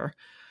expensive here.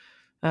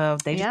 They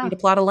just Yeah. need a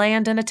plot of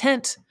land and a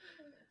tent.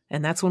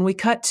 And that's when we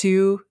cut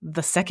to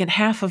the second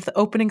half of the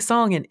opening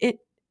song, and it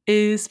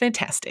is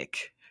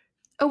fantastic.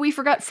 Oh, we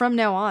forgot From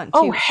Now On,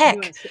 Oh, too.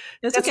 heck.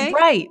 That's That's okay.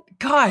 right.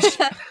 Gosh.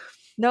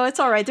 No, it's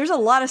all right. There's a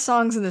lot of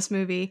songs in this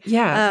movie.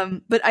 Yeah.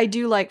 But I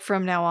do like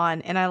From Now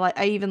On, and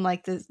I even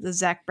like the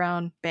Zac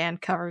Brown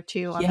band cover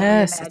too on the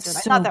Yes, it's Reimagine.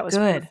 I thought so that was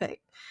good.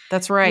 perfect.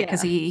 That's right,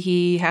 because Yeah.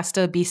 he has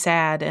to be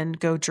sad and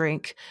go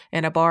drink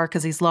in a bar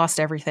because he's lost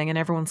everything, and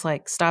everyone's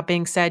like, "Stop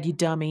being sad, you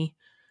dummy.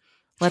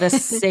 Let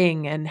us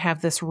sing and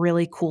have this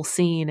really cool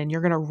scene, and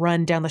you're gonna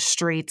run down the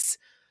streets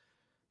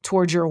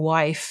towards your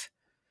wife,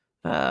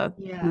 Yeah.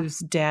 whose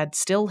dad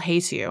still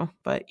hates you,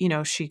 but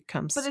she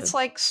comes But it's to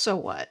like, so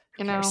what?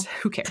 who You cares? know?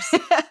 Who cares?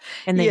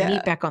 And they Yeah.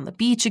 meet back on the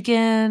beach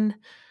again,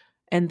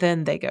 and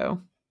then they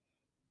go,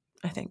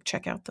 I think,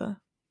 check out the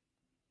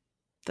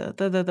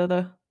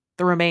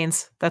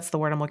remains. That's the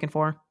word I'm looking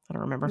for. I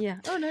don't remember. Yeah.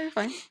 Oh, no, you're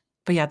fine.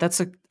 But yeah,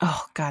 that's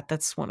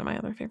that's one of my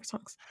other favorite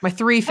songs. My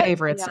three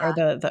favorites are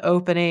the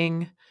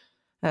opening,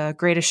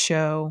 Greatest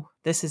Show,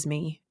 This Is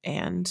Me,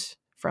 and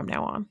From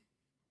Now On.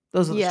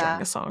 Those are the Yeah.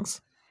 strongest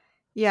songs.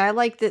 Yeah, I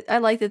like that. I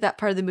like that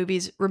part of the movie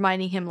is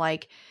reminding him,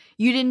 like,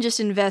 you didn't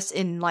just invest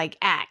in like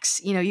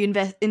acts. You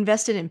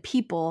invested in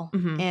people,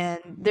 Mhm. and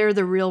they're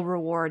the real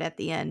reward at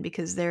the end,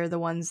 because they're the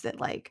ones that,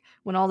 like,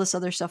 when all this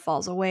other stuff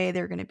falls away,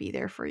 they're going to be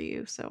there for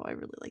you. So I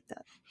really like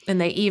that. And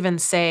they even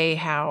say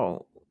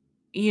how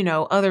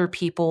other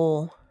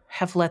people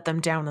have let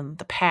them down in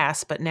the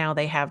past, but now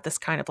they have this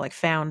kind of like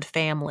found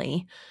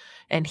family,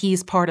 and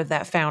he's part of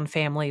that found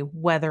family,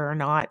 whether or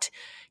not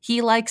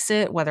he likes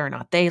it, whether or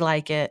not they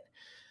like it.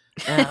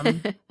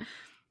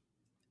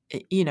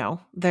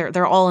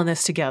 They're all in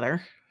this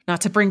together.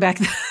 Not to bring back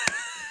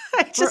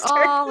We're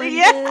all in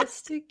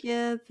this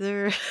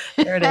together.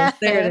 There it is.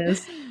 There it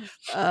is.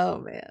 Oh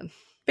man.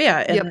 But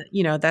yeah, Yep.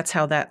 and that's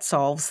how that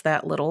solves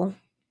that little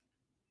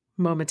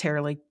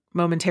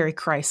momentary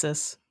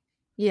crisis.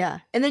 Yeah.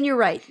 And then you're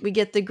right. We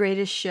get the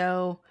Greatest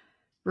Show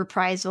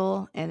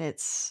reprisal, and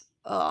it's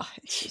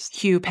just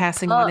Hugh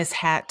passing on pumped. his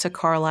hat to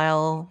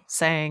Carlisle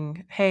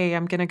saying, "Hey,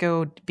 I'm going to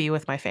go be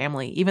with my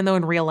family," even though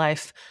in real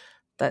life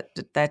that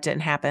didn't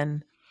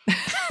happen.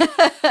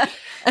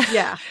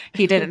 Yeah.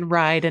 He didn't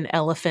ride an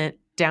elephant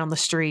down the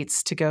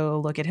streets to go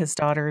look at his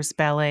daughter's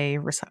ballet.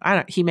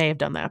 He may have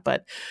done that,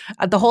 but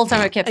the whole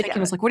time I kept thinking, I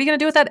was like, what are you going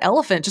to do with that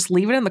elephant? Just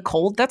leave it in the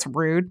cold? That's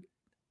rude.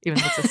 Even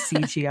though it's a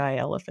CGI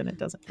elephant, it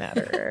doesn't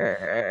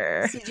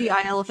matter.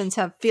 CGI elephants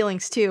have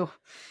feelings too.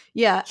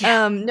 Yeah.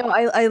 No,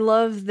 I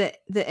love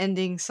the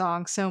ending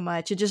song so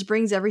much. It just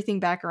brings everything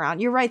back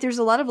around. You're right. There's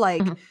a lot of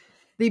like,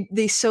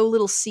 they sow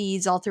little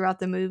seeds all throughout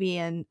the movie,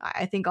 and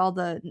I think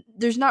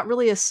there's not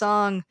really a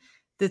song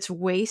that's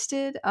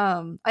wasted.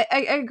 I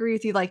agree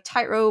with you. Like,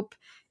 Tightrope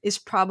is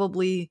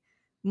probably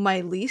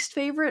my least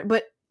favorite,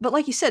 but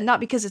like you said, not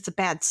because it's a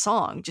bad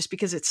song, just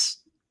because it's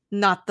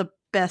not the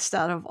best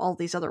out of all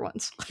these other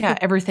ones. Yeah,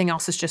 everything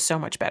else is just so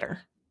much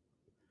better.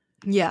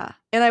 Yeah.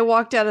 And I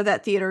walked out of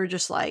that theater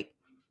just like,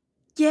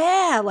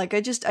 yeah, like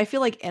I feel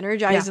like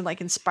energized and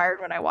like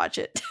inspired when I watch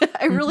it.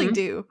 I really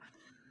do.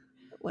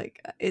 Like,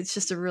 it's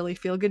just a really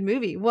feel good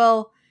movie.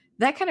 Well,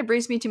 that kind of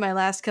brings me to my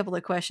last couple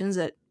of questions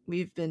that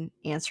we've been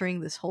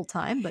answering this whole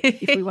time, but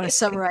if we want to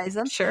summarize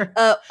them. Sure.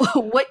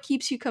 What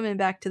keeps you coming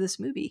back to this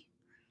movie?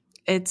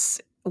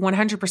 It's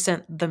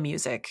 100% the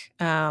music.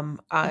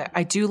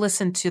 I do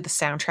listen to the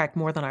soundtrack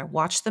more than I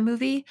watch the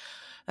movie,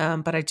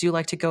 but I do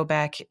like to go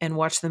back and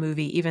watch the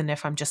movie, even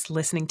if I'm just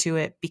listening to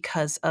it,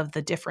 because of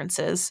the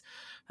differences.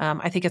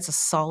 I think it's a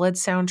solid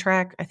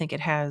soundtrack. I think it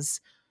has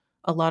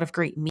a lot of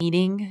great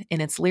meaning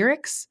in its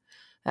lyrics,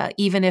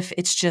 even if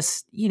it's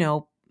just,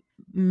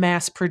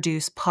 mass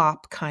produced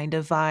pop kind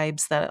of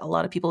vibes that a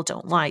lot of people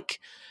don't like.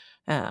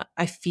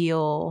 I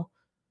feel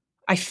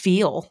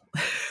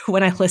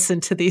when I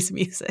listen to these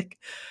music,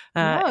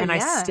 and I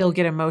still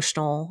get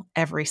emotional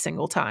every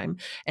single time.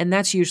 And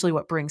that's usually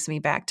what brings me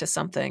back to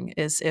something,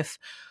 is if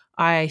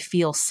I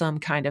feel some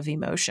kind of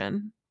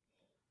emotion.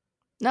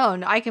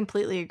 No, I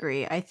completely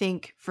agree. I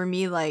think for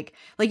me, like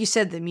you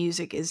said, the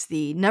music is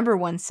the number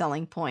one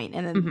selling point,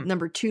 and then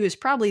number two is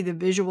probably the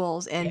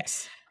visuals. And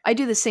Yes. I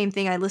do the same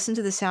thing. I listen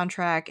to the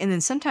soundtrack, and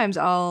then sometimes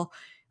I'll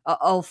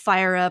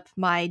fire up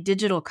my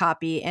digital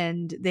copy,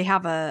 and they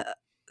have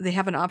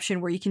an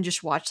option where you can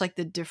just watch like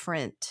the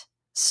different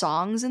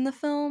songs in the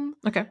film.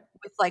 Okay.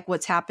 With like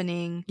what's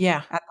happening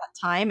Yeah. at that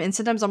time. And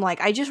sometimes I'm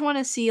like, I just want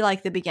to see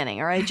like the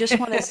beginning, or I just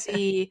want to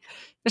see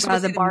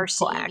the bar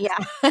scene.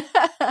 Yeah.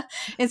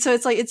 And so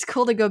it's like, it's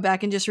cool to go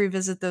back and just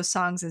revisit those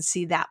songs and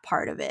see that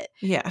part of it.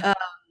 Yeah.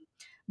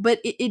 But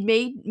it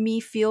made me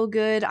feel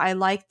good. I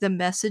like the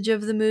message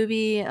of the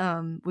movie.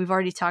 We've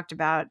already talked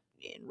about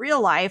in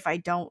real life, I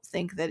don't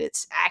think that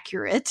it's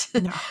accurate.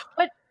 No.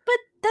 but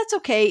that's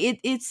okay.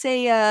 It's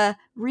a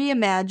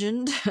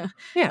reimagined,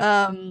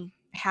 Yeah.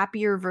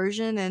 happier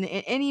version, and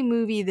any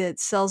movie that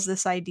sells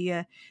this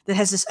idea that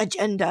has this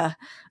agenda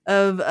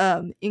of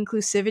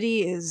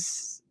inclusivity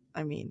is,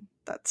 I mean,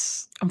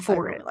 that's I'm I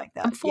for really it. like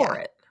I'm that. for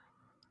Yeah, it.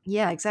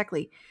 yeah,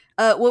 exactly.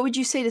 What would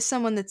you say to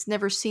someone that's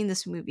never seen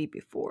this movie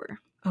before?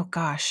 Oh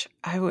gosh,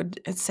 I would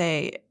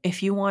say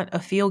if you want a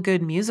feel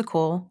good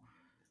musical,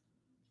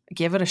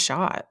 give it a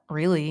shot,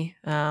 really.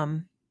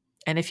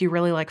 And if you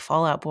really like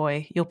Fall Out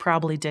Boy, you'll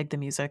probably dig the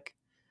music.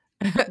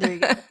 There you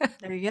go.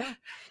 There you go.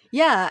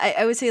 Yeah,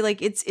 I would say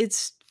like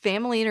it's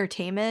family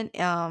entertainment.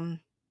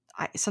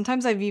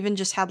 Sometimes I've even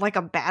just had like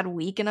a bad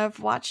week and I've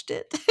watched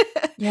it.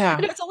 I Yeah,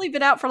 know it's only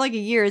been out for like a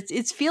year. It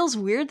feels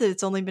weird that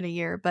it's only been a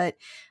year, but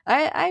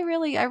I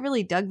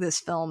really dug this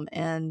film,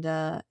 and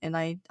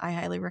I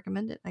highly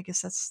recommend it. I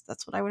guess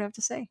that's what I would have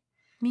to say.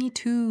 me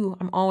too.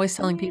 I'm always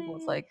telling people,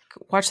 it's Yay. like,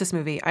 watch this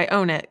movie. I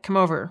own it. Come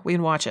over. We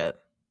can watch it.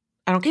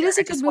 I don't It care. is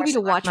I a good just movie watched to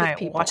it last watch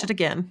with night. Watch it people.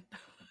 again.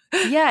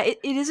 Yeah, it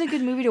is a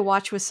good movie to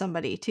watch with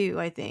somebody too,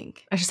 I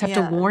think. I just have to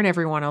Yeah. warn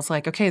everyone. I was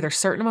like, okay, there's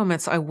certain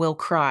moments I will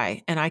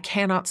cry and I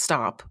cannot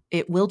stop.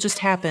 It will just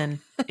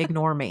happen.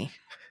 Ignore me.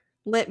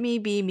 Let me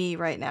be me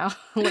right now.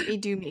 Let me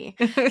do me.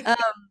 Um,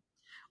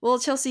 well,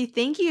 Chelsea,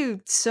 thank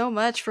you so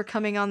much for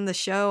coming on the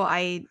show.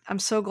 I'm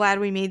so glad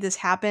we made this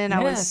happen. I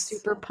was Yes.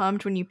 super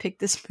pumped when you picked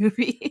this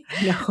movie.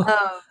 I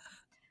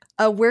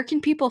know. Where can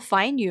people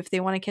find you if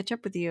they want to catch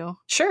up with you?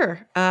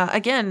 Sure.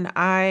 Again,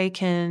 I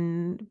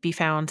can be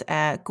found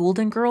at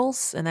Golden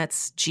Girls, and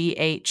that's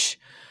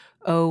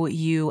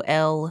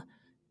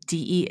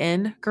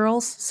GHOULDEN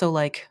Girls. So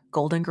like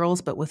Golden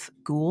Girls, but with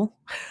ghoul.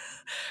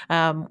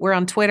 We're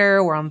on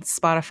Twitter, we're on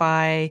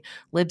Spotify,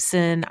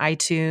 Libsyn,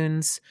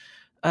 iTunes,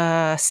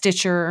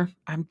 Stitcher.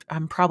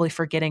 I'm probably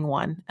forgetting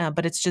one,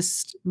 but it's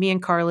just me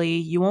and Carly.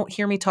 You won't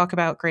hear me talk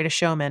about Greatest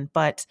Showman,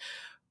 but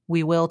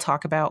we will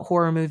talk about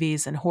horror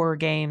movies and horror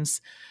games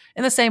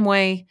in the same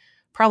way.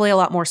 Probably a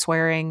lot more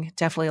swearing,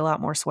 definitely a lot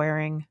more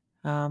swearing.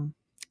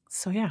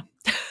 So yeah.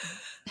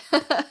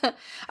 I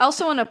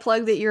also want to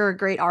plug that you're a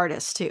great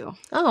artist too.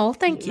 Oh, You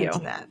thank didn't you.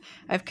 mention that.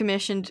 I've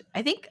commissioned,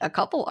 I think, a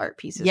couple art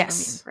pieces from you,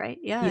 Yes. right?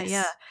 Yeah,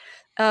 yeah.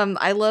 Yes.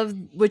 I love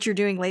what you're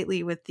doing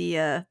lately with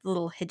the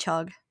little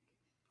hedgehog.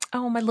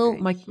 Oh, my It's little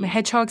very my cute.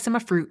 hedgehogs and my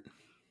fruit.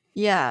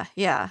 Yeah,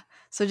 yeah.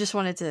 So just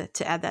wanted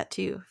to add that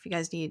too. If you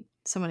guys need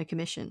someone to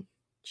commission,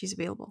 she's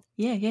available.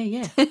 Yeah,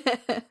 yeah, yeah.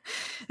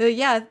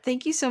 Yeah,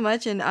 thank you so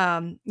much, and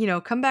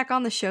come back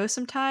on the show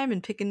sometime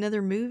and pick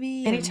another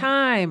movie. And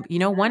Anytime. You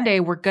know, one day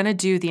we're gonna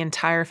do the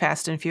entire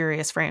Fast and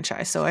Furious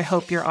franchise. So I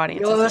hope your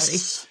audience is ready.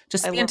 yes,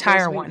 Just I the love those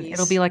entire one.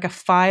 It'll be movies. like a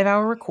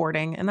 5-hour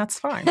recording, and that's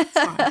fine. It's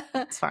fine.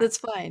 It's fine. That's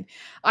fine.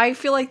 I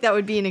feel like that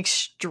would be an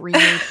extremely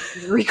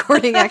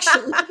recording.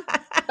 Actually,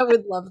 I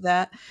would love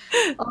that.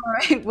 All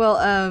right. Well,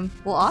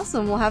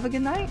 awesome. Well, have a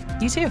good night.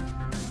 You too.